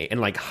anime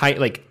and like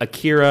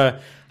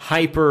Akira,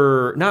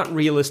 hyper, not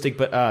realistic,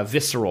 but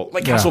visceral,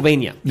 like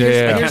Castlevania.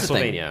 Yeah. Here's the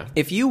thing.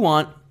 If you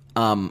want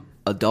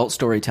adult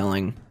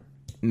storytelling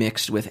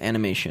mixed with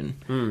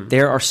animation,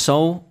 there's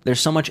so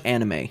much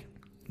anime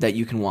that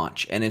you can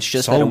watch, and it's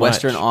just that a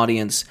Western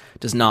audience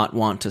does not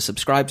want to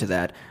subscribe to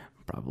that,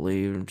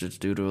 probably just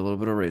due to a little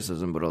bit of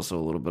racism, but also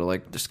a little bit of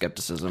like the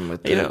skepticism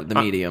with the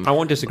medium. I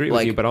won't disagree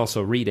with you, but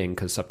also reading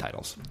because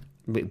subtitles.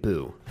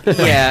 Boo.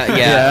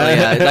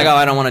 Yeah. Like,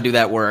 I don't want to do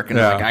that work, and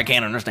like, I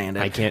can't understand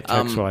it. I can't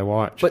text what I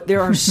watch. But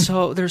there's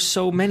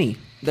so many.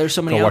 There's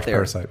so many Go out watch there.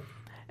 Parasite.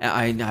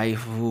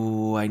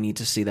 I need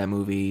to see that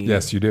movie.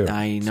 Yes, you do.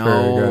 I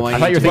know. I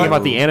thought you were thinking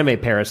about the anime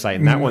Parasite,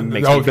 and that one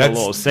makes me feel a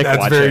little sick that's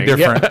watching. Very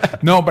different. Yeah.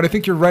 No, but I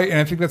think you're right, and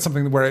I think that's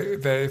something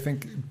that I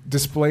think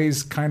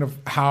displays kind of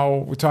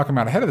how we're talking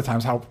about ahead of the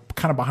times, how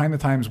kind of behind the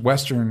times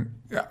Western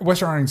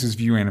audiences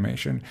view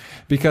animation.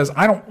 Because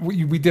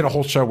we did a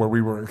whole show where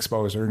we were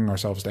exposing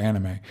ourselves to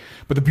anime.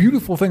 But the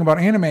beautiful thing about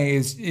anime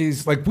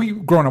is like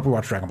growing up, we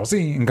watched Dragon Ball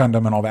Z and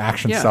Gundam and all the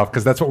action stuff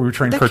because that's what we were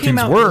trained cartoons came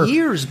out were.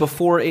 Years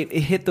before it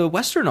hit the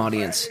Western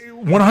audience.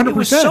 100%. It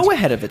was so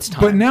ahead of its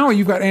time. But now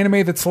you've got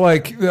anime that's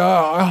like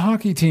a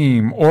hockey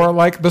team or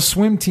like the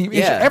swim team.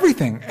 It's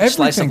everything.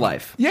 Slice of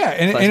life. Yeah,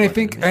 and I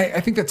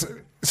think that's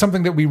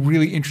something that would be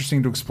really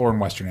interesting to explore in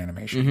Western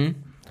animation. Mm-hmm.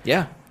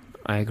 Yeah,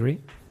 I agree.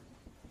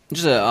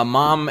 Just a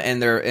mom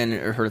and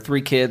her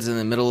 3 kids in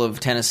the middle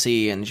of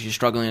Tennessee, and she's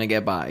struggling to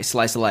get by.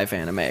 Slice of life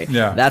anime.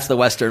 Yeah, that's the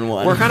Western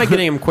one. We're kind of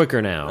getting them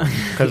quicker now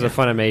because of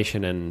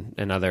Funimation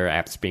and other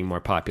apps being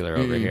more popular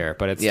over here.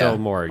 But it's still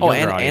more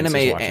younger audiences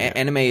watching it.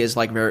 Anime is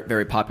like very,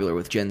 very popular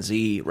with Gen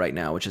Z right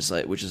now, which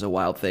is a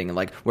wild thing. And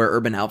like where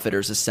Urban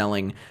Outfitters is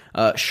selling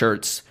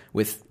shirts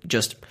with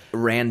just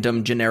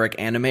random generic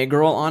anime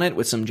girl on it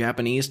with some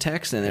Japanese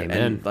text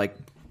and like.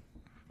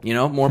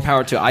 More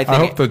power to. I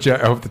hope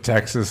the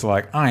text is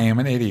like, I am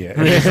an idiot.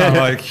 It's not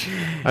like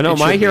I know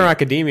My Hero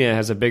Academia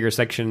has a bigger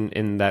section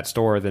in that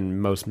store than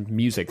most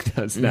music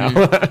does now.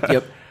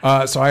 Yep.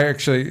 So I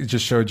actually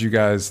just showed you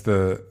guys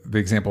the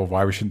example of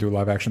why we should do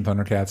live action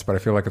Thundercats, but I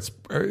feel like it's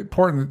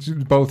important to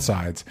both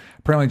sides.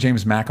 Apparently,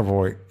 James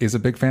McAvoy is a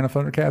big fan of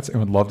Thundercats and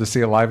would love to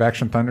see a live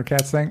action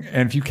Thundercats thing.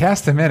 And if you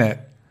cast him in it,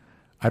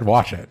 I'd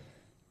watch it.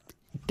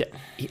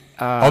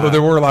 Although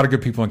there were a lot of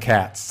good people in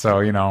Cats, so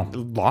a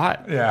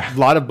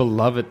lot of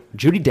beloved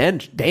Judi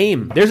Dench,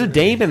 Dame. There's a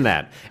Dame in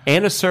that,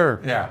 and a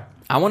Sir. Yeah,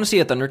 I want to see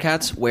a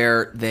Thundercats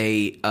where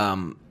they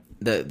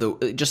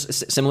the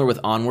just similar with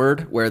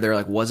Onward, where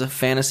there was a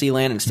fantasy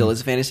land and still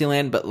is a fantasy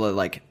land, but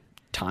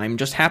time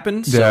just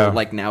happened, so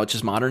now it's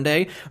just modern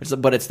day.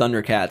 But it's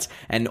Thundercats,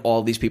 and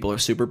all these people are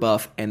super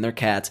buff, and they're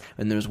cats,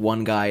 and there's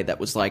one guy that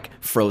was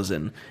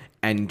frozen.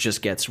 And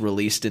just gets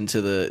released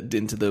into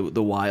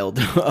the wild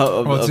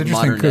of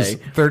modern day.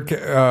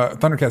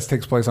 Thundercats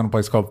takes place on a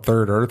place called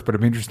Third Earth, but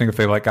it'd be interesting if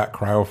they got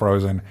cryo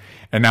frozen,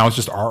 and now it's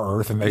just our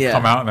Earth, and they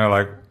come out and they're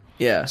like,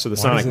 yeah. So the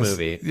Sonic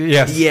movie,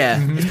 yes,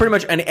 yeah, it's pretty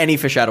much any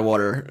fish out of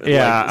water.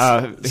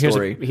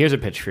 Story. Here's a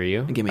pitch for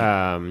you. Give me.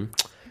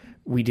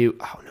 We do.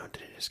 Oh no,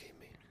 did it escape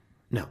me?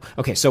 No.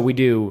 Okay, so we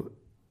do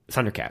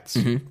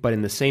Thundercats, but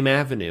in the same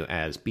avenue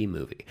as B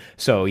movie.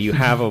 So you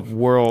have a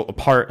world, a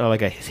part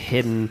like a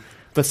hidden.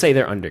 Let's say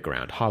they're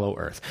underground, Hollow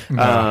Earth,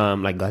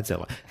 like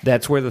Godzilla.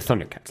 That's where the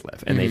Thundercats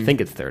live, and they think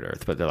it's Third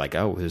Earth, but they're like,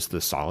 "Oh, there's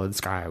the solid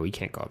sky. We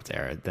can't go up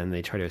there." Then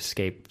they try to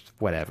escape,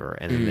 whatever,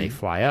 and then they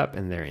fly up,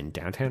 and they're in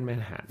downtown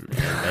Manhattan,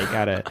 and they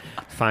gotta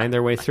find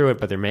their way through it.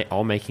 But they're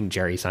all making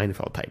Jerry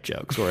Seinfeld type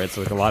jokes, where it's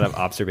a lot of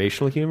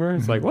observational humor.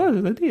 It's like, what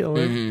is the deal?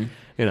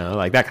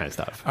 That kind of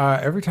stuff.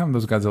 Every time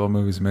those Godzilla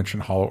movies mention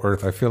Hollow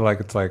Earth, I feel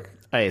like it's like.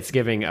 Hey, it's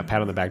giving a pat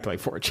on the back to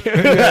 4chan.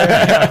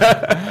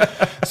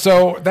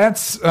 So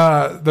that's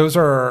those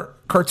are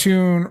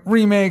cartoon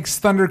remakes,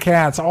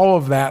 Thundercats, all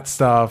of that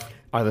stuff.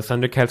 Are the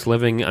Thundercats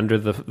living under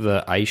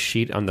the ice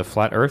sheet on the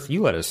flat Earth?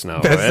 You let us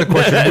know. That's the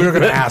question we were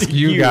going to ask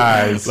you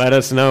guys. Let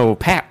us know,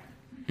 Pat.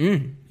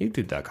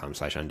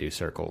 YouTube.com/Undo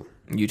Circle.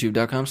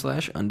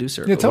 YouTube.com/Undo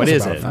Circle. Yeah, what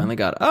is it? Finally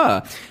got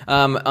it.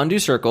 Undo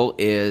Circle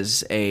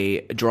is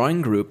a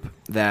drawing group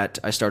that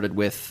I started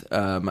with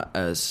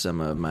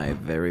some of my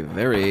very,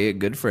 very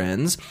good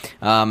friends.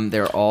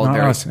 They're all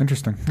very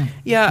interesting.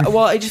 Yeah,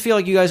 well, I just feel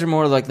like you guys are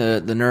more like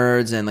the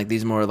nerds, and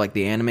these are more like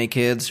the anime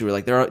kids who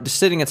are they're just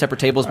sitting at separate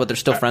tables, but they're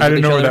still friends. I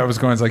didn't with each know other. where that was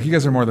going. It's like you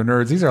guys are more the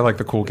nerds. These are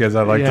the cool kids.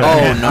 I like.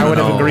 Yeah. I would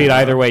have agreed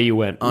either way you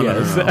went. Oh,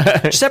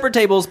 yes. No. Separate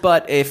tables,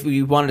 but if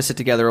we wanted to sit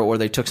together or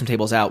they took some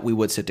tables out, we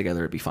would sit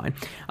together. It'd be fine.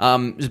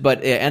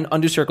 And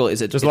Undo Circle is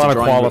there's a lot of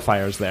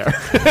qualifiers there.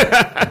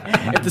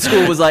 If the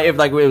school was if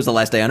it was the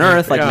last day on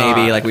Earth,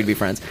 maybe we'd be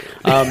friends.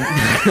 Go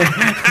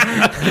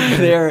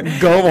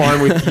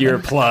on with your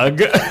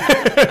plug.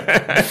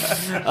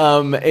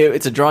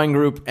 It's a drawing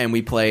group, and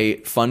we play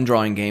fun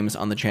drawing games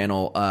on the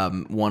channel.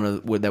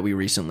 One that we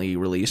recently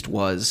released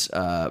was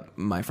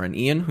my friend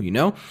Ian,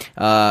 who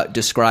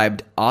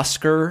described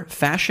Oscar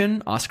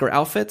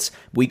outfits.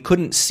 We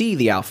couldn't see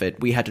the outfit.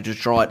 We had to just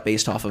draw it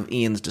based off of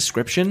Ian's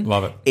description.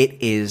 Love it. It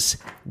is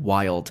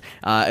wild.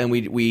 And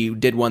we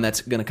did one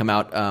that's going to come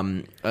out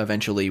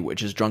eventually,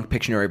 which is Drunk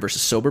Pictionary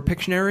versus Sober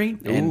Pictionary.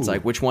 And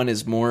it's which one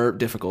is more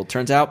difficult?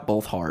 Turns out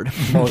both hard.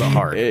 Both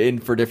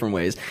hard. For different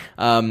ways.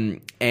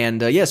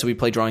 So we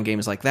play drawing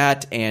games like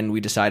that, and we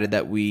decided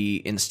that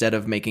instead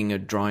of making a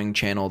drawing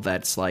channel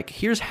that's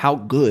here's how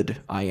good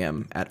I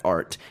am at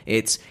art,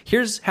 it's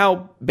here's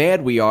how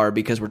bad we are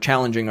because we're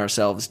challenging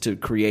ourselves to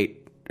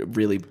create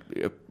really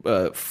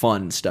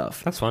fun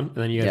stuff. That's fun. And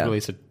then you guys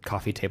release a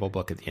coffee table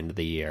book at the end of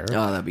the year.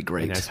 Oh, that'd be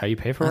great. And that's how you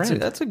pay for rent.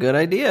 That's a good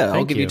idea.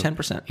 I'll give you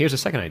 10%. Here's a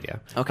second idea.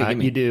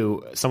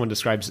 Okay, someone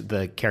describes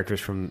the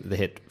characters from the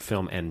hit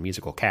film and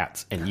musical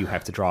Cats, and you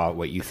have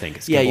what you think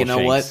is you know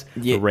Shanks,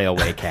 what? The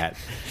railway cat.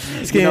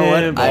 You know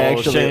what? I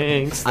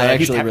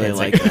actually really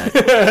like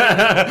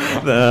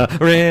that. The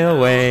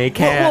railway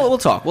cat. We'll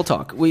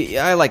talk.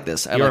 I like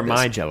this. You're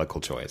my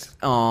Jellicle choice.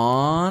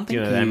 Aw, thank Do you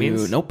know what that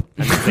means? Nope.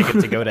 That means they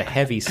get to go to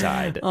heavy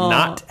side,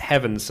 not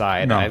heaven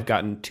side. No. I've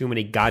gotten too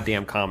many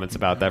goddamn comments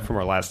about that from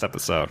our last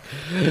episode.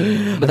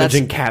 But that's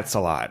Cats a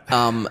lot.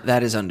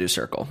 That is Undo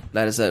Circle.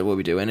 That is what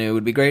we do, and it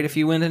would be great if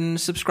you went and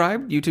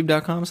subscribed,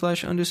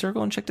 youtube.com/Undo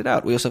Circle, and checked it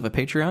out. We also have a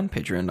Patreon,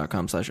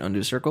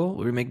 patreon.com/Undo Circle,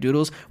 where we make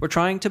doodles. We're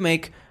trying to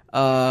make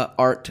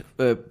art,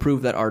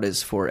 prove that art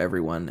is for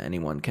everyone.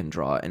 Anyone can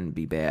draw and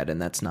be bad,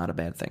 and that's not a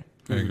bad thing.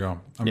 There you go.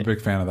 I'm a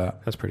big fan of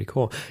that. That's pretty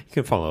cool. You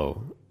can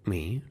follow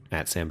me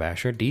at Sam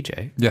Basher,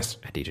 DJ. Yes.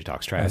 At DJ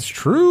Talks Trash. That's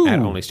true. At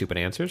Only Stupid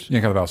Answers.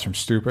 Yank out the Bells from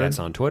Stupid. That's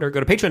on Twitter. Go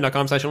to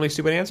patreon.com/Only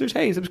Stupid Answers.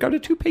 Hey, subscribe to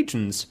 2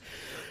 patrons.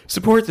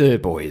 Support the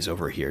boys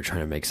over here trying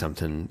to make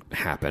something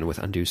happen with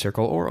Undo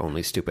Circle or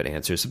Only Stupid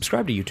Answers.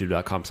 Subscribe to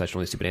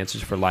youtube.com/Only Stupid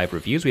Answers for live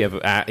reviews. We have,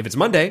 if it's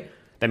Monday,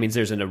 That means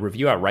there's a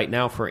review out right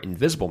now for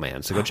Invisible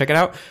Man, so go check it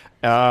out.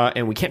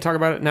 And we can't talk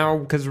about it now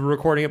because we're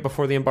recording it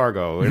before the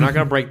embargo. We're not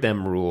going to break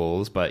them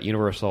rules, but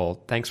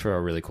Universal, thanks for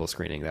a really cool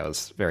screening. That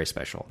was very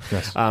special.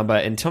 Yes.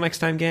 But until next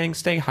time, gang,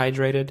 stay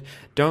hydrated.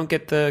 Don't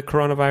get the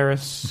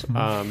coronavirus.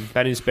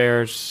 Bad News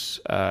Bears.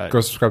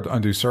 Go subscribe to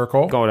Undo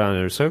Circle. Go down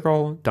to the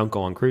circle. Don't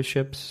go on cruise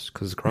ships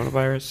because of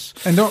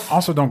coronavirus. And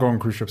don't go on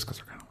cruise ships because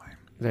they're kind of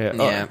lame.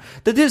 Yeah.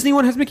 The Disney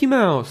one has Mickey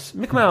Mouse.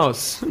 Mickey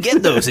Mouse.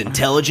 Get those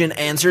intelligent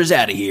answers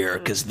out of here,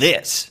 because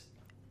this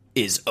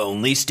is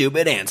Only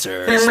Stupid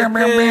Answers.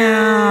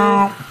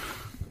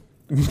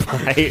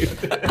 Bye.